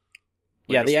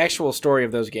 Yeah, the actual story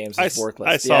of those games is worthless.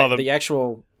 I saw the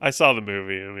actual. I saw the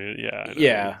movie. I mean, yeah. I know.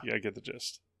 Yeah. I get the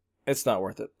gist. It's not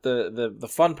worth it. The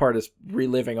fun part is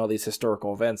reliving all these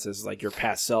historical events as like your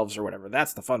past selves or whatever.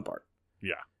 That's the fun part.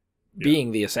 Yeah.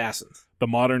 Being the assassins. The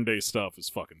modern day stuff is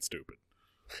fucking stupid.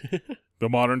 The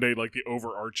modern day, like the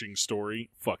overarching story,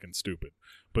 fucking stupid.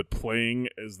 But playing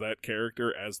as that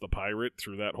character, as the pirate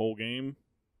through that whole game,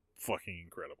 fucking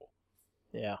incredible.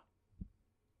 Yeah.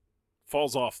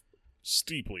 falls off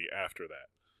steeply after that.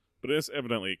 But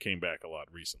evidently it came back a lot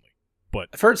recently. But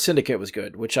I've heard Syndicate was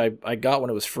good, which I got when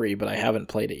it was free, but I haven't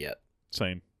played it yet.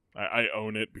 same. I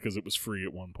own it because it was free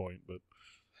at one point. But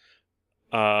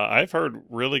I've heard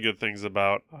really good things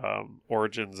about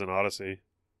Origins and Odyssey.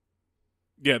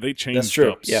 yeah, they changed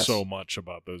true, up yes. so much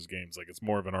about those games. Like, it's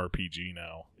more of an RPG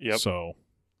now. Yep. So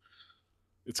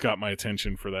it's got my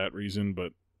attention for that reason,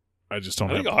 but I just don't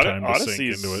I have think the time to Odyssey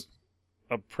sink is into it.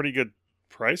 a pretty good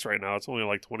price right now. It's only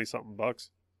like $20-something bucks.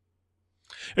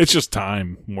 It's just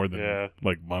time more than Yeah.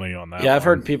 like money on that. Yeah, I've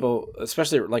one. heard people,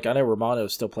 especially like I know Romano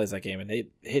still plays that game, and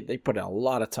they put in a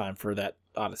lot of time for that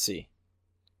Odyssey.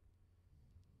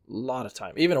 A lot of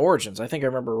time. Even Origins. I think I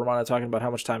remember Romano talking about how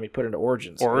much time he put into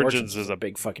Origins. Origins is a a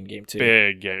big fucking game too.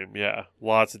 Big game, yeah.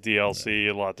 Lots of DLC,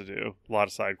 a lot to do, a lot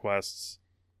of side quests.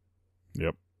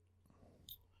 Yep.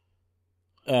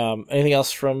 Anything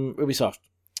else from Ubisoft?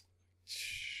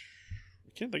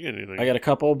 I can't think of anything. I got a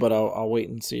couple, but I'll wait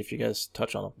and see if you guys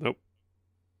touch on them. Nope.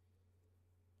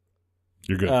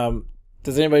 You're good.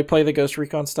 Does anybody play the Ghost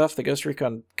Recon stuff? The Ghost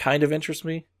Recon kind of interests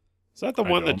me. Is that the I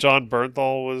one that don't. John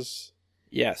Bernthal was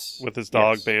Yes. with his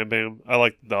dog, Yes. Bam Bam? I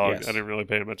like the dog. Yes. I didn't really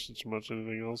pay much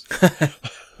anything else.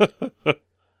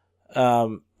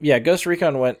 Yeah, Ghost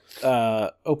Recon went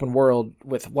open world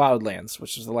with Wildlands,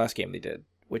 which is the last game they did,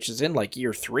 which is in like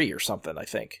year 3 or something, I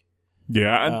think.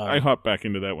 Yeah, I hopped back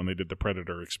into that when they did the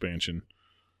Predator expansion,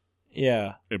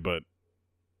 Yeah. but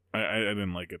I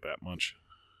didn't like it that much.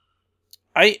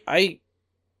 I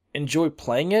enjoy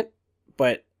playing it,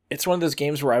 but it's one of those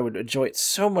games where I would enjoy it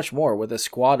so much more with a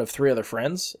squad of 3 other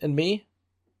friends and me,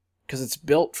 because it's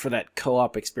built for that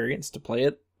co-op experience to play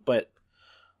it. But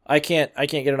I can't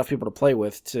get enough people to play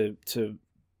with to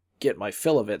get my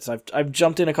fill of it. So I've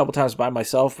jumped in a couple times by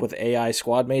myself with AI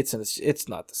squad mates, and it's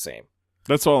not the same.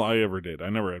 That's all I ever did. I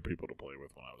never had people to play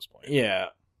with when I was playing. Yeah.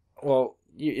 Well,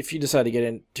 if you decide to get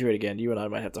into it again, you and I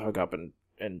might have to hook up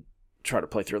and try to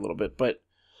play through a little bit. But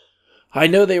I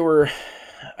know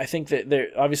I think that they're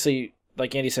obviously,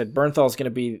 like Andy said, Bernthal's going to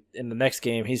be in the next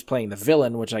game. He's playing the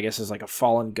villain, which I guess is like a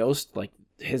fallen ghost. Like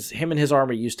him and his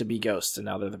army used to be ghosts, and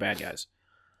now they're the bad guys.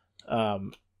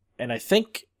 And I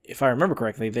think, if I remember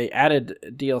correctly, they added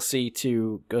DLC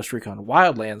to Ghost Recon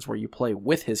Wildlands where you play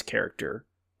with his character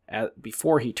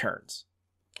before he turns.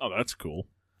 Oh, that's cool.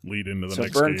 Lead into the So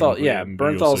next game. Bernthal, with yeah, it in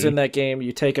Bernthal's DLC. in that game.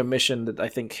 You take a mission that I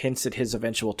think hints at his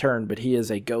eventual turn, but he is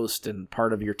a ghost and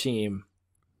part of your team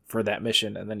for that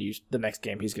mission, and then the next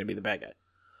game he's going to be the bad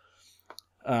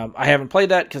guy. I haven't played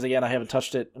that because again I haven't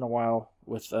touched it in a while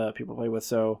with people to play with,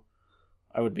 so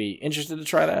I would be interested to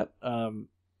try that.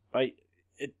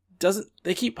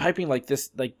 They keep hyping like this,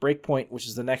 like Breakpoint, which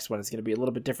is the next one, is going to be a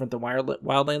little bit different than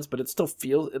Wildlands, but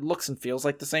it looks and feels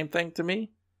like the same thing to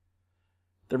me.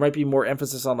 There might be more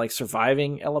emphasis on like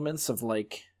surviving elements of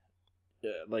like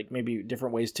maybe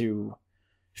different ways to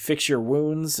fix your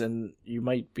wounds, and you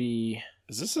might be.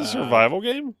 Is this a survival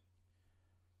game?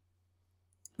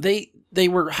 They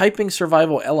were hyping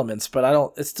survival elements,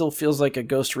 but it still feels like a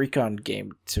Ghost Recon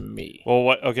game to me. Well,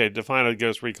 what? Okay, define a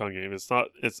Ghost Recon game. It's not.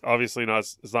 It's obviously not.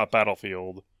 It's not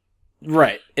Battlefield.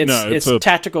 Right. It's a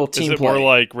tactical team Is it play. more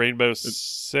like Rainbow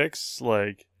Six?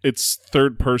 Like It's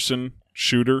third-person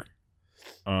shooter.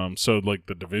 So like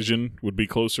the Division would be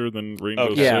closer than Rainbow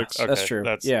okay, Yeah, Six. okay, that's true.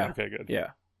 That's Yeah. okay. Good.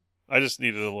 Yeah. I just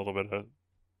needed a little bit of.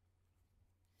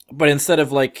 But instead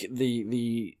of like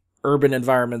the urban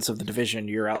environments of the Division,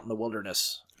 you're out in the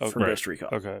wilderness for right. Ghost Recon.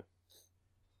 Okay.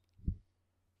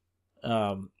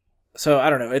 So I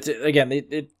don't know. It's again.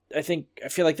 I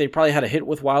feel like they probably had a hit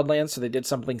with Wildlands, so they did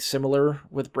something similar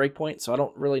with Breakpoint. So I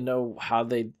don't really know how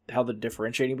they're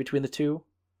differentiating between the two.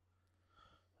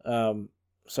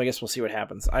 So I guess we'll see what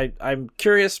happens. I'm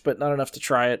curious, but not enough to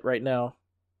try it right now.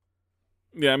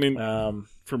 Yeah, I mean, Um,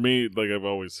 for me, like I've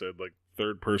always said, like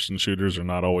third-person shooters are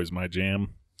not always my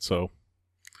jam. So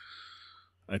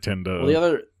I tend to well, the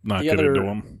other not the get other- into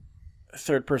them.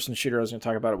 third-person shooter I was going to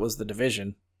talk about was the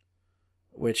Division,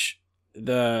 which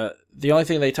the only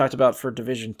thing they talked about for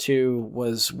Division 2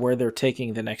 was where they're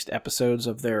taking the next episodes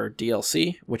of their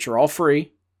DLC, which are all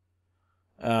free.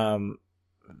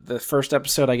 The first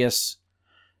episode, I guess,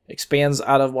 expands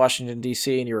out of Washington,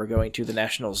 D.C., and you are going to the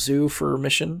National Zoo for a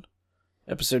mission.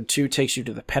 Episode 2 takes you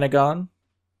to the Pentagon,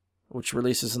 which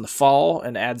releases in the fall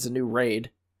and adds a new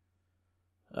raid.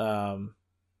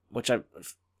 Which I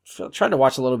tried to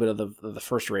watch a little bit of the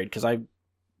first raid because I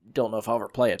don't know if I'll ever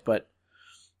play it, but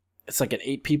it's like an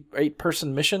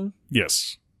 8-person mission,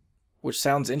 Yes. which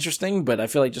sounds interesting, but I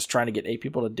feel like just trying to get 8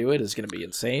 people to do it is going to be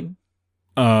insane.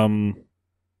 From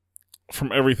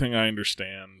everything I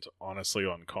understand, honestly,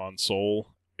 on console,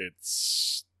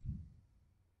 it's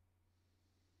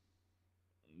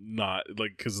not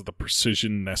like because of the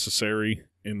precision necessary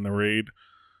in the raid,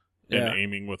 and Yeah.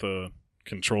 aiming with a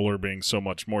controller being so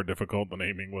much more difficult than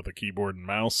aiming with a keyboard and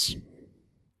mouse.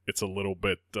 It's a little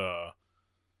bit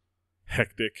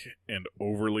hectic and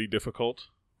overly difficult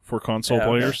for console Yeah,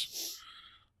 okay. players.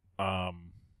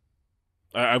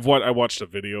 I watched a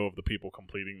video of the people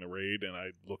completing the raid, and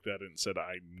I looked at it and said,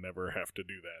 I never have to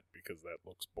do that because that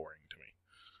looks boring to me.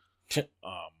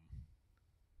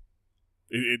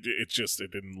 It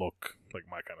didn't look like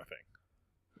my kind of thing.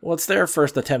 Well, it's their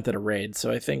first attempt at a raid, so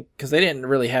I think because they didn't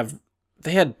really have,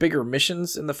 they had bigger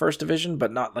missions in the first division,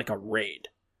 but not like a raid.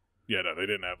 Yeah, no, they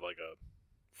didn't have like a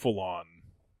full-on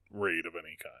raid of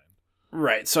any kind.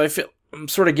 Right. So I feel I'm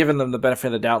sort of giving them the benefit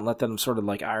of the doubt and let them sort of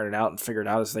like iron it out and figure it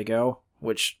out as they go.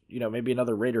 Which, you know, maybe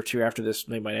another raid or two after this,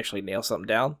 they might actually nail something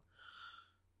down.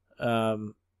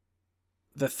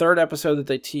 The third episode that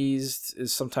they teased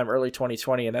is sometime early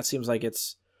 2020, and that seems like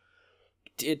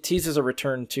it teases a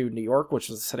return to New York, which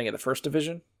was the setting of the first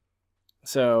division.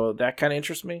 So that kind of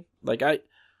interests me. Like I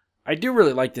do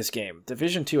really like this game.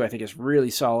 Division 2 I think is really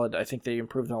solid. I think they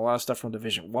improved on a lot of stuff from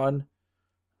Division 1.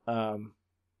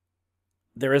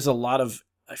 There is a lot of,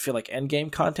 I feel like,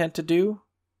 endgame content to do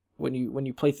when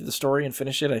you play through the story and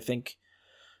finish it. I think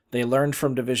they learned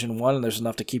from Division 1, and there's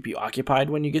enough to keep you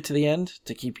occupied when you get to the end,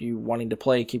 to keep you wanting to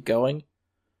play and keep going.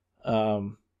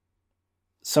 Some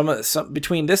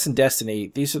between this and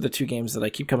Destiny, these are the two games that I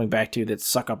keep coming back to that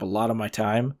suck up a lot of my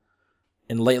time.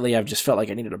 And lately I've just felt like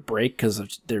I needed a break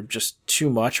because they're just too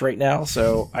much right now.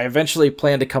 So I eventually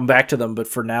plan to come back to them, but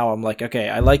for now I'm like, okay,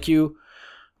 I like you,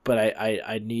 but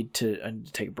I need to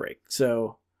take a break.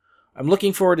 So I'm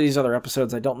looking forward to these other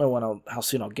episodes. I don't know how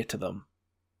soon I'll get to them.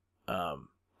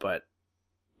 But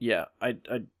yeah, I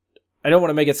don't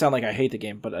want to make it sound like I hate the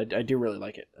game, but I do really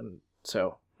like it. And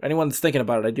so anyone that's thinking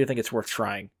about it, I do think it's worth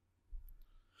trying.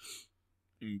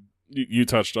 You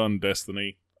touched on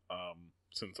Destiny,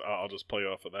 since I'll just play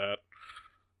off of that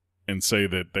and say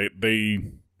that they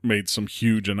made some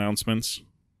huge announcements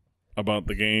about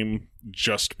the game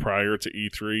just prior to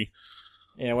E3.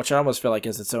 Yeah, which I almost feel like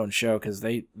is its own show because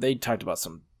they talked about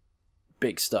some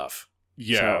big stuff.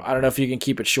 Yeah. So I don't know if you can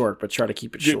keep it short, but try to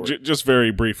keep it short. Just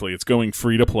very briefly, it's going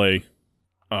free to play.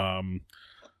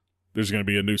 There's going to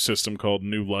be a new system called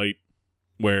New Light,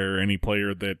 where any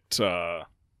player that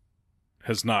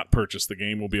has not purchased the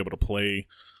game will be able to play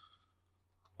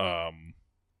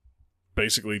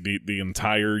basically the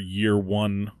entire year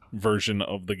one version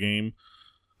of the game.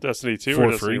 Destiny 2 for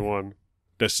or Destiny free. 1?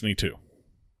 Destiny 2.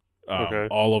 Okay.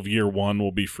 All of year one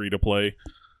will be free to play.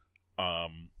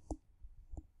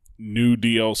 New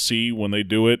DLC when they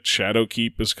do it.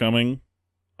 Shadowkeep is coming.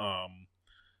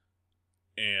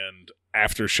 And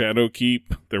after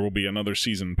Shadowkeep, there will be another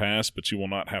season pass, but you will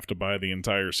not have to buy the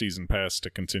entire season pass to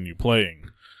continue playing.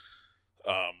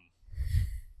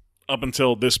 Up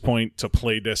until this point, to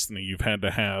play Destiny, you've had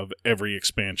to have every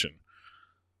expansion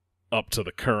up to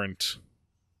the current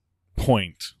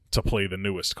point to play the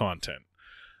newest content.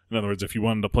 In other words, if you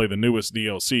wanted to play the newest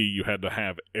DLC, you had to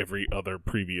have every other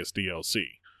previous DLC.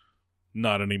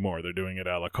 Not anymore. They're doing it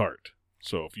a la carte.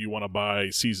 So if you want to buy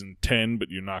Season 10, but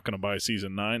you're not going to buy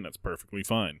Season 9, that's perfectly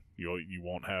fine. You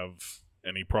won't have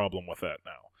any problem with that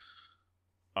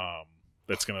now.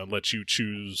 That's going to let you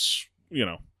choose,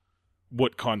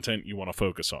 what content you want to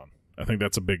focus on. I think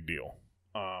that's a big deal.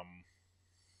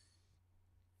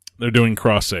 They're doing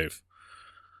cross-save,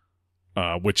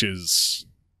 which is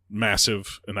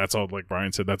massive, and that's all, like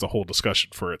Brian said, that's a whole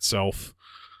discussion for itself.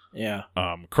 Yeah.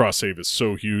 Cross-save is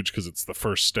so huge because it's the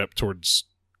first step towards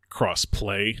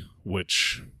cross-play,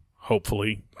 which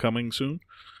hopefully coming soon.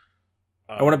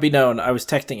 I want to be known, I was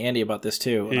texting Andy about this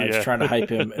too, and I was trying to hype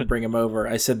him and bring him over.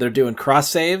 I said they're doing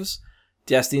cross-saves.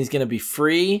 Destiny's going to be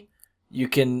free. You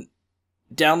can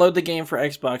download the game for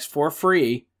Xbox for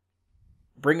free,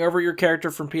 bring over your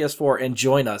character from PS4, and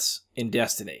join us in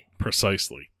Destiny.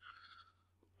 Precisely.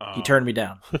 He turned me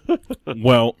down.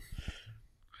 Well,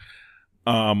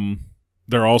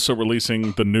 they're also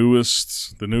releasing the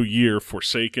new year,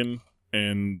 Forsaken,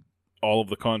 and all of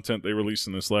the content they released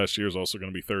in this last year is also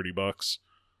going to be $30.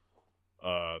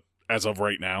 As of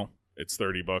right now, it's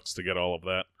 $30 to get all of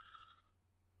that.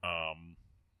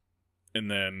 And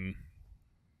then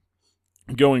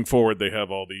going forward, they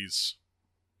have all these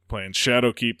plans.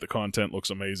 Shadowkeep, the content looks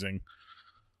amazing.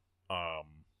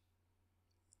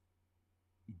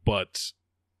 But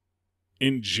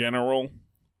in general,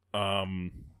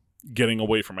 getting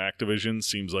away from Activision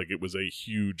seems like it was a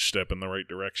huge step in the right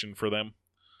direction for them.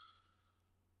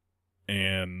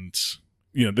 And,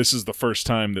 this is the first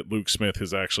time that Luke Smith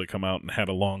has actually come out and had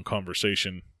a long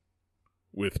conversation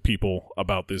with people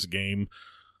about this game.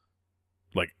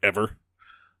 like ever.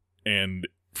 And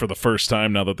for the first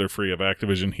time, now that they're free of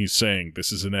Activision, he's saying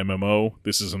this is an MMO,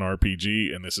 this is an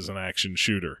RPG, and this is an action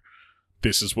shooter.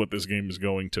 This is what this game is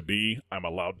going to be. I'm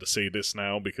allowed to say this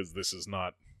now because this is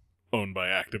not owned by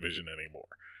Activision anymore.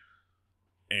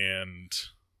 And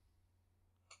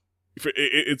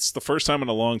it's the first time in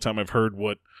a long time I've heard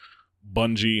what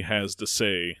Bungie has to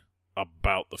say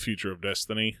about the future of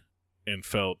Destiny and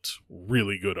felt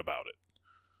really good about it.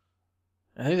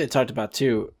 I think they talked about,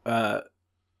 too,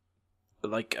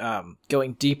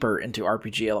 going deeper into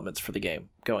RPG elements for the game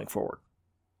going forward.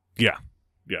 Yeah.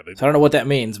 So I don't know what that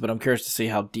means, but I'm curious to see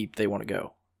how deep they want to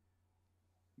go.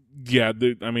 Yeah,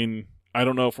 I mean, I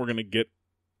don't know if we're going to get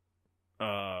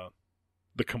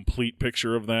the complete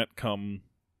picture of that come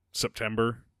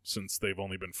September, since they've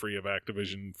only been free of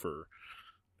Activision for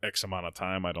X amount of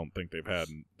time. I don't think they've had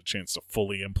the chance to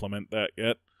fully implement that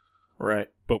yet. Right.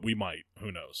 But we might.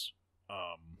 Who knows?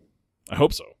 I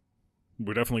hope so.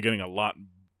 We're definitely getting a lot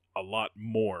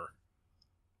more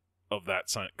of that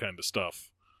kind of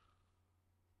stuff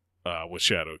with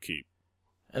Shadowkeep.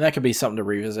 And that could be something to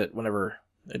revisit whenever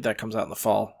that comes out in the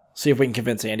fall. See if we can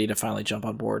convince Andy to finally jump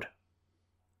on board.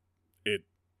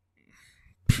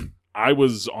 I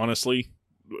was honestly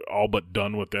all but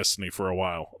done with Destiny for a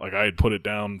while. Like, I had put it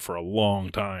down for a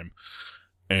long time,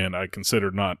 and I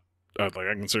considered I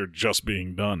considered just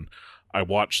being done. I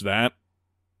watched that,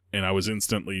 and I was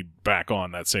instantly back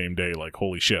on that same day. Like,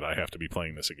 holy shit, I have to be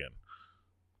playing this again.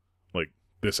 Like,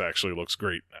 this actually looks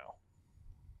great now.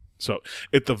 So,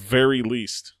 at the very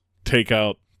least, take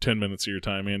out 10 minutes of your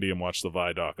time, Andy, and watch the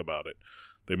Vidoc about it.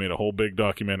 They made a whole big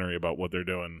documentary about what they're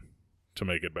doing to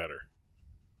make it better.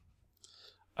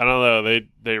 I don't know.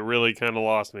 They really kind of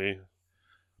lost me.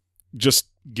 Just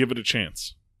give it a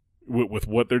chance. With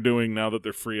what they're doing now that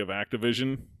they're free of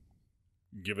Activision,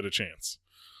 give it a chance.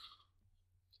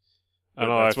 I don't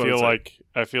know.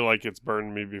 I feel like it's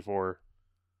burned me before.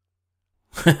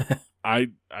 I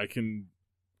can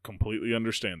completely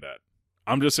understand that.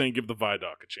 I'm just saying, give the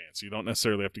Vidoc a chance. You don't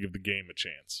necessarily have to give the game a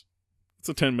chance. It's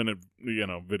a 10-minute,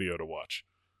 video to watch.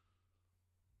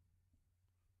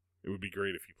 It would be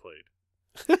great if you played.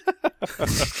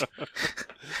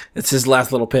 It's his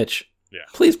last little pitch. Yeah.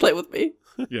 Please play with me.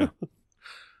 Yeah.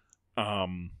 But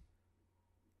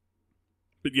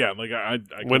yeah, like I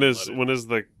when is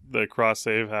the cross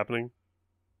save happening?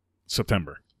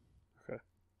 September. Okay.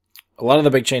 A lot of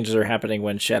the big changes are happening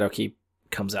when Shadowkeep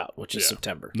comes out, which is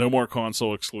September. No more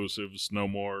console exclusives, no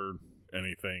more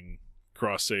anything.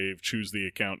 Cross save, choose the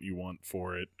account you want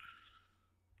for it.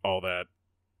 All that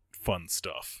fun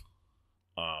stuff.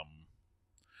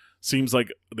 Seems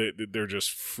like they're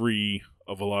just free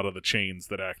of a lot of the chains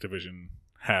that Activision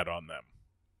had on them.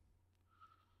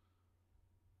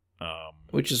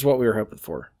 Which is what we were hoping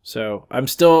for. So I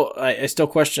still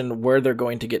question where they're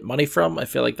going to get money from. I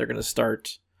feel like they're going to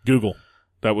start Google.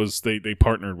 That was they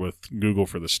partnered with Google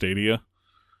for the Stadia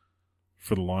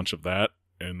for the launch of that,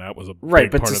 and that was a big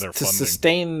part of their funding. To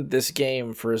sustain this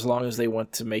game for as long as they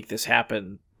want to make this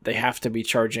happen, they have to be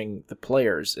charging the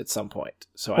players at some point.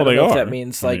 So I don't know if that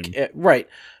means right.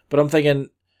 But I'm thinking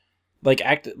like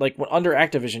under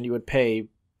Activision you would pay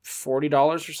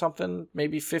 $40 or something,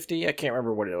 maybe $50. I can't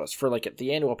remember what it was for like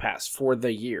the annual pass for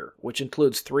the year, which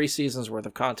includes 3 seasons worth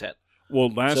of content. Well,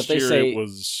 last year it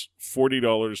was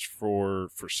 $40 for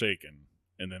Forsaken,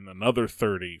 and then another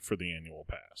 $30 for the annual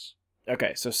pass.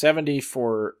 Okay, so $70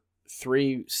 for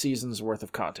 3 seasons worth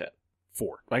of content.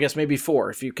 4. I guess maybe 4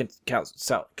 if you can count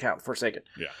Forsaken.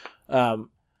 Yeah.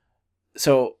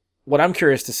 So what I'm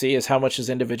curious to see is how much is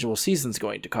individual seasons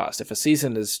going to cost. If a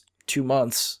season is 2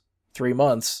 months, 3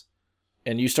 months,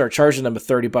 and you start charging them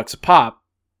 $30 a pop.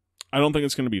 I don't think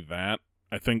it's going to be that.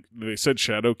 I think they said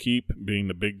Shadowkeep being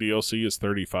the big DLC is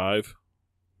 $35.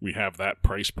 We have that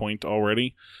price point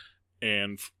already.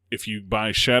 And if you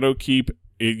buy Shadowkeep,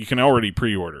 you can already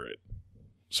pre-order it.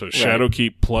 So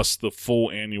Shadowkeep plus the full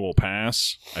annual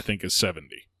pass, I think, is $70.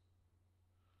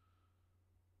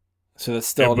 So that's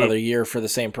still another year for the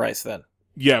same price then.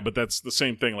 Yeah, but that's the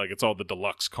same thing. Like, it's all the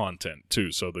deluxe content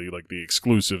too. So the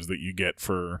exclusives that you get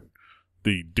for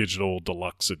the digital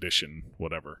deluxe edition,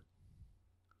 whatever.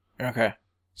 Okay.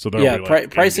 So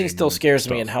pricing still scares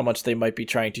me, and how much they might be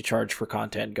trying to charge for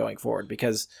content going forward,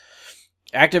 because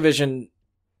Activision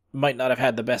might not have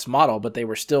had the best model, but they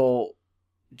were still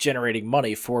generating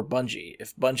money for Bungie.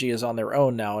 If Bungie is on their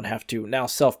own now and have to now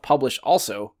self-publish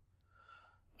also,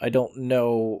 I don't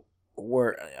know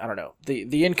where. I don't know.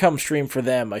 The income stream for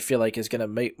them, I feel like, is going to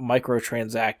make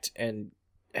microtransact and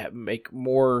make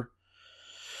more.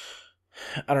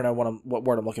 I don't know what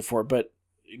word I'm looking for, but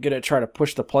going to try to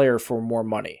push the player for more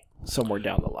money. somewhere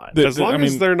down the line. As long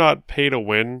as they're not pay to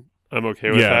win, I'm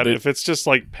okay with that. If it's just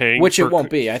like paying, which it won't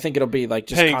be. I think it'll be like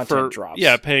just content drops.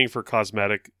 Yeah, paying for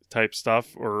cosmetic type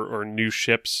stuff or new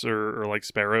ships or like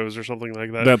sparrows or something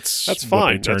like that. That's fine.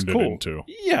 What they turned that's cool. it into.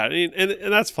 Yeah,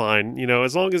 and that's fine. You know,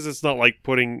 as long as it's not like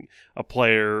putting a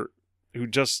player who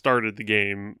just started the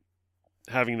game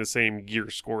having the same gear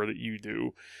score that you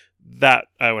do, that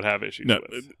I would have issues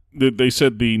with. They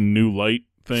said the new light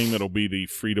thing that'll be the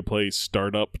free-to-play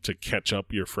startup to catch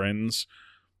up your friends.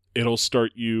 It'll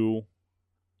start you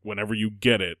whenever you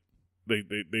get it. They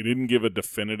didn't give a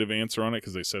definitive answer on it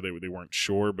because they said they weren't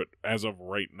sure, but as of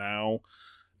right now,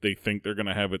 they think they're going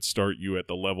to have it start you at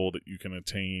the level that you can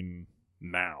attain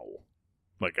now.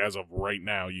 Like, as of right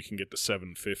now, you can get to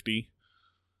 750,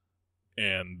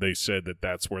 and they said that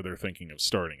that's where they're thinking of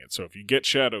starting it. So if you get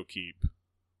Shadowkeep,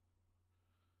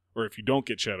 or if you don't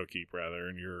get Shadowkeep, rather,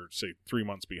 and you're, say, 3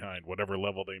 months behind, whatever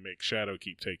level they make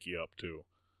Shadowkeep take you up to,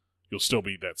 you'll still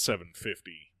be that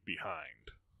 750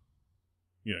 behind.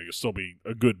 You know, you'll still be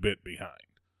a good bit behind.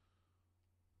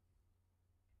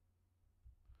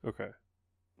 Okay.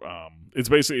 It's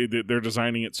basically, they're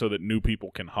designing it so that new people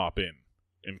can hop in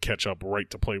and catch up right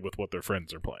to play with what their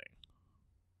friends are playing.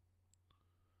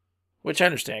 Which I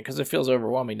understand, because it feels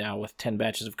overwhelming now with 10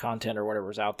 batches of content or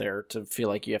whatever's out there to feel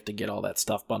like you have to get all that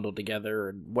stuff bundled together.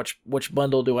 And which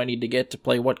bundle do I need to get to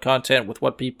play what content with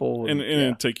what people? And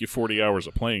it'd take you 40 hours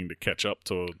of playing to catch up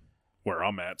to where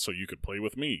I'm at so you could play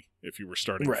with me if you were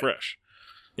starting fresh.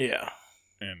 Yeah.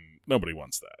 And nobody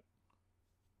wants that.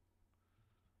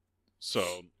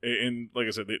 So, and like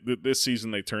I said, this season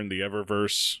they turned the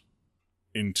Eververse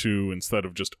into, instead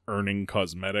of just earning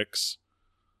cosmetics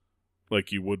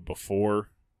like you would before,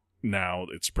 now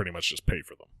it's pretty much just pay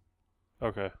for them.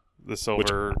 Okay. The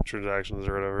silver transactions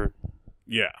or whatever.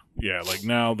 Yeah. Like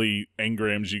now the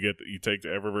engrams you get that you take to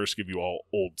Eververse give you all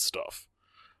old stuff.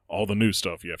 All the new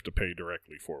stuff you have to pay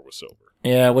directly for with silver.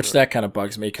 Yeah, which that kind of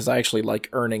bugs me because I actually like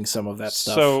earning some of that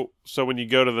stuff. So when you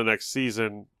go to the next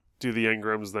season, do the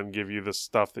engrams then give you the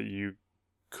stuff that you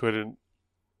couldn't?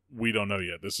 We don't know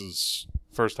yet. This is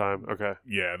first time. Okay.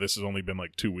 Yeah, this has only been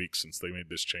like 2 weeks since they made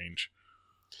this change.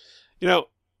 You know,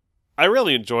 I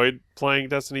really enjoyed playing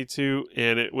Destiny 2,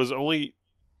 and it was only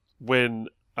when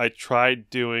I tried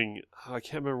doing, I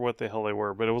can't remember what the hell they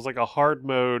were, but it was like a hard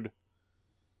mode.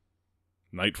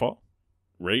 Nightfall?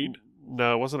 Raid?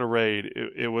 No, it wasn't a raid.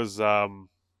 It was like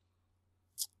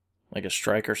a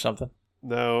strike or something?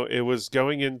 No, it was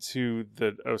going into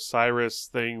the Osiris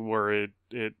thing where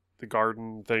the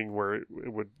garden thing where it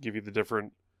would give you the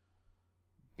different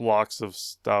blocks of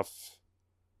stuff.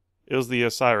 It was the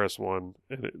Osiris one,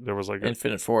 and there was like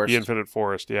Infinite Forest. The Infinite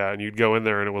Forest, yeah. And you'd go in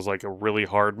there, and it was like a really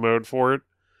hard mode for it.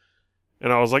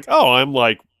 And I was like, oh, I'm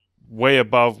like way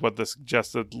above what the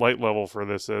suggested light level for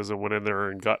this is, and went in there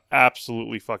and got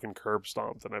absolutely fucking curb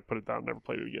stomped, and I put it down and never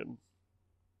played it again.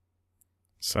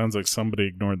 Sounds like somebody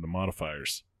ignored the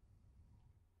modifiers.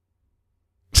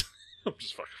 I'm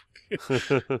just fucking with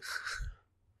you.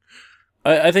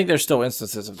 I think there's still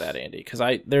instances of that, Andy, because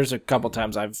there's a couple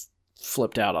times I've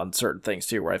flipped out on certain things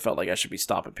too where I felt like I should be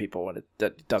stopping people and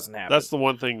that doesn't happen. That's the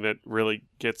one thing that really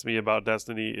gets me about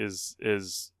Destiny is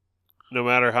no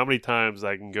matter how many times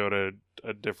I can go to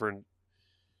a different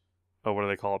what do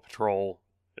they call it, patrol,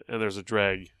 and there's a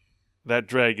dreg. That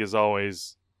dreg is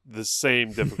always the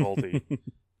same difficulty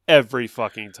every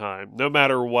fucking time. No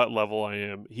matter what level I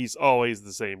am, he's always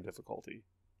the same difficulty.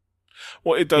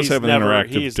 Well, it does have an interactive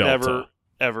he's delta. He's never,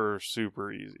 ever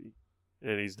super easy.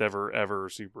 And he's never, ever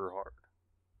super hard.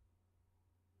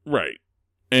 Right.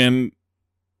 And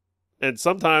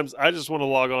sometimes I just want to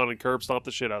log on and curb stomp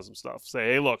the shit out of some stuff.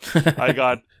 Say, hey, look, I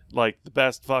got like the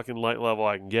best fucking light level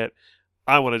I can get.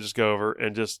 I want to just go over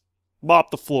and just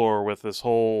mop the floor with this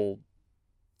whole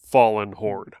fallen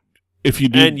horde. If you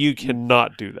do, and you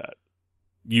cannot do that.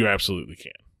 You absolutely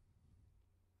can.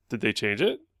 Did they change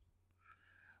it?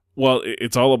 Well,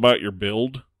 it's all about your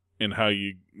build and how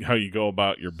you go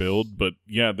about your build. But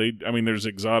yeah, there's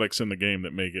exotics in the game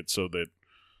that make it so that,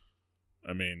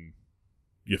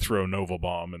 you throw Nova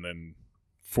Bomb and then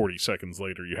 40 seconds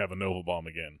later you have a Nova Bomb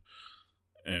again.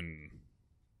 And,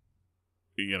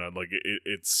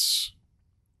 it's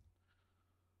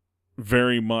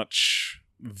very much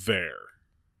there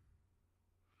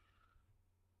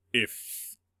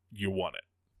if you want it.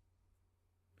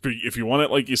 If you want it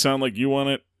like you sound like you want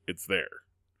it, it's there.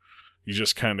 You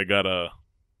just kind of gotta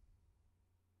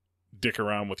dick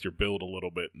around with your build a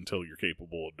little bit until you're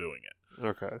capable of doing it.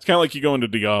 Okay. It's kind of like you go into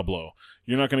Diablo.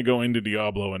 You're not going to go into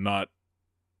Diablo and not,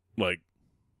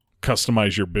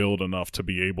 customize your build enough to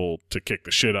be able to kick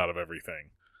the shit out of everything.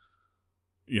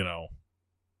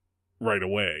 right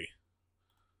away.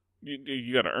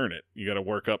 You got to earn it. You got to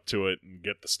work up to it and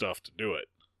get the stuff to do it.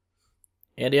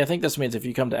 Andy, I think this means if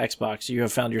you come to Xbox, you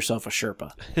have found yourself a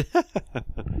Sherpa.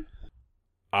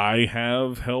 I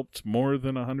have helped more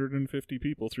than 150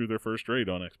 people through their first raid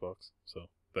on Xbox. So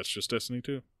that's just Destiny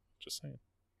 2. Just saying.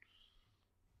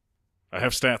 I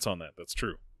have stats on that. That's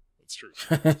true. That's true.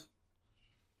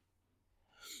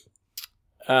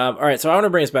 All right, so I want to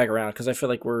bring us back around because I feel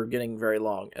like we're getting very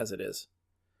long as it is.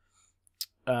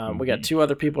 We got two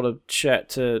other people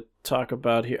to talk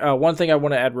about here. One thing I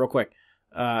want to add real quick.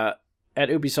 At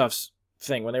Ubisoft's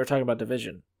thing, when they were talking about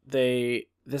Division,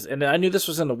 and I knew this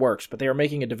was in the works, but they were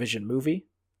making a Division movie,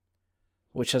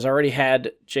 which has already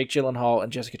had Jake Gyllenhaal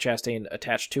and Jessica Chastain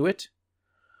attached to it.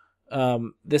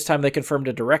 This time they confirmed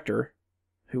a director,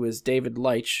 who is David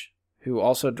Leitch, who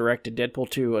also directed Deadpool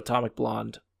 2, Atomic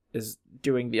Blonde, is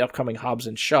doing the upcoming Hobbs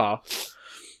and Shaw,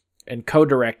 and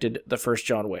co-directed the first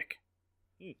John Wick.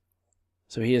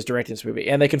 So he is directing this movie,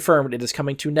 and they confirmed it is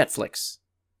coming to Netflix.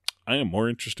 I am more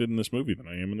interested in this movie than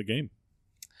I am in the game.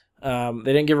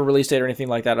 They didn't give a release date or anything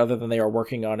like that, other than they are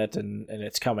working on it and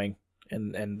it's coming,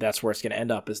 and that's where it's going to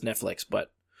end up is Netflix.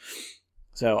 But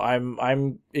so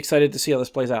I'm excited to see how this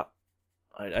plays out.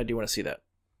 I do want to see that.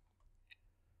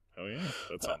 Oh yeah,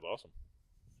 that sounds awesome.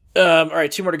 All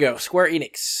right, two more to go. Square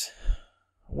Enix.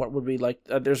 What would we like?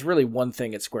 There's really one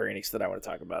thing at Square Enix that I want to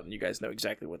talk about, and you guys know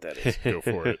exactly what that is. Go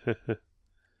for it.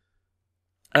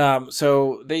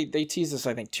 So they teased us,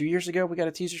 I think 2 years ago. We got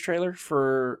a teaser trailer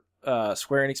for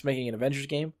Square Enix making an Avengers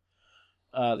game.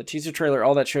 The teaser trailer,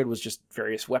 all that showed was just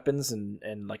various weapons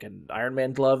and like an Iron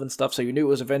Man glove and stuff. So you knew it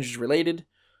was Avengers related.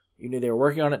 You knew they were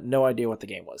working on it. No idea what the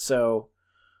game was. So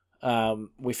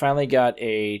we finally got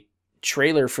a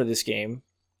trailer for this game.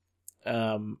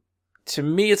 To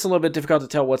me, it's a little bit difficult to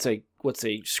tell what's a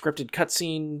scripted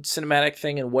cutscene cinematic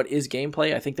thing and what is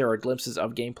gameplay. I think there are glimpses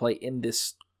of gameplay in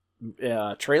this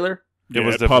trailer.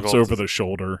 It pops over the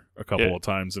shoulder a couple of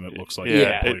times, and it looks like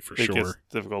gameplay for sure. It's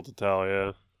difficult to tell.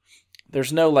 Yeah,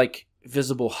 there's no like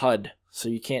visible HUD, so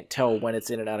you can't tell when it's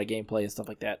in and out of gameplay and stuff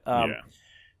like that.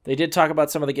 They did talk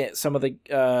about some of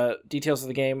the details of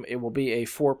the game. It will be a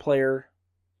 4-player.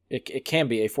 It can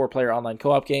be a 4-player online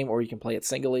co-op game, or you can play it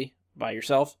singly by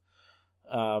yourself.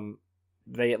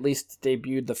 They at least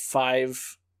debuted the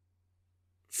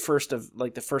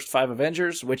first 5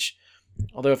 Avengers, which,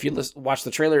 although if you watch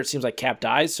the trailer, it seems like Cap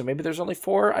dies, so maybe there's only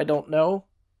 4. I don't know.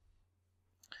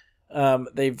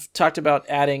 They've talked about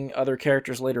adding other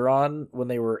characters later on when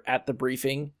they were at the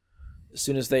briefing. As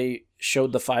soon as they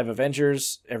showed the 5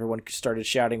 Avengers, everyone started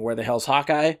shouting, "Where the hell's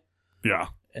Hawkeye?" Yeah.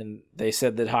 And they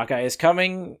said that Hawkeye is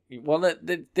coming. Well,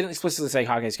 they didn't explicitly say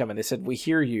Hawkeye is coming. They said, "We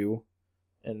hear you."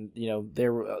 And,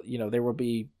 there will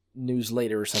be news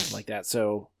later or something like that.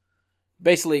 So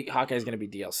basically, Hawkeye is going to be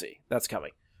DLC. That's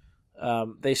coming.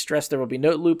 They stressed there will be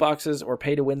no loot boxes or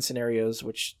pay-to-win scenarios,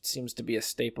 which seems to be a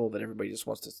staple that everybody just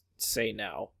wants to say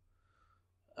now.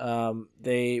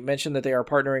 They mentioned that they are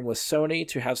partnering with Sony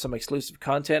to have some exclusive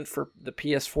content for the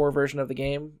PS4 version of the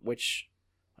game, which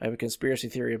I have a conspiracy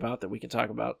theory about that we can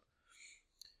talk about.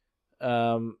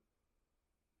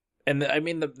 And I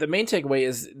mean, the main takeaway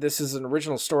is this is an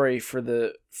original story for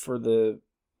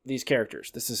these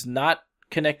characters. This is not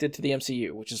connected to the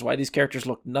MCU, which is why these characters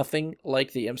look nothing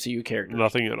like the MCU characters.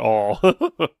 Nothing at all.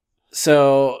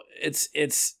 So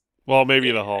it's well,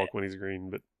 maybe the Hulk when he's green,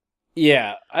 but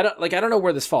yeah, I don't know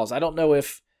where this falls. I don't know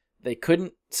if they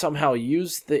couldn't somehow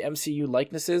use the MCU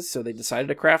likenesses, so they decided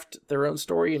to craft their own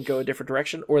story and go a different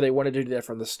direction, or they wanted to do that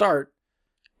from the start,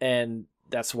 and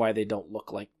that's why they don't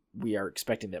look like we are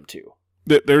expecting them to.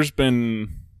 There's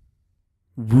been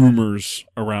rumors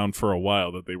around for a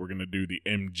while that they were going to do the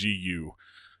MGU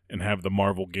and have the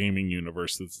Marvel Gaming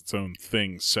Universe that's its own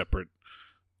thing, separate,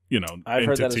 I've entity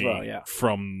heard that as well, yeah.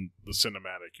 from the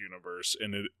cinematic universe,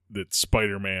 and that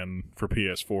Spider-Man for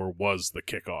PS4 was the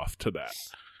kickoff to that.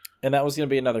 And that was going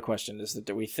to be another question, is that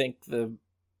do we think the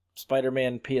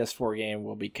Spider-Man PS4 game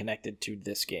will be connected to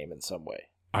this game in some way?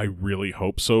 I really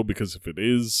hope so, because if it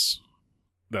is,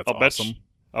 that's awesome.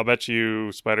 I'll bet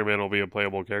you Spider-Man will be a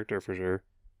playable character for sure.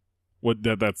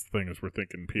 That's the thing, is we're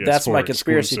thinking PS4 that's my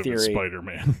conspiracy theory.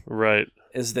 Spider-Man. Right.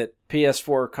 Is that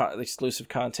PS4 exclusive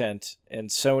content and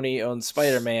Sony owns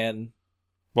Spider-Man.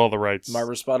 Well, the rights.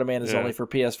 Marvel Spider-Man is only for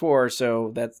PS4,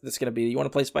 so that's going to be, you want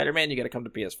to play Spider-Man, you got to come to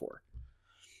PS4.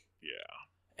 Yeah.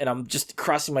 And I'm just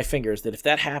crossing my fingers that if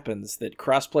that happens, that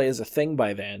crossplay is a thing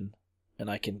by then, and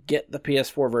I can get the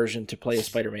PS4 version to play as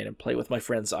Spider-Man and play with my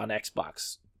friends on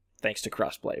Xbox, thanks to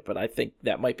crossplay. But I think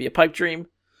that might be a pipe dream.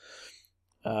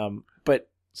 But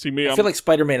I feel like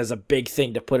Spider-Man is a big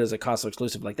thing to put as a console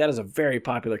exclusive. Like, that is a very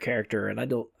popular character, and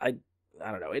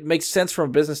I don't know. It makes sense from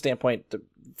a business standpoint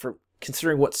for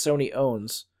considering what Sony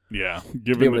owns. Yeah, be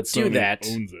given able that to do Sony that.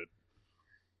 owns it.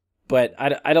 But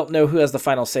I don't know who has the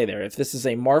final say there. If this is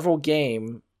a Marvel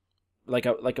game, like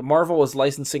a Marvel is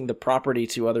licensing the property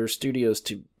to other studios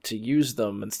to use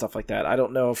them and stuff like that. I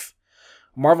don't know if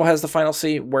Marvel has the final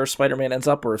say where Spider-Man ends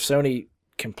up, or if Sony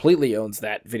completely owns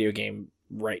that video game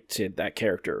right to that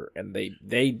character and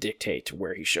they dictate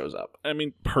where he shows up. I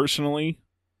mean, personally,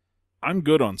 I'm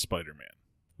good on Spider-Man.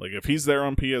 Like, if he's there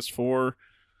on PS4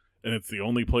 and it's the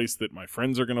only place that my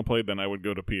friends are going to play, then I would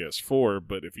go to PS4.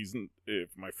 But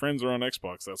if my friends are on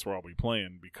Xbox, that's where I'll be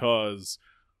playing, because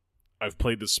I've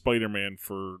played the Spider-Man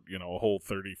for, a whole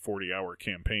 30, 40-hour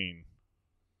campaign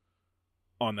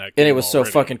on that game. And it was already.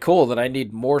 so fucking cool that I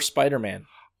need more Spider-Man.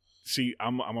 See,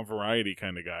 I'm a variety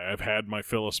kind of guy. I've had my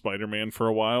fill of Spider-Man for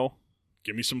a while.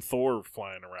 Give me some Thor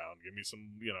flying around. Give me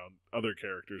some, other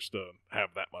characters to have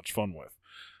that much fun with,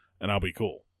 and I'll be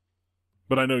cool.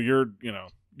 But I know you're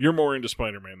more into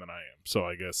Spider-Man than I am, so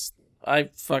I guess I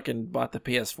fucking bought the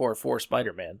PS4 for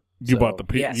Spider-Man. you So, bought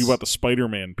the yes. you bought the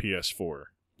Spider-Man PS4.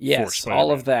 Yes, for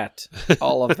all of Spider-Man. that.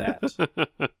 All of that.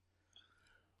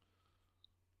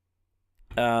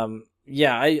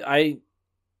 Yeah, I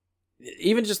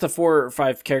even just the 4 or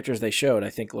 5 characters they showed,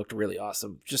 I think looked really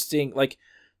awesome. Just seeing, like,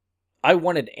 I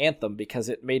wanted Anthem because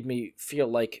it made me feel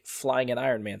like flying an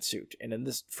Iron Man suit. And in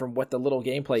this, from what the little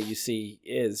gameplay you see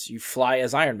is, you fly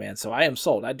as Iron Man. So I am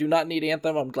sold. I do not need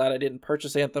Anthem. I'm glad I didn't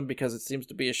purchase Anthem because it seems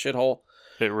to be a shithole.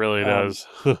 It really does.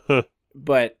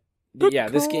 But Good yeah,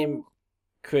 this call. game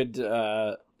could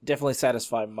definitely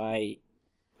satisfy my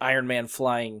Iron Man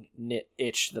flying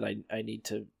itch that I need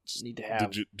to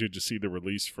have. Did you see the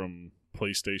release from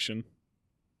PlayStation?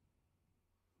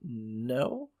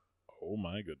 No. Oh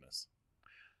my goodness!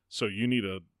 So you need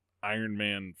a Iron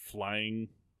Man flying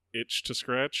itch to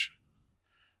scratch?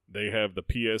 They have the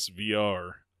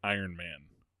PSVR Iron Man,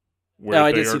 where No,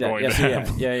 I they did are see that. going Yes, to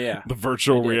have yeah. the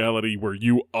virtual I did. reality where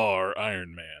you are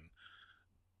Iron Man.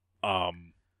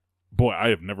 Boy, I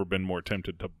have never been more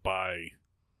tempted to buy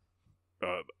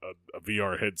a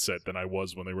VR headset than I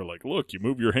was when they were like, "Look, you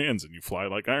move your hands and you fly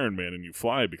like Iron Man, and you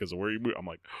fly because of where you move." I'm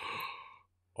like,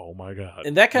 oh my god!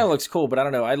 And that kind of looks cool, but I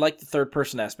don't know. I like the third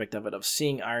person aspect of it, of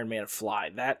seeing Iron Man fly.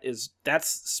 That's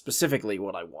specifically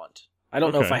what I want. I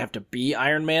don't know if Okay. I have to be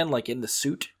Iron Man, like in the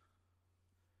suit.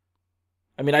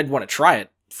 I mean, I'd want to try it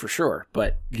for sure,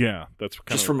 but Yeah, that's kind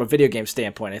just of from a video game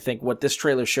standpoint, I think what this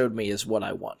trailer showed me is what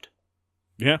I want.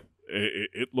 yeah.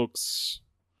 It looks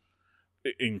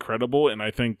incredible, and I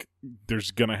think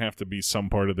there's gonna have to be some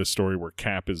part of this story where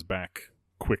Cap is back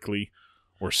quickly,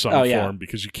 or some Oh, yeah. form,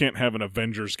 because you can't have an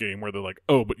Avengers game where they're like,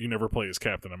 "Oh, but you never play as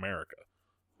Captain America."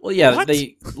 Well, yeah, What?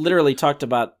 they literally talked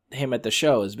about him at the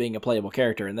show as being a playable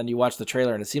character, and then you watch the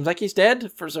trailer and it seems like he's dead.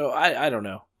 So I don't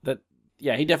know.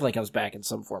 Yeah, he definitely comes back in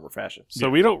some form or fashion. So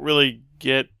we don't really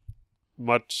get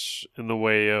much in the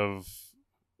way of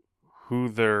who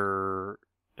their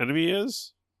enemy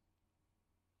is.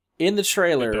 In the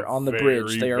trailer, At the on the very,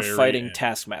 bridge, they are very fighting end.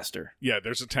 Taskmaster. Yeah,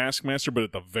 there's a Taskmaster, but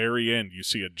at the very end, you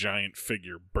see a giant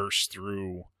figure burst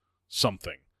through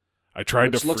something. I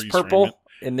tried Which to looks freeze frame purple, it.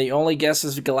 and the only guess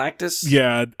is Galactus.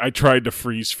 Yeah, I tried to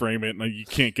freeze frame it, and you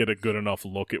can't get a good enough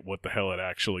look at what the hell it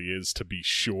actually is to be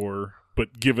sure.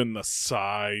 But given the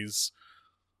size,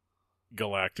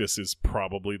 Galactus is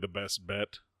probably the best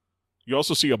bet. You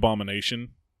also see Abomination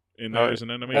in there as an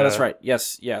enemy. Oh, that's right.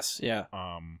 Yes, yeah.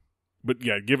 But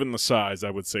yeah, given the size, I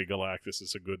would say Galactus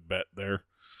is a good bet there.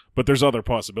 But there's other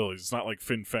possibilities. It's not like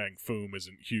Fin Fang Foom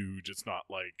isn't huge. It's not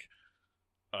like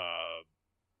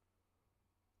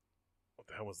what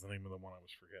the hell was the name of the one I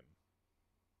was forgetting?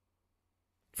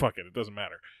 Fuck it, it doesn't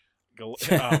matter.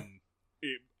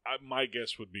 My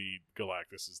guess would be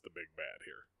Galactus is the big bad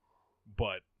here,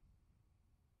 but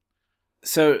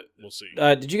So, we'll see.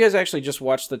 did you guys actually just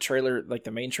watch the trailer, like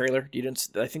the main trailer? You didn't.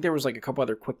 I think there was like a couple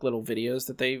other quick little videos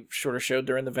that they sort of showed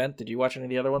during the event. Did you watch any of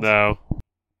the other ones? No.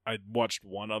 I watched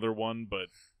one other one, but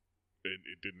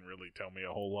it didn't really tell me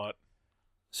a whole lot.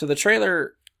 So the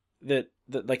trailer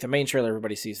like the main trailer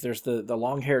everybody sees, there's the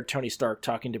long-haired Tony Stark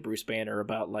talking to Bruce Banner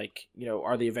about, like,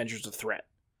 are the Avengers a threat?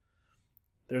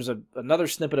 There's another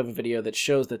snippet of a video that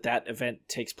shows that event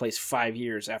takes place 5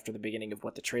 years after the beginning of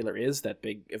what the trailer is, that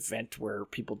big event where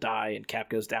people die and Cap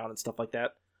goes down and stuff like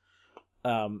that.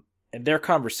 And their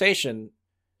conversation,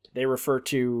 they refer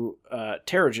to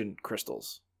Terrigen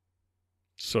crystals.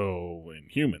 So, in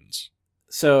humans.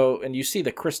 So, and you see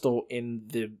the crystal in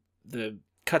the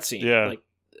cutscene. Yeah. Like,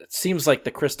 it seems like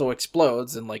the crystal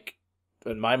explodes, and, like,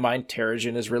 in my mind,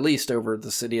 Terrigen is released over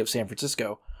the city of San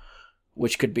Francisco,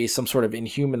 which could be some sort of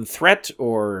inhuman threat,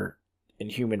 or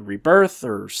Inhuman Rebirth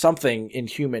or something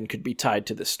Inhuman could be tied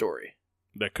to this story.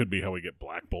 That could be how we get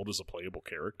Black Bolt as a playable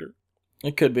character.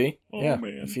 It could be. Oh, yeah,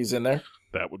 man. if he's in there.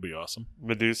 That would be awesome.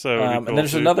 Medusa. Would be cool And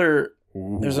there's too. another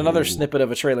Ooh. there's another snippet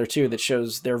of a trailer too that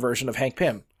shows their version of Hank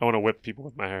Pym. I want to whip people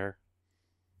with my hair.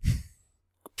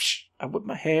 I whip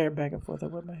my hair back and forth. I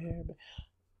whip my hair back.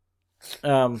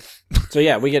 So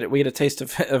yeah, we get a taste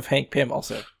of Hank Pym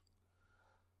also.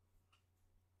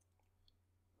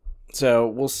 So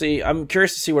we'll see. I'm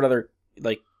curious to see what other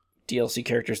like DLC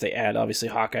characters they add. Obviously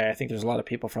Hawkeye. I think there's a lot of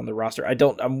people from the roster.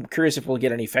 I'm curious if we'll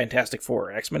get any Fantastic Four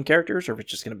or X-Men characters, or if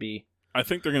it's just going to be. I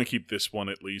think they're going to keep this one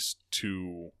at least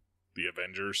to the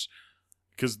Avengers,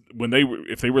 because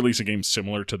if they release a game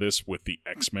similar to this with the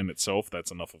X-Men itself,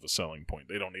 that's enough of a selling point.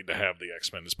 They don't need to have the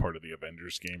X-Men as part of the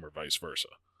Avengers game or vice versa.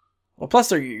 Well,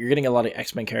 plus you're getting a lot of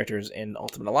X-Men characters in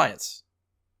Ultimate Alliance.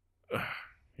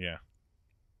 Yeah.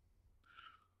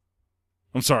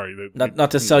 I'm sorry.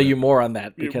 Not to sell you more on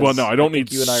that. Because well, no, I don't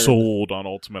think need you and I are- sold on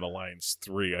Ultimate Alliance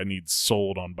 3. I need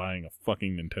sold on buying a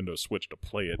fucking Nintendo Switch to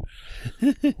play it.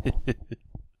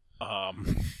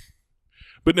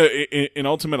 But no, in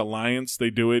Ultimate Alliance,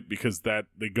 they do it because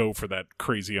they go for that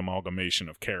crazy amalgamation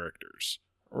of characters.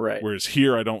 Right. Whereas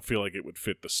here, I don't feel like it would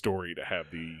fit the story to have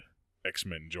the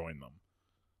X-Men join them.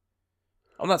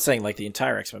 I'm not saying like the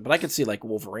entire X-Men, but I could see like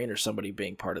Wolverine or somebody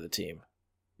being part of the team.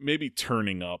 Maybe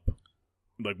turning up.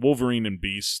 Like Wolverine and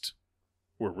Beast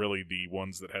were really the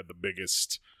ones that had the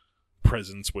biggest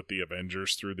presence with the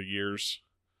Avengers through the years.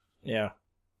 Yeah.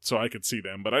 So I could see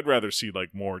them, but I'd rather see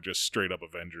like more just straight up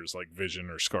Avengers like Vision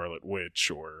or Scarlet Witch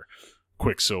or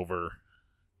Quicksilver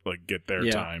like get their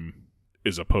time,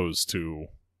 as opposed to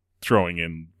throwing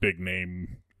in big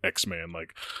name X-Men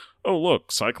like, oh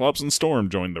look, Cyclops and Storm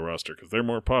joined the roster because they're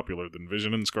more popular than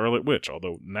Vision and Scarlet Witch,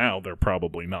 although now they're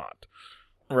probably not.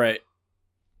 Right.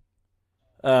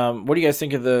 What do you guys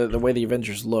think of the way the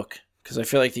Avengers look? Because I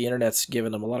feel like the internet's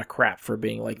giving them a lot of crap for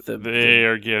being like They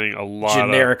are getting a lot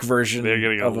generic version They're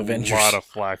getting of a Avengers. lot of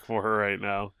flack for her right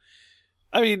now.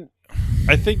 I mean,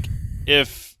 I think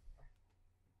if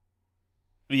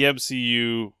the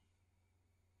MCU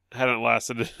hadn't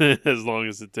lasted as long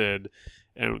as it did,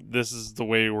 and this is the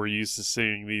way we're used to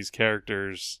seeing these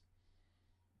characters,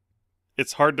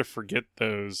 it's hard to forget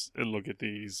those and look at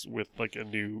these with like a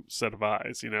new set of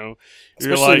eyes, you know?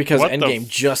 You're Especially like, because what the Endgame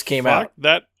just came fuck?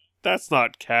 out. That's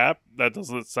not Cap. That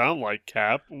doesn't sound like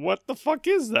Cap. What the fuck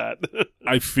is that?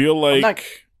 I feel like not-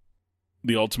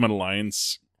 the Ultimate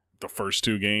Alliance, the first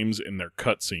two games, in their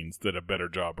cutscenes did a better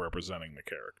job representing the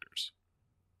characters.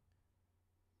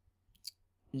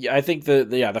 Yeah, I think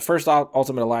the first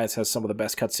Ultimate Alliance has some of the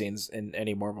best cutscenes in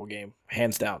any Marvel game,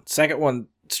 hands down. Second one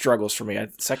struggles for me.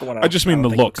 Second one, I just mean don't the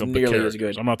think look looks of the nearly as characters.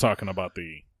 good. I'm not talking about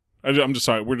the. I'm just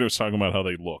talking. We're just talking about how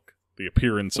they look, the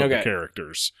appearance of the Okay.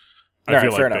 characters. All I right,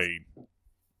 feel fair like enough. they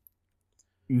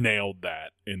nailed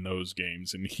that in those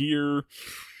games, and here,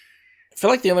 I feel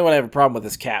like the only one I have a problem with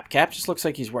is Cap. Cap just looks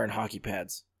like he's wearing hockey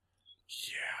pads.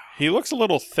 yeah, He looks a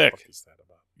little what thick. is that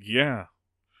about? Yeah,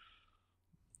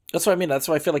 That's what I mean. That's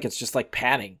why I feel like it's just like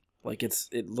padding. Like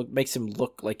makes him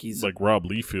look like he's like Rob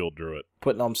Liefeld drew it.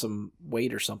 putting on some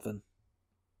weight or something.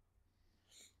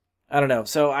 I don't know.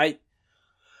 So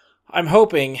I'm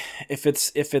hoping if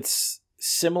it's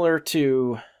similar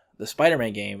to the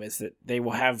Spider-Man game, is that they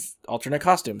will have alternate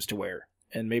costumes to wear,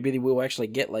 and maybe they will actually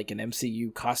get like an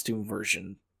MCU costume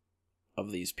version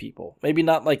of these people. Maybe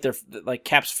not like like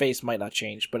Cap's face might not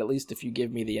change, but at least if you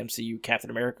give me the MCU Captain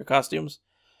America costumes,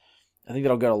 I think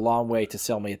that'll go a long way to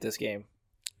sell me at this game.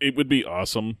 It would be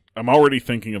awesome. I'm already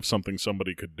thinking of something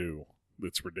somebody could do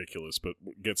that's ridiculous, but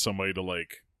get somebody to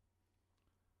like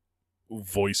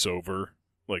voice over,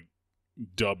 like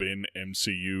dub in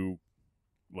MCU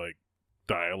like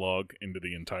dialogue into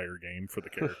the entire game for the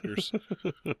characters.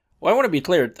 Well, I want to be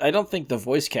clear. I don't think the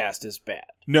voice cast is bad.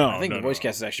 No, I think no, the voice no.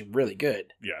 cast is actually really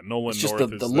good. Yeah, Nolan It's just North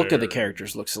the is look of the there.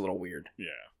 characters looks a little weird. Yeah,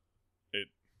 it.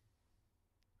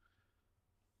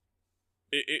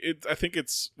 I think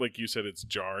it's like you said, it's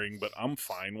jarring, but I'm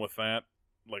fine with that.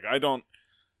 Like, I don't.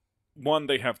 One,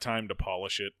 they have time to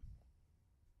polish it.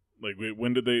 Like,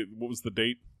 when did they? What was the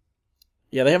date?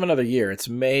 Yeah, they have another year. It's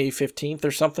May 15th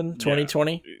or something,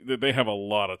 2020. They have a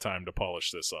lot of time to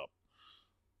polish this up.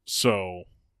 So,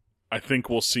 I think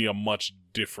we'll see a much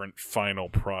different final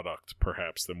product,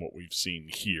 perhaps, than what we've seen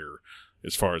here,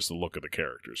 as far as the look of the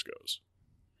characters goes.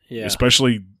 Yeah.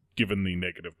 Especially given the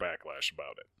negative backlash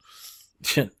about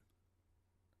it.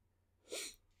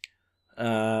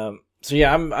 So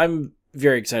yeah, I'm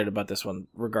very excited about this one.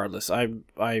 Regardless, I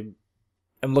am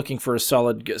looking for a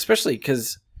solid, especially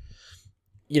because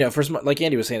like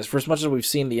Andy was saying, for as much as we've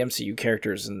seen the MCU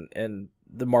characters and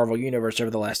the Marvel Universe over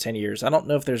the last 10 years, I don't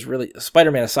know if there's really,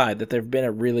 Spider-Man aside, that there've been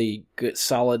a really good,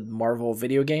 solid Marvel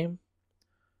video game.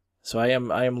 So I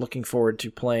am looking forward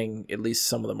to playing at least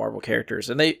some of the Marvel characters.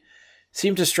 And they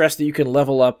seem to stress that you can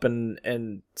level up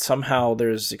and somehow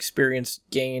there's experience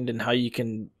gained and how you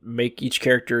can make each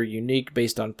character unique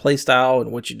based on playstyle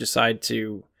and what you decide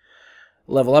to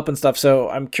level up and stuff. So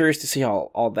I'm curious to see how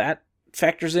all that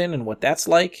factors in and what that's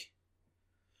like.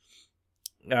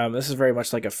 This is very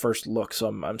much like a first look, so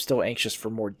I'm still anxious for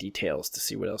more details to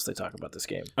see what else they talk about this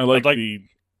game. I like the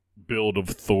build of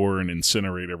Thor and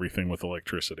incinerate everything with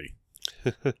electricity.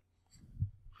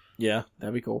 Yeah,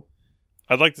 that'd be cool.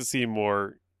 I'd like to see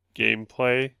more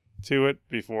gameplay to it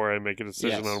before I make a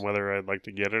decision Yes. on whether I'd like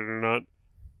to get it or not.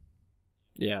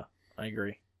 Yeah, I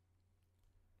agree.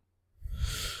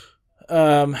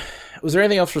 Was there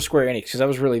anything else for Square Enix? Because that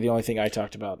was really the only thing I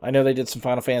talked about. I know they did some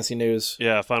Final Fantasy news.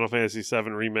 Yeah, Final Fantasy VII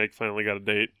Remake finally got a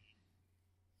date.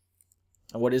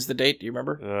 What is the date? Do you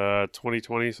remember?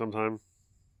 2020 sometime.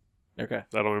 Okay.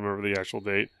 I don't remember the actual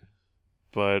date.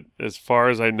 But as far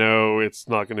as I know, it's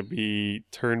not going to be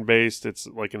turn-based. It's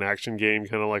like an action game,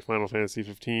 kind of like Final Fantasy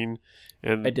 15.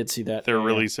 And I did see that. they're Yeah.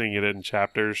 releasing it in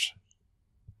chapters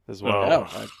as well. Oh,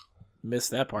 I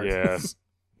missed that part. Yeah.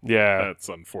 Yeah, That's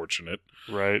unfortunate.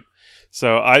 right.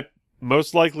 So I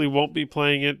most likely won't be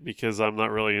playing it because I'm not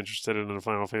really interested in a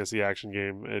Final Fantasy action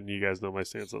game, and you guys know my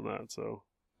stance on that. So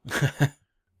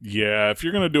Yeah, if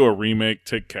you're going to do a remake,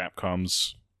 take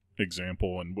Capcom's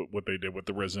example, and what they did with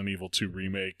the Resident Evil 2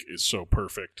 remake is so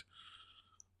perfect.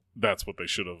 That's what they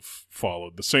should have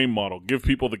followed. The same model. Give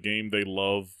people the game they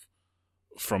love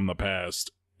from the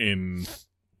past in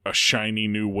a shiny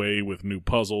new way with new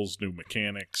puzzles, new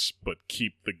mechanics, but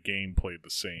keep the gameplay the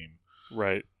same.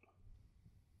 right.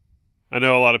 I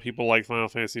know a lot of people like Final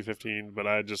Fantasy 15, but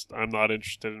I'm not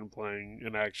interested in playing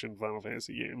an action Final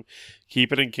Fantasy game.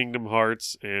 Keep it in Kingdom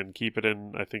Hearts and keep it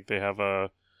in, I think they have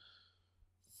a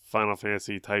Final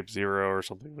Fantasy Type 0 or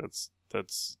something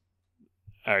that's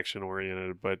action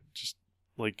oriented, but just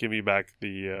like give me back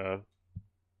the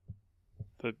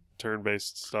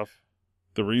turn-based stuff.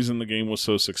 The reason the game was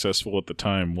so successful at the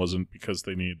time wasn't because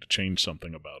they needed to change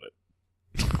something about it.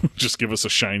 Just give us a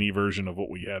shiny version of what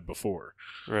we had before.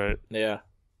 Right. Yeah.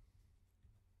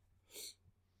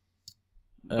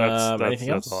 That's anything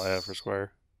else? all I have for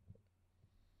Square.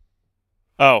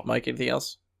 Oh, Mike, anything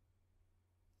else?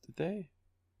 did they?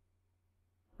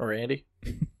 Or Andy?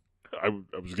 I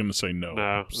was going to say no.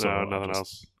 No, so I'll nothing just-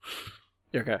 else.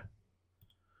 Okay.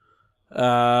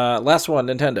 Last one,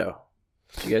 Nintendo.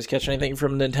 Did you guys catch anything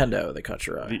from Nintendo that caught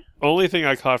your eye? The only thing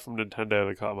I caught from Nintendo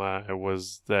that caught my eye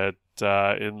was that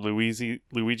in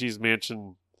Luigi's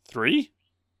Mansion 3,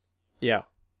 Yeah.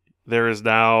 there is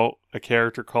now a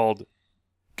character called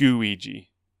Gooigi.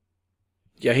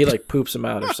 Yeah, he like poops him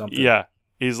out or something. Yeah,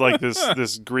 he's like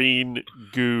this green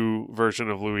goo version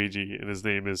of Luigi, and his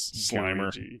name is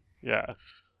Slimer. Gooigi. Yeah,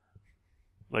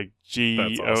 like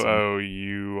That's awesome.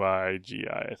 Gooigi,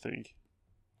 I think.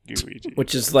 Gooigi.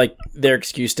 Which is like their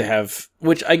excuse to have,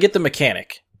 which I get the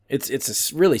mechanic. It's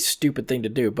a really stupid thing to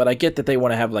do, but I get that they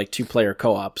want to have like 2-player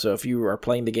co-op. So if you are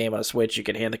playing the game on a Switch, you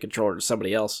can hand the controller to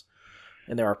somebody else.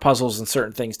 And there are puzzles and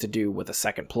certain things to do with a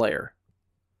second player.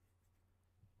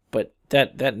 But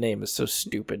that name is so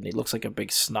stupid, and he looks like a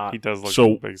big snot. He does look So-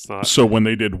 like a big snot. So when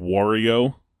they did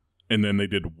Wario, and then they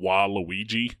did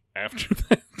Waluigi after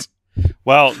that,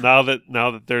 Well, now that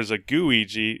there's a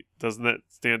Gooigi, doesn't that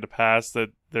stand to pass that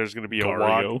there's going to be a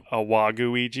Gario.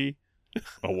 Waguigi?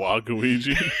 a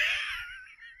Waguigi.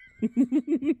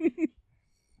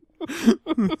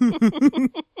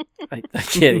 I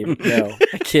can't even know.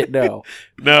 I can't know.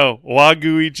 No,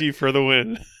 Waguigi for the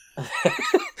win.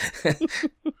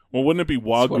 Well, wouldn't it be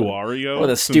one of- Waguario? one of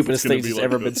the since it's stupidest gonna things be that's like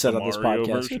ever the- been said the on this Mario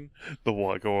podcast. version? The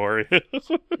Waguari.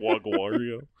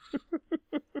 Waguario.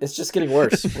 It's just getting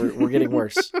worse. We're getting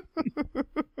worse.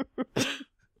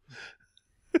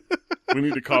 We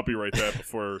need to copyright that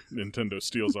before Nintendo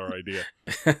steals our idea.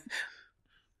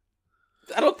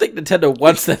 I don't think Nintendo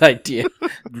wants that idea.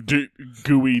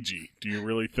 Gooigi. Do you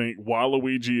really think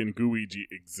Waluigi and Gooigi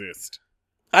exist?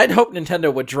 I'd hope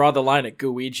Nintendo would draw the line at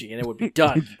Gooigi and it would be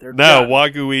done. They're No, done.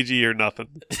 Waguigi or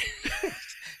nothing.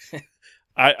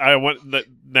 I want the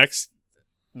next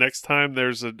time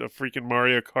there's a freaking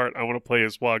Mario Kart, I want to play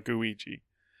as Waguigi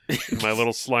in my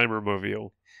little Slimer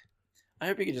mobile. I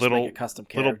hope you could just little- make a custom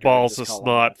character. Little balls and of just call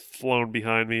snot flown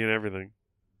behind me and everything.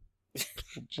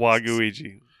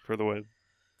 Waguigi for the win.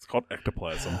 It's called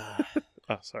ectoplasm. it.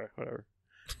 Oh, sorry, whatever.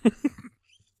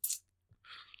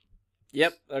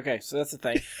 Yep. Okay, so that's the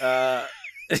thing.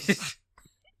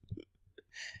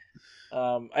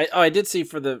 I did see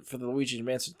for the Luigi's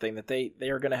Mansion thing that they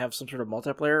are going to have some sort of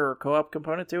multiplayer or co-op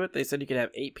component to it. They said you could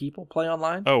have 8 people play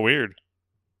online. Oh, weird.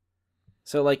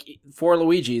 So like 4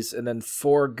 Luigis and then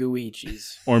 4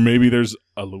 Gooigis. Or maybe there's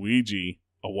a Luigi,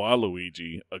 a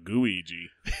Waluigi, a Gooigi,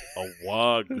 a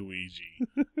Waguigi,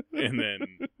 and then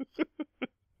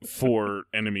 4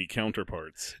 enemy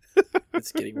counterparts.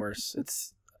 It's getting worse.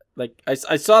 It's like I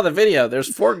saw the video.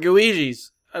 There's 4 Gooigis.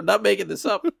 I'm not making this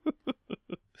up.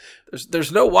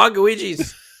 There's no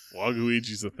Waguigis.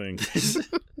 Waguigi's a thing.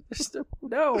 There's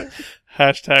no.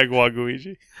 Hashtag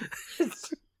Waguigi.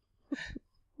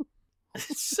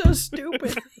 It's so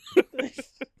stupid.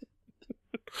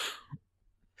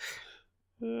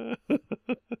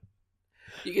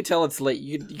 You can tell it's late.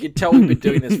 You can tell we've been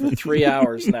doing this for 3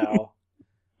 hours now.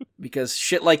 Because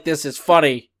shit like this is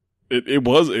funny.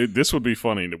 This would be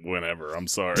funny whenever. I'm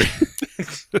sorry.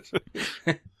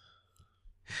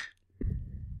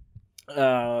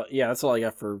 Yeah, that's all I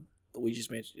got for Luigi's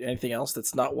Mansion. Anything else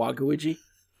that's not Waguigi?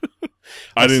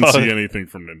 I didn't see anything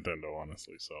from Nintendo,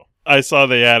 honestly. So I saw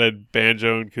they added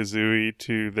Banjo and Kazooie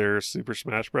to their Super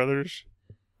Smash Brothers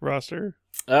roster.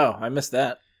 Oh, I missed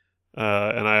that.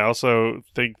 And I also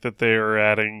think that they are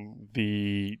adding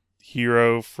the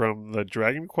hero from the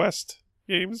Dragon Quest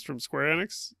games from Square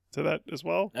Enix to that as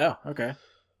well. Oh, okay.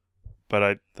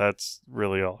 But that's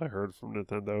really all I heard from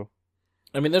Nintendo.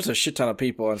 I mean, there's a shit ton of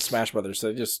people on Smash Brothers,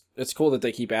 so it's cool that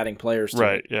they keep adding players to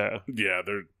Right, it. yeah. yeah,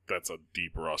 that's a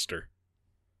deep roster.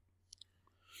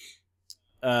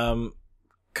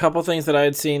 Couple things that I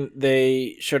had seen.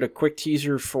 They showed a quick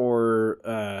teaser for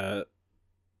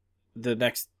the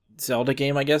next Zelda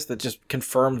game, I guess, that just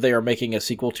confirmed they are making a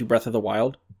sequel to Breath of the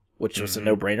Wild, which was a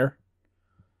no-brainer.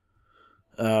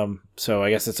 So I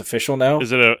guess it's official now.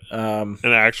 Is it an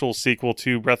actual sequel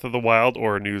to Breath of the Wild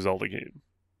or a new Zelda game?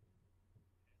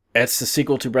 It's the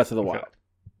sequel to Breath of the Okay. Wild.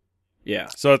 Yeah.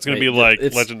 So it's going to be like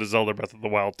it's- Legend of Zelda Breath of the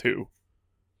Wild 2.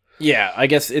 Yeah, I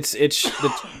guess it's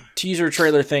the teaser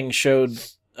trailer thing showed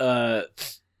the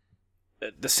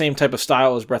same type of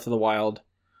style as Breath of the Wild.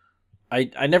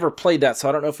 I never played that, so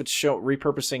I don't know if it's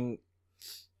repurposing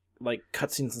like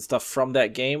cutscenes and stuff from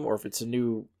that game, or if it's a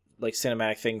new like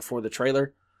cinematic thing for the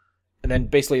trailer. And then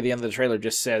basically the end of the trailer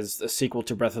just says a sequel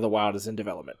to Breath of the Wild is in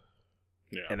development.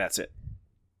 Yeah. And that's it.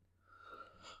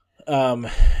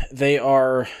 They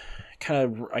are kind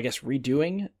of, I guess,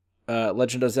 redoing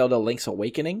Legend of Zelda Link's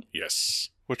Awakening. Yes.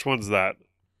 Which one's that?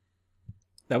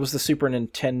 That was the Super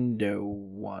Nintendo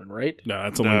one, right? No,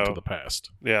 that's a No. Link to the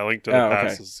Past. Yeah, Link to the Oh,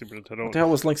 Past okay. is Super Nintendo. What the hell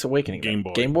was Link's Awakening? Game then?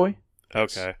 Boy. Game Boy?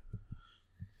 Okay.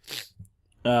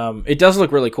 It does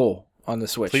look really cool on the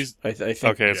Switch. Please- I think.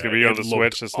 Okay, it's Yeah, going to be on it the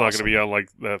looked Switch. It's not going to awesome. be on like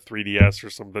the 3DS or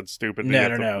something stupid.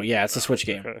 No. Yeah, it's a Switch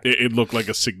game. Okay. It looked like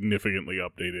a significantly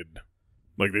updated,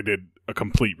 like they did a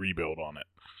complete rebuild on it.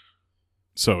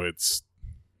 So it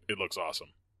looks awesome.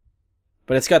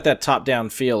 But it's got that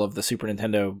top-down feel of the Super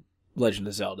Nintendo Legend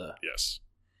of Zelda Yes.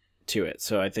 to it,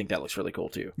 so I think that looks really cool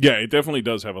too. Yeah, it definitely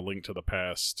does have a Link to the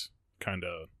Past kind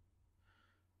of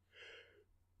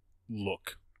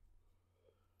look.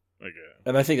 Like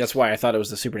And I think that's why I thought it was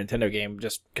the Super Nintendo game,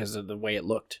 just because of the way it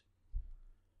looked.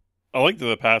 A Link to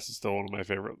the Past is still one of my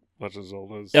favorite Legend of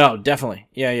Zeldas. Oh, definitely.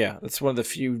 Yeah. That's one of the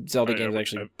few Zelda I- games I I-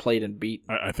 actually played and beat.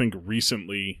 I think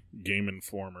recently Game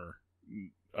Informer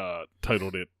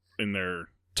titled it in their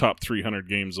top 300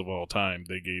 games of all time.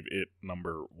 They gave it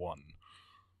number 1.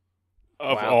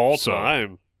 Of Wow. all So,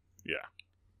 time. yeah.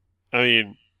 I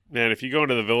mean, man, if you go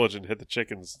into the village and hit the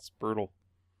chickens, it's brutal.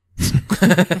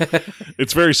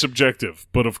 It's very subjective,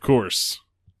 but of course,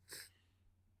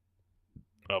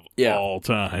 of Yeah. all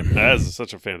time. That is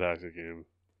such a fantastic game.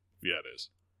 Yeah, it is.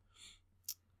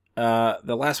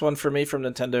 The last one for me from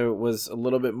Nintendo was a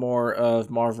little bit more of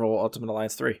Marvel Ultimate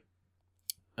Alliance 3.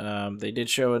 They did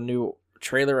show a new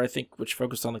trailer, I think, which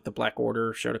focused on like the Black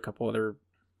Order, showed a couple other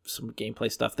some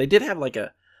gameplay stuff. They did have like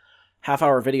a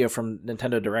half-hour video from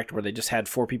Nintendo Direct where they just had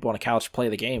 4 people on a couch play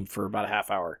the game for about a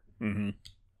half hour. Mm-hmm.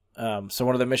 So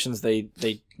one of the missions, they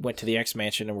went to the X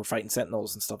Mansion and were fighting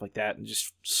Sentinels and stuff like that, and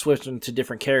just switching to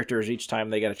different characters each time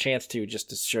they got a chance to, just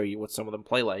to show you what some of them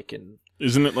play like. And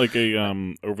Isn't it like a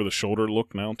over-the-shoulder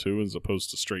look now, too, as opposed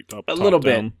to straight top a little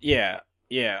down? bit, yeah.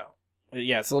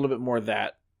 It's a little bit more of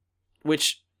that,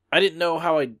 which I didn't know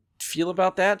how I'd feel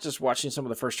about that just watching some of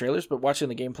the first trailers, but watching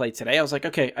the gameplay today, I was like,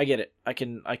 okay, I get it. I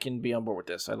can be on board with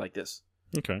this. I like this.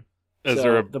 Okay. Is So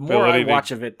there the more I ability to- watch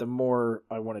of it, the more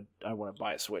I want to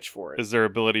buy a Switch for it. Is there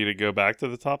ability to go back to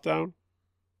the top down?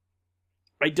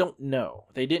 I don't know.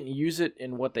 They didn't use it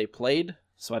in what they played,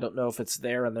 so I don't know if it's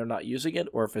there and they're not using it,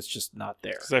 or if it's just not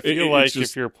there. Because I feel like it's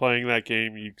just- if you're playing that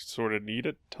game, you sort of need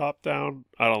it top down.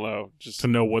 I don't know. Just To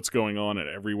know what's going on at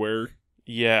everywhere.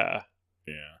 yeah.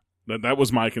 Yeah. That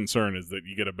was my concern, is that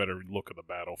you get a better look of the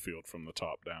battlefield from the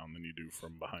top down than you do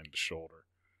from behind the shoulder.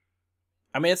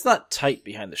 I mean, it's not tight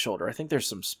behind the shoulder. I think there's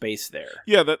some space there.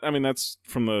 Yeah, that's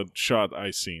from the shot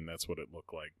I seen, that's what it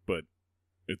looked like. But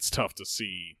it's tough to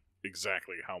see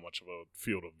exactly how much of a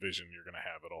field of vision you're going to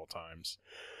have at all times.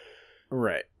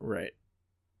 Right.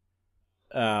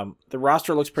 The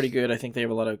roster looks pretty good. I think they have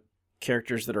a lot of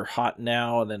characters that are hot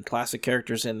now, and then classic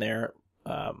characters in there.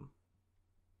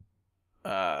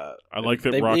 I like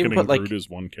that they Rocket even and put, Groot is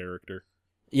one character.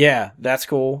 Yeah, that's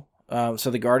cool.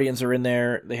 So the Guardians are in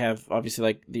there. They have obviously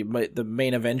like the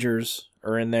main Avengers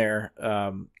are in there.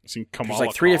 I've seen Kamala There's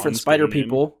like 3 different Khan's Spider getting in.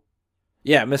 people.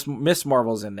 Yeah, Miss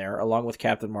Marvel's in there along with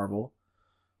Captain Marvel.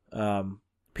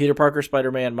 Peter Parker,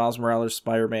 Spider-Man, Miles Morales,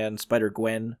 Spider-Man,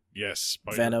 Spider-Gwen, Yes,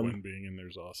 Spider-Gwen Venom. being in there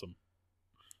is awesome.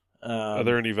 Are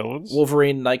there any villains?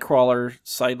 Wolverine, Nightcrawler,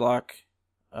 Psylocke.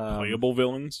 Playable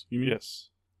villains, you mean? Yes.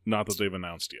 Not that they've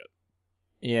announced yet.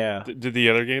 Yeah. Did the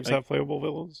other games Like- have playable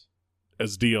villains?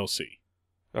 As DLC.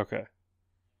 Okay.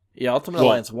 Yeah, Ultimate Well,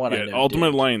 Alliance 1, I yeah, know. Ultimate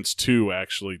did. Alliance 2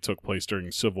 actually took place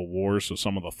during Civil War, so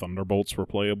some of the Thunderbolts were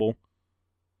playable.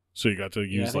 So you got to I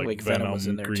use think, like Venom was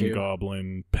in Venom, there, Green too.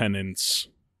 Goblin, Penance,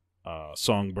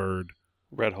 Songbird.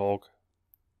 Red Hulk.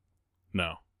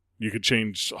 No. You could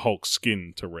change Hulk's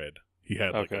skin to red. He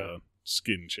had like Okay. a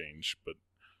skin change, but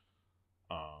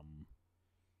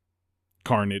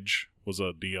Carnage was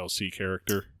a DLC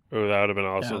character. Oh, that would have been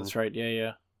Yeah, awesome. that's right.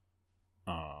 Yeah.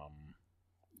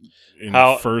 In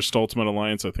How- the first Ultimate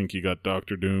Alliance, I think you got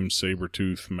Doctor Doom,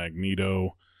 Sabretooth,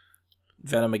 Magneto,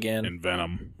 Venom again. and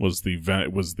Venom was the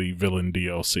villain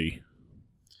DLC.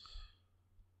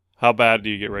 How bad do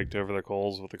you get raked over the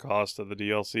coals with the cost of the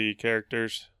DLC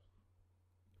characters?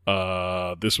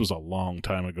 This was a long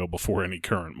time ago, before any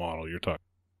current model. You're talking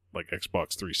like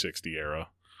Xbox 360 era.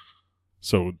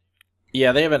 So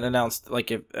Yeah, they haven't announced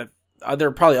like if they're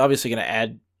probably obviously going to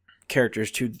add characters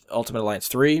to Ultimate Alliance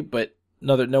 3, but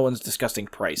no one's discussing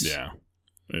price. yeah,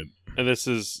 And this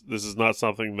is not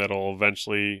something that'll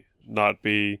eventually not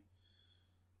be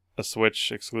a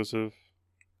Switch exclusive.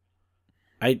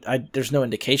 I there's no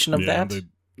indication of that.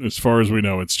 as far as we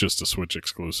know, it's just a Switch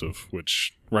exclusive,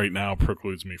 which right now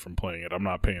precludes me from playing it. I'm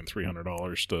not paying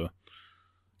 $300 to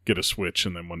get a Switch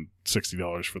and then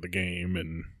 $60 for the game.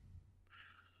 And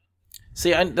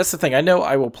See, that's the thing. I know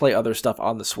I will play other stuff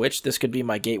on the Switch. This could be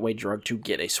my gateway drug to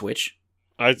get a Switch.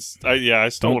 I still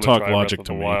Don't want to talk try logic Breath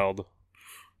to of the me. Wild.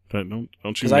 don't you?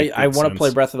 Because make I good want to play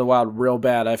sense. Breath of the Wild real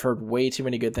bad. I've heard way too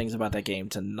many good things about that game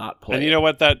to not play. And you it. know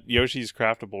what? That Yoshi's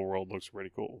Craftable World looks pretty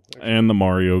cool. actually. And the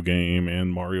Mario game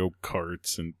and Mario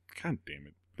Karts and god damn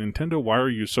it, Nintendo! Why are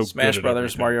you so Smash good at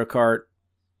Brothers, everything? Mario Kart,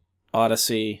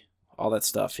 Odyssey, all that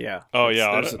stuff. Yeah. Oh,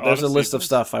 yeah, There's a Odyssey list of does-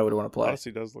 stuff I would want to play.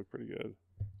 Odyssey does look pretty good.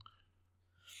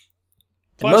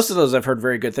 And most of those I've heard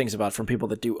very good things about from people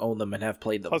that do own them and have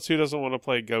played them. Plus, who doesn't want to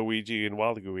play Go Ouija and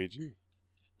Wild Luigi?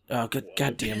 Oh,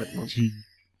 God damn it.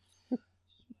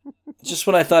 Just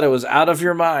when I thought it was out of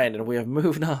your mind and we have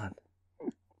moved on.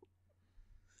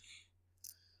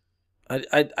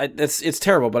 It's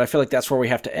terrible, but I feel like that's where we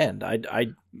have to end.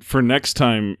 For next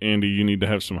time, Andy, you need to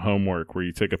have some homework where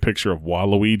you take a picture of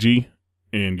Waluigi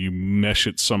and you mesh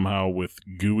it somehow with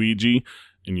Gooigi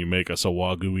and you make us a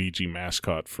Waluigi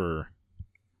mascot for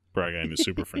Braga and his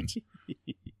Super Friends.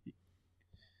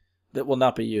 That will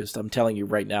not be used. I'm telling you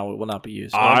right now, it will not be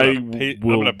used. I'm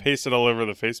will. going to paste it all over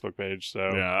the Facebook page.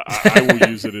 So Yeah, I will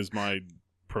use it as my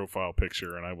profile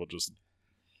picture, and I will just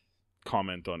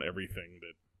comment on everything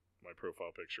that my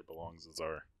profile picture belongs as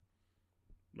our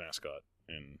mascot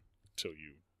until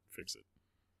you fix it.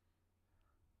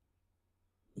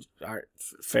 All right,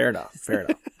 fair enough. Fair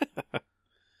enough.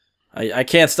 I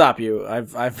can't stop you.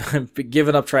 I've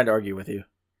given up trying to argue with you.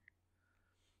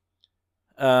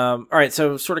 All right,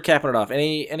 so sort of capping it off.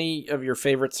 Any of your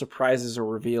favorite surprises or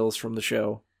reveals from the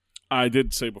show? I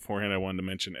did say beforehand I wanted to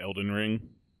mention Elden Ring.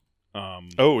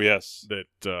 oh yes,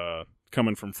 That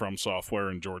coming from Software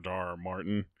and George R.R.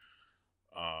 Martin,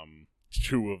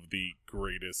 two of the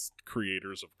greatest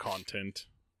creators of content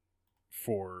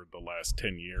for the last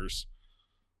 10 years.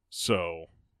 So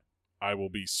I will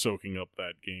be soaking up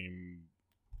that game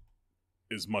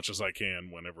as much as I can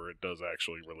whenever it does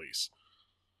actually release.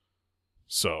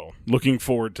 So, looking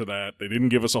forward to that. They didn't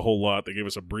give us a whole lot. They gave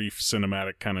us a brief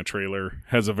cinematic kind of trailer.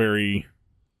 Has a very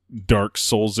Dark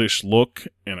Souls-ish look,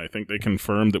 and I think they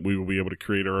confirmed that we will be able to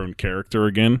create our own character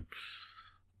again.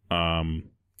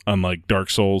 unlike Dark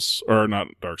Souls, or not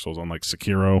Dark Souls, unlike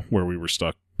Sekiro, where we were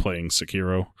stuck playing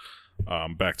Sekiro,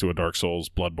 back to a Dark Souls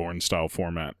Bloodborne style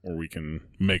format where we can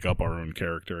make up our own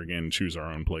character again, choose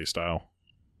our own play style.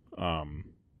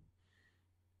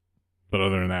 But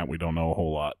other than that, we don't know a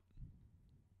whole lot.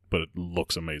 But it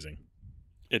looks amazing.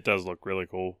 It does look really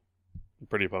cool. I'm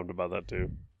pretty pumped about that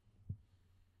too.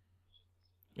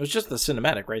 It was just the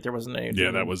cinematic, right? There wasn't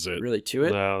anything that was it. really to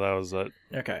it? No, that was it.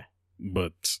 Okay.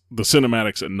 But the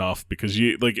cinematic's enough because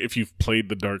if you've played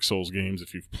the Dark Souls games,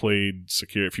 if you've played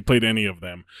Sekiro, if you played any of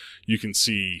them, you can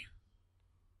see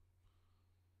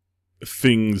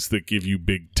things that give you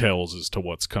big tells as to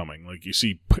what's coming. Like you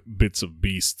see bits of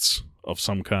beasts of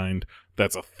some kind.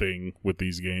 That's a thing with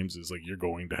these games, is like you're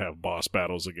going to have boss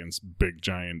battles against big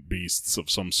giant beasts of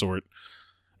some sort.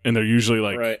 And they're usually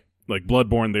like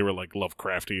Bloodborne, they were like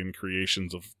Lovecraftian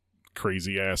creations of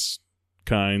crazy ass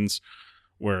kinds.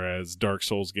 Whereas Dark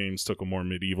Souls games took a more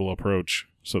medieval approach.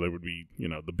 So they would be,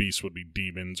 the beasts would be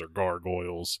demons or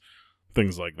gargoyles,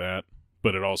 things like that.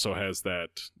 But it also has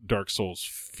that Dark Souls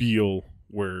feel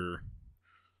where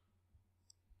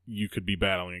you could be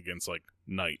battling against like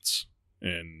knights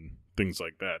and things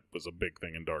like that was a big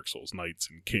thing in Dark Souls. Knights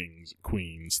and kings,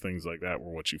 queens, things like that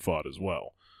were what you fought as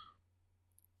well.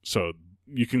 So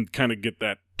you can kind of get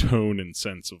that tone and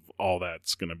sense of all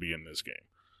that's going to be in this game.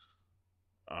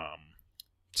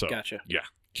 So, gotcha. Yeah,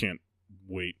 can't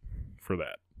wait for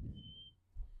that.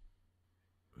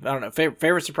 I don't know.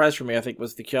 Favorite surprise for me, I think,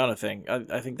 was the Keanu thing.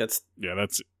 I think that's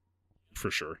for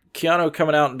sure. Keanu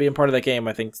coming out and being part of that game.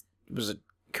 I think was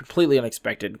completely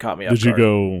unexpected and caught me off guard. Did you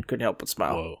go? Couldn't help but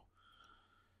smile. Whoa.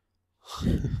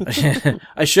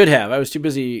 I should have. I was too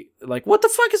busy. Like, what the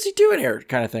fuck is he doing here?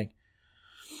 Kind of thing.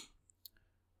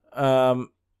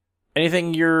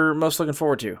 Anything you're most looking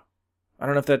forward to? I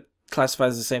don't know if that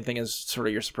classifies the same thing as sort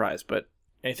of your surprise, but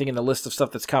anything in the list of stuff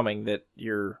that's coming that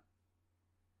you're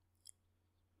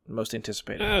most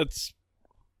anticipating? It's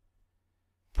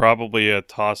probably a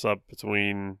toss-up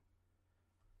between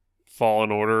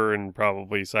Fallen Order and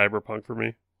probably Cyberpunk for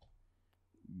me.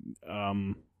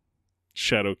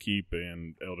 Shadowkeep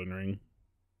and Elden Ring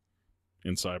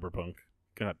and Cyberpunk.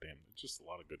 God damn, just a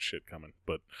lot of good shit coming.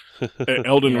 But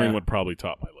Elden Ring would probably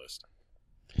top my list.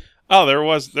 Oh, there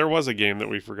was a game that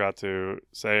we forgot to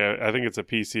say. I think it's a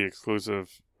PC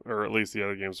exclusive, or at least the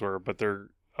other games were. But their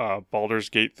Baldur's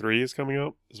Gate 3 is coming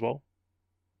out as well.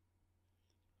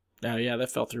 Oh yeah, that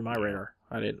fell through my radar.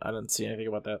 I didn't see anything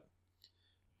about that.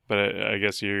 But I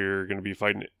guess you're going to be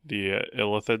fighting the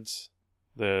Illithids,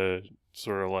 the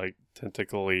sort of like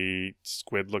tentacly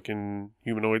squid-looking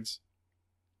humanoids.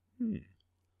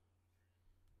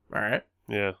 All right.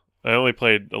 Yeah, I only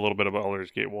played a little bit of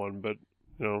Baldur's Gate 1, but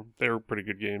they were pretty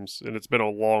good games, and it's been a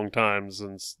long time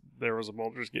since there was a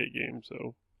Baldur's Gate game,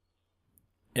 so.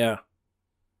 Yeah.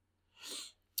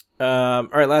 All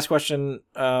right, last question.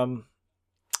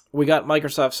 We got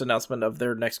Microsoft's announcement of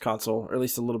their next console, or at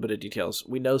least a little bit of details.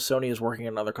 We know Sony is working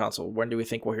on another console. When do we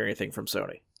think we'll hear anything from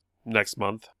Sony? Next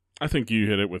month. I think you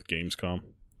hit it with Gamescom.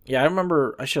 Yeah, I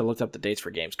remember. I should have looked up the dates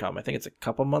for Gamescom. I think it's a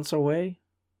couple months away.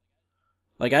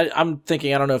 Like, I'm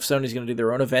thinking, I don't know if Sony's going to do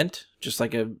their own event, just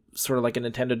like a sort of like a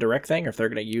Nintendo Direct thing, or if they're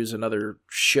going to use another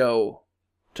show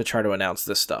to try to announce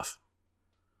this stuff.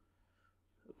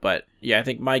 But yeah, I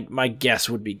think my guess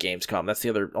would be Gamescom. That's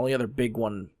the only other big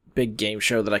game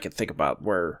show that I could think about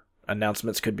where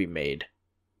announcements could be made.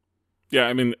 Yeah,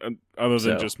 I mean, other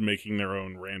than just making their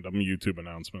own random YouTube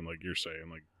announcement, like you're saying,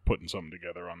 like putting something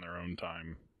together on their own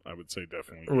time, I would say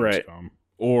definitely Gamescom. Right.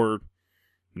 Or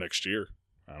next year.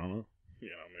 I don't know.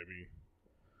 Maybe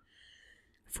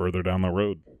further down the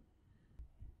road.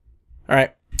 All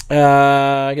right.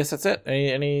 I guess that's it.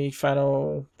 Any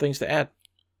final things to add?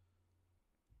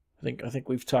 I think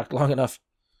we've talked long enough.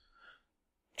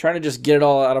 Trying to just get it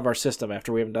all out of our system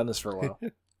after we haven't done this for a while.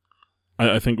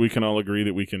 I think we can all agree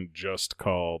that we can just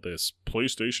call this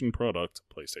PlayStation product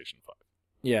PlayStation 5.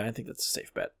 Yeah, I think that's a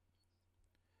safe bet.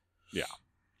 Yeah.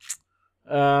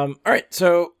 All right.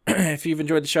 So if you've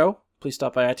enjoyed the show, please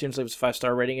stop by iTunes, leave us a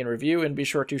 5-star rating and review, and be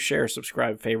sure to share,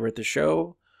 subscribe, favorite the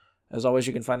show. As always,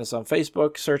 you can find us on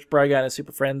Facebook. Search Bry Guy and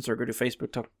Super Friends, or go to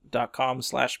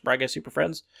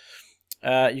facebook.com/BryGuySuperFriends.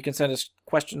 You can send us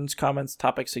questions, comments,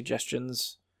 topic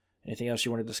suggestions, anything else you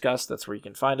want to discuss. That's where you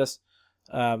can find us.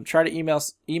 Try to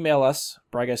email us,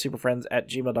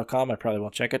 bryguysuperfriends@gmail.com. I probably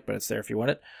won't check it, but it's there if you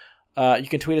want it. You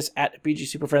can tweet us at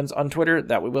BGSuperFriends on Twitter.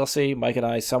 That we will see. Mike and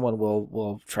I, someone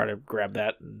will try to grab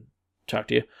that and talk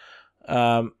to you.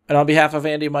 And on behalf of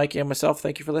Andy, Mike, and myself,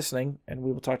 thank you for listening, and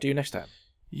we will talk to you next time.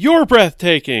 You're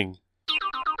breathtaking!